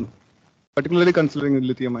 particularly considering the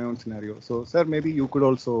lithium-ion scenario. So, sir, maybe you could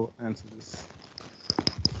also answer this.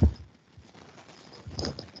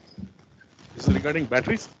 This is regarding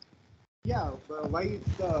batteries? Yeah, why is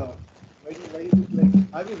it like,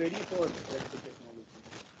 are we ready for electric technology?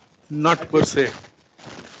 Not per se,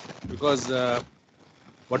 because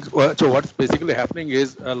what's basically happening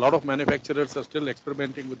is a lot of manufacturers are still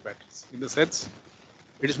experimenting with batteries. In the sense,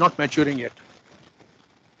 it is not maturing yet.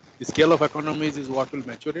 The scale of economies is what will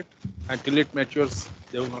mature it. Until it matures,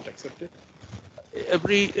 they will not accept it.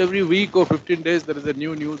 Every week or 15 days, there is a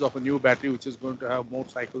new news of a new battery which is going to have more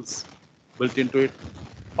cycles built into it,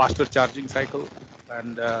 faster charging cycle,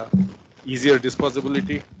 and easier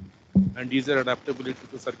disposability and easier adaptability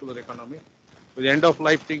to circular economy. So the end of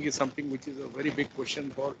life thing is something which is a very big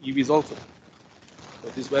question for EVs also. So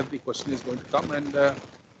this is where the question is going to come, and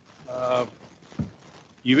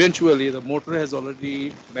eventually the motor has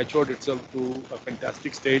already matured itself to a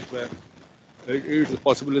fantastic stage where it is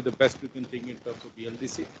possibly the best looking thing in terms of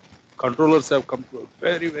BLDC. Controllers have come to a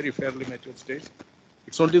very fairly mature stage.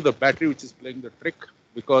 It's only the battery which is playing the trick,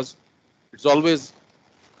 because it's always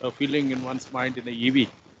a feeling in one's mind in a EV.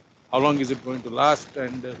 How long is it going to last?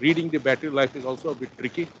 And reading the battery life is also a bit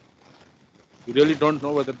tricky. You really don't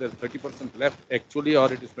know whether there's 30% left actually,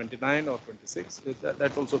 or it is 29 or 26.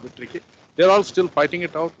 That's also a bit tricky. They're all still fighting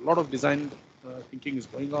it out. A lot of design thinking is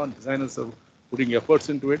going on. Designers are putting efforts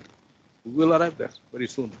into it. We will arrive there very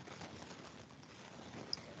soon.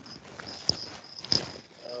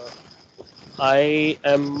 I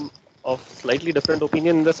am of slightly different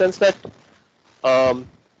opinion in the sense that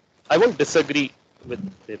I won't disagree with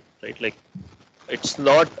it, right? Like, it's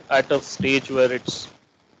not at a stage where it's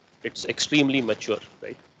extremely mature,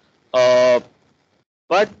 right?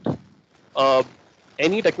 But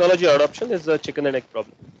any technology adoption is a chicken and egg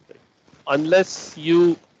problem. Right? Unless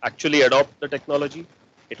you actually adopt the technology,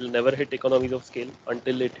 it will never hit economies of scale.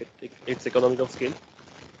 Until it hits economies of scale,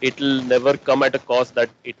 it will never come at a cost that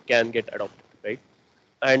it can get adopted, right?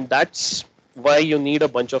 And that's why you need a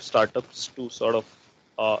bunch of startups to sort of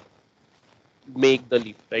make the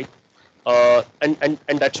leap, right?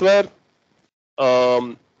 And that's where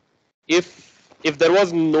if there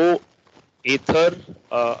was no Aether,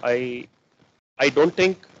 I don't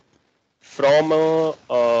think from a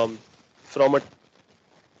from a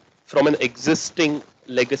from an existing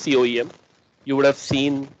legacy OEM you would have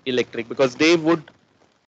seen electric, because they would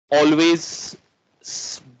always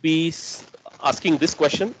be asking this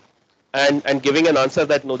question and giving an answer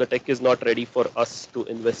that no, the tech is not ready for us to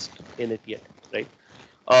invest in it yet, right?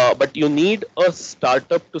 But you need a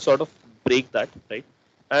startup to sort of break that, right?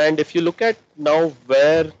 And if you look at now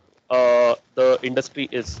where the industry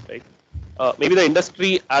is, right? Maybe the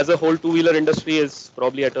industry as a whole, two-wheeler industry, is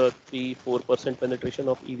probably at a 3-4% penetration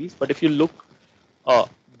of EVs. But if you look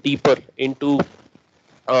deeper into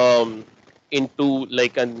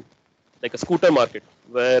like a scooter market,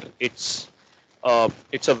 where it's a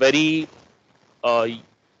very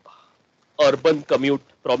urban commute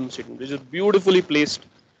problem statement, which is beautifully placed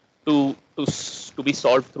to be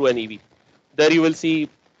solved through an EV. There you will see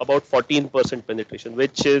about 14% penetration,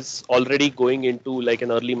 which is already going into like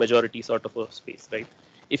an early majority sort of a space, right?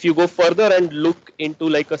 If you go further and look into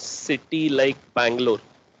like a city like Bangalore,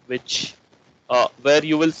 which where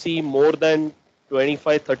you will see more than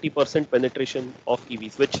 25-30% penetration of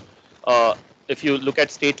EVs, which if you look at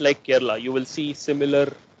state like Kerala, you will see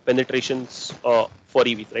similar penetrations for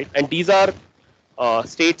EVs, right? And these are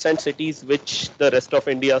states and cities which the rest of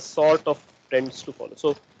India sort of tends to follow.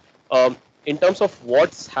 So in terms of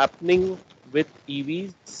what's happening with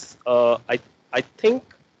EVs, I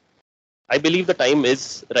believe the time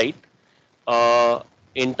is right.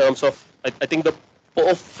 In terms of, I think the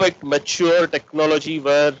perfect mature technology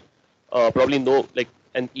where probably no, like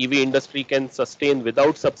an EV industry can sustain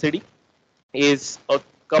without subsidy is a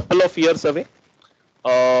couple of years away.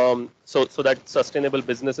 So that sustainable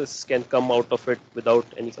businesses can come out of it without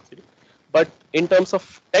any subsidy. But in terms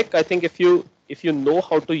of tech, I think if you know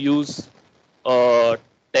how to use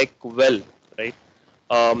tech well, right?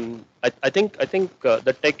 I think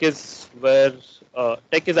the tech is where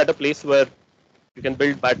tech is at a place where you can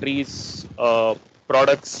build batteries,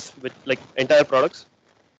 products with like entire products,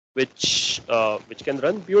 which can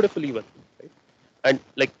run beautifully well, right? And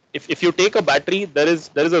like if you take a battery, there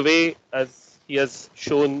is a way, as he has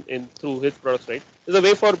shown in through his products, right? There's a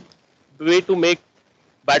way to make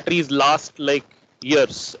batteries last like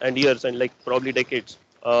years and years and like probably decades.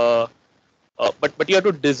 But you have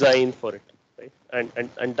to design for it, right?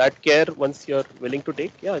 And that care, once you're willing to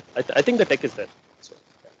take, yeah, I think the tech is there. So,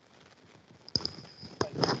 yeah.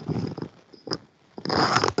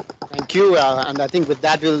 Thank you. And I think with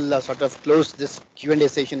that, we'll sort of close this Q&A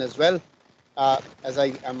session as well. As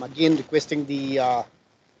I am again requesting the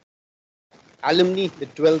alumni, the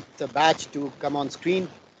 12th batch, to come on screen.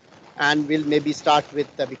 And we'll maybe start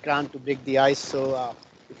with Vikrant to break the ice. So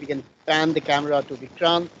if we can pan the camera to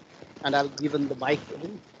Vikrant, and I'll give him the mic for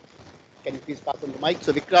him. Can you please pass on the mic?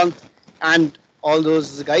 So Vikrant and all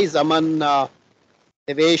those guys, Aman,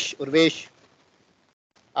 Devesh, Urvesh,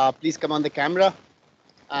 please come on the camera.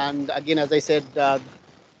 And again, as I said,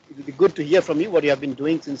 it will be good to hear from you what you have been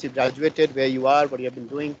doing since you graduated, where you are, what you have been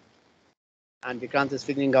doing. And Vikrant is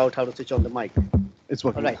figuring out how to switch on the mic. It's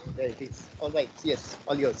working. All right, there it is. All right, yes,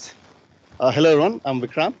 all yours. Hello everyone, I'm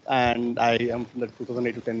Vikrant and I am from the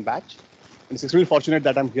 2008 to 10 batch. And it's extremely fortunate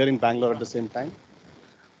that I'm here in Bangalore at the same time.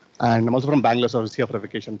 And I'm also from Bangalore, so I was here for a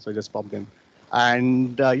vacation, so I just popped in.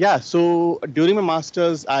 And yeah, so during my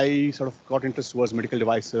master's, I sort of got interest towards medical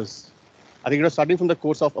devices. I think it was starting from the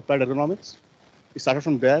course of applied ergonomics. We started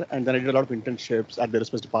from there, and then I did a lot of internships at the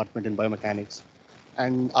aerospace department in biomechanics.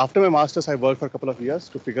 And after my master's, I worked for a couple of years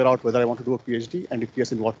to figure out whether I want to do a PhD, and if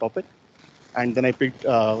yes, in what topic. And then I picked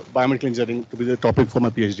biomedical engineering to be the topic for my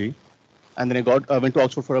PhD. And then I went to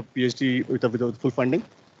Oxford for a PhD with full funding.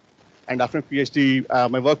 And after a PhD,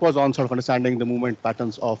 my work was on sort of understanding the movement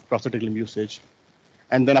patterns of prosthetic limb usage.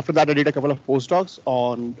 And then after that, I did a couple of postdocs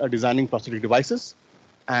on designing prosthetic devices.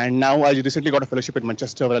 And now I recently got a fellowship in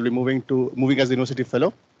Manchester, where I'll be moving as a university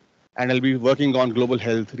fellow. And I'll be working on global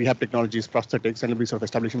health, rehab technologies, prosthetics, and I'll be sort of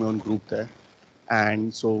establishing my own group there.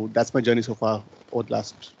 And so that's my journey so far over the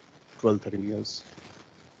last 12, 13 years.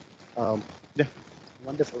 Yeah.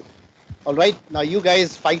 Wonderful. All right, now you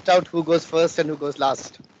guys fight out who goes first and who goes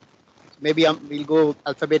last. Maybe we'll go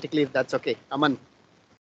alphabetically if that's okay. Aman.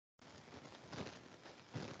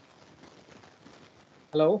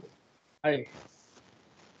 Hello. Hi.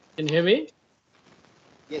 Can you hear me?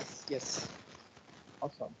 Yes, yes.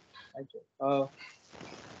 Awesome. Thank you.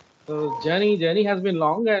 So journey has been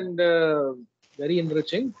long and very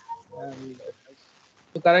enriching. And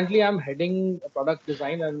so currently I'm heading product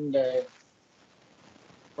design and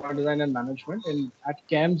management at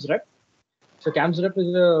CAMS Rep. So CAMS Rep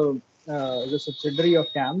is a subsidiary of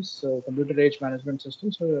CAMS, Computer Age Management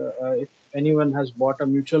System. So if anyone has bought a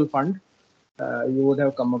mutual fund, you would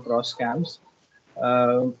have come across CAMS.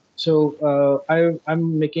 I'm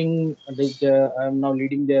making I'm now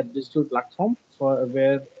leading their digital platform for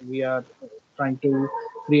where we are trying to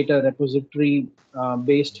create a repository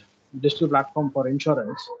based digital platform for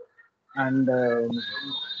insurance, and we're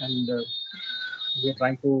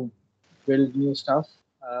trying to build new stuff,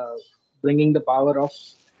 bringing the power of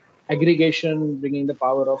aggregation, bringing the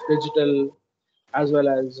power of digital, as well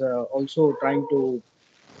as also trying to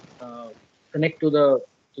connect to the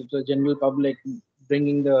general public,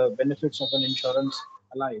 bringing the benefits of an insurance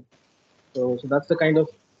alive. So that's the kind of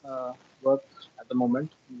work at the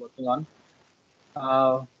moment I'm working on.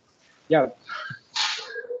 Yeah,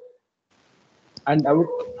 and I would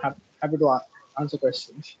happy to answer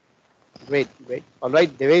questions. Great, great. All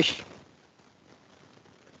right, Devesh.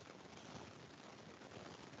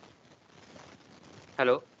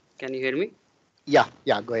 Hello, can you hear me? Yeah,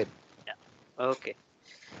 yeah, go ahead. Okay.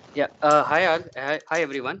 Yeah. Hi, all. Hi,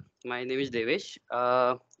 everyone. My name is Devesh.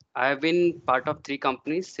 I have been part of 3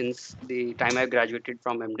 companies since the time I graduated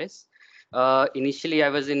from M.Des. Initially, I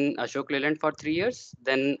was in Ashok Leyland for 3 years.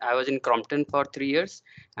 Then I was in Crompton for 3 years.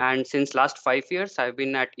 And since last 5 years, I've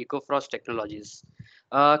been at EcoFrost Technologies.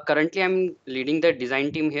 Currently, I'm leading the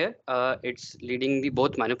design team here. It's leading the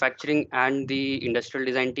both manufacturing and the industrial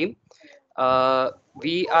design team.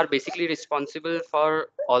 We are basically responsible for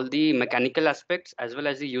all the mechanical aspects as well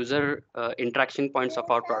as the user interaction points of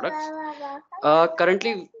our products.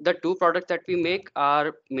 Currently, the 2 products that we make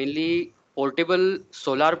are mainly portable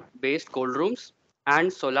solar-based cold rooms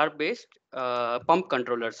and solar-based pump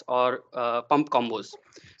controllers or pump combos,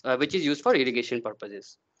 which is used for irrigation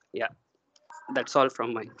purposes. Yeah, that's all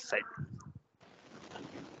from my side.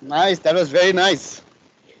 Nice, that was very nice.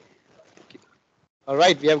 All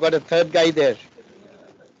right, we have got a third guy there.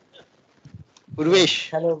 Urvesh,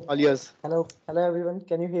 Hello. all yours. Hello, everyone.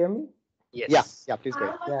 Can you hear me? Yes. Yeah, please go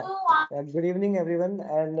ahead. Yeah. Good evening, everyone,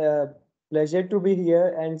 and pleasure to be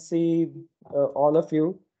here and see all of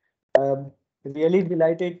you. Really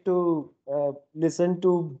delighted to listen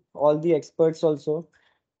to all the experts also.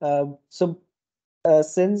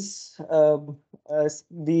 Since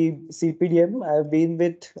the CPDM, I've been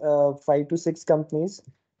with 5 to 6 companies.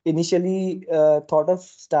 Initially, thought of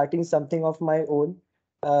starting something of my own,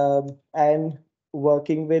 and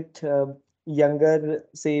working with younger,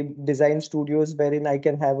 say, design studios, wherein I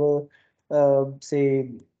can have a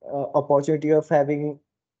say opportunity of having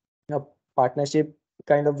a partnership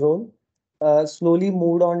kind of role. Slowly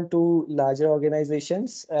moved on to larger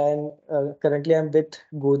organizations, and currently I'm with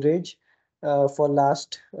Godrej for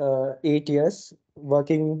last 8 years,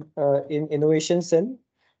 working in innovation cell.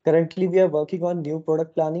 Currently, we are working on new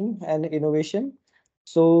product planning and innovation.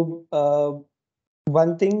 So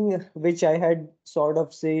one thing which I had sort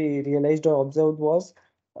of say realized or observed was,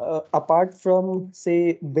 apart from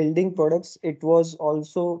say building products, it was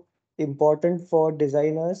also important for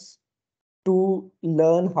designers to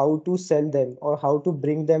learn how to sell them or how to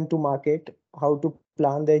bring them to market, how to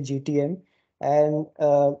plan their GTM. And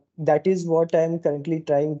that is what I'm currently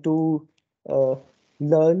trying to uh,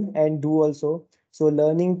 learn and do also. So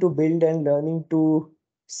learning to build and learning to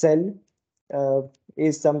sell uh,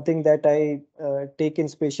 is something that I take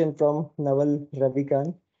inspiration from Naval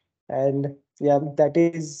Ravikant. And yeah, that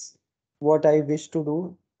is what I wish to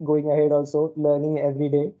do going ahead also, learning every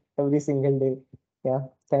day, every single day. Yeah,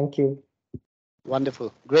 thank you.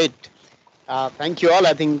 Wonderful, great. Thank you all.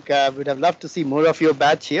 I think we'd have loved to see more of your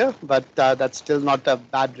batch here, but that's still not a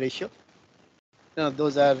bad ratio. No,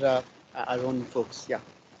 those are our own folks. Yeah.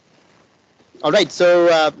 All right,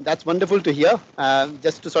 so that's wonderful to hear.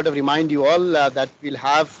 Just to sort of remind you all that we'll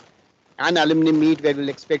have an alumni meet where we'll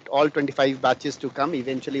expect all 25 batches to come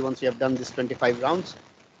eventually once we have done this 25 rounds.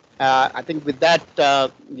 I think with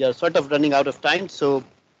that, we are sort of running out of time, so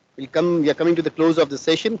we are coming to the close of the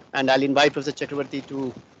session, and I'll invite Professor Chakravarti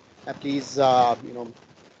to please,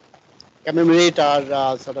 commemorate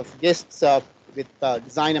our sort of guests with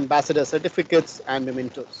design ambassador certificates and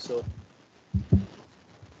mementos. So.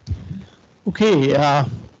 Okay.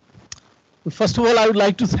 First of all, I would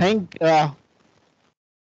like to thank Professor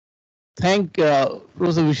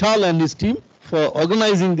Vishal and his team for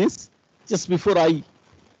organizing this. Just before I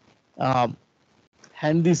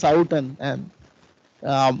hand this out and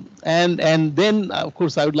then of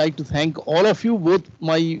course I would like to thank all of you, both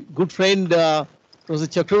my good friend Professor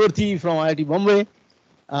Chakravarti from IIT Bombay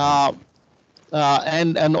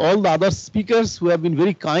and all the other speakers who have been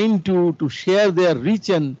very kind to share their rich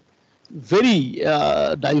and very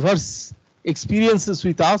diverse experiences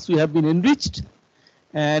with us. We have been enriched,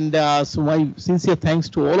 and so my sincere thanks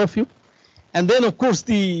to all of you. And then of course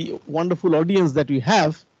the wonderful audience that we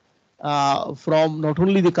have from not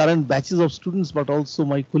only the current batches of students but also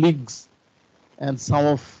my colleagues and some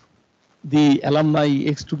of the alumni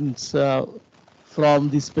ex-students from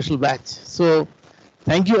this special batch. So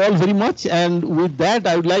thank you all very much, and with that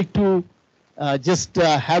I would like to just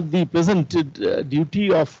have the pleasant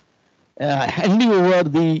duty of handing over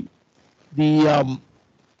the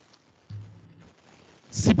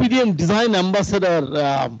CPDM Design Ambassador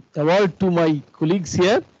award to my colleagues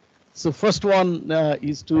here. So first one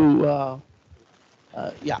is to,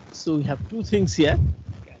 yeah, so we have two things here.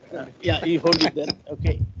 Yeah, you hold it then.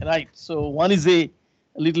 Okay, right. So one is a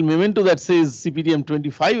little memento that says CPDM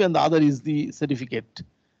 25 and the other is the certificate.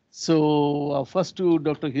 So first to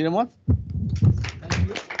Dr. Hiremath. Thank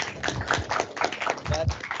you.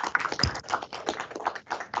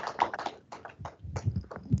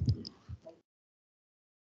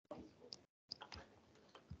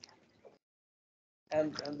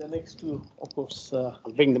 And the next two, of course, I'll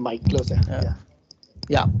bring the mic closer.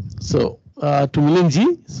 Yeah. So to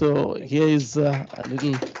Milanji. So here is a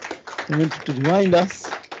little moment to remind us.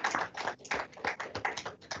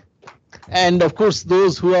 And of course,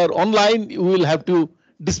 those who are online, we will have to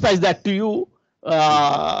dispatch that to you,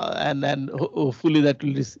 and then hopefully that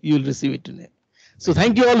you will receive it today. So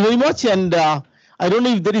thank you all very much. And I don't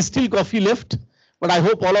know if there is still coffee left, but I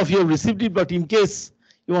hope all of you have received it. But in case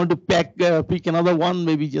you want to pick another one,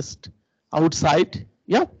 maybe just outside.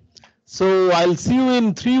 Yeah. So I'll see you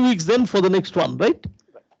in 3 weeks then for the next one, right?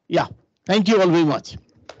 Yeah. Thank you all very much.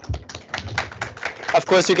 Of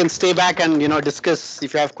course, you can stay back and discuss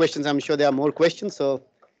if you have questions. I'm sure there are more questions, so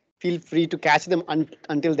feel free to catch them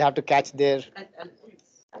until they have to catch their.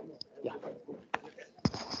 Yeah.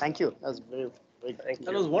 Thank you. That was very good.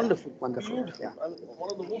 That was wonderful. Wonderful. Yeah.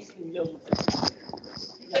 One of the most enjoyable.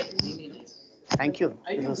 Thank you.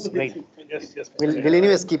 It was great. Yes. We'll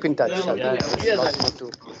anyways keep in touch.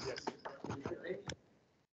 Yes.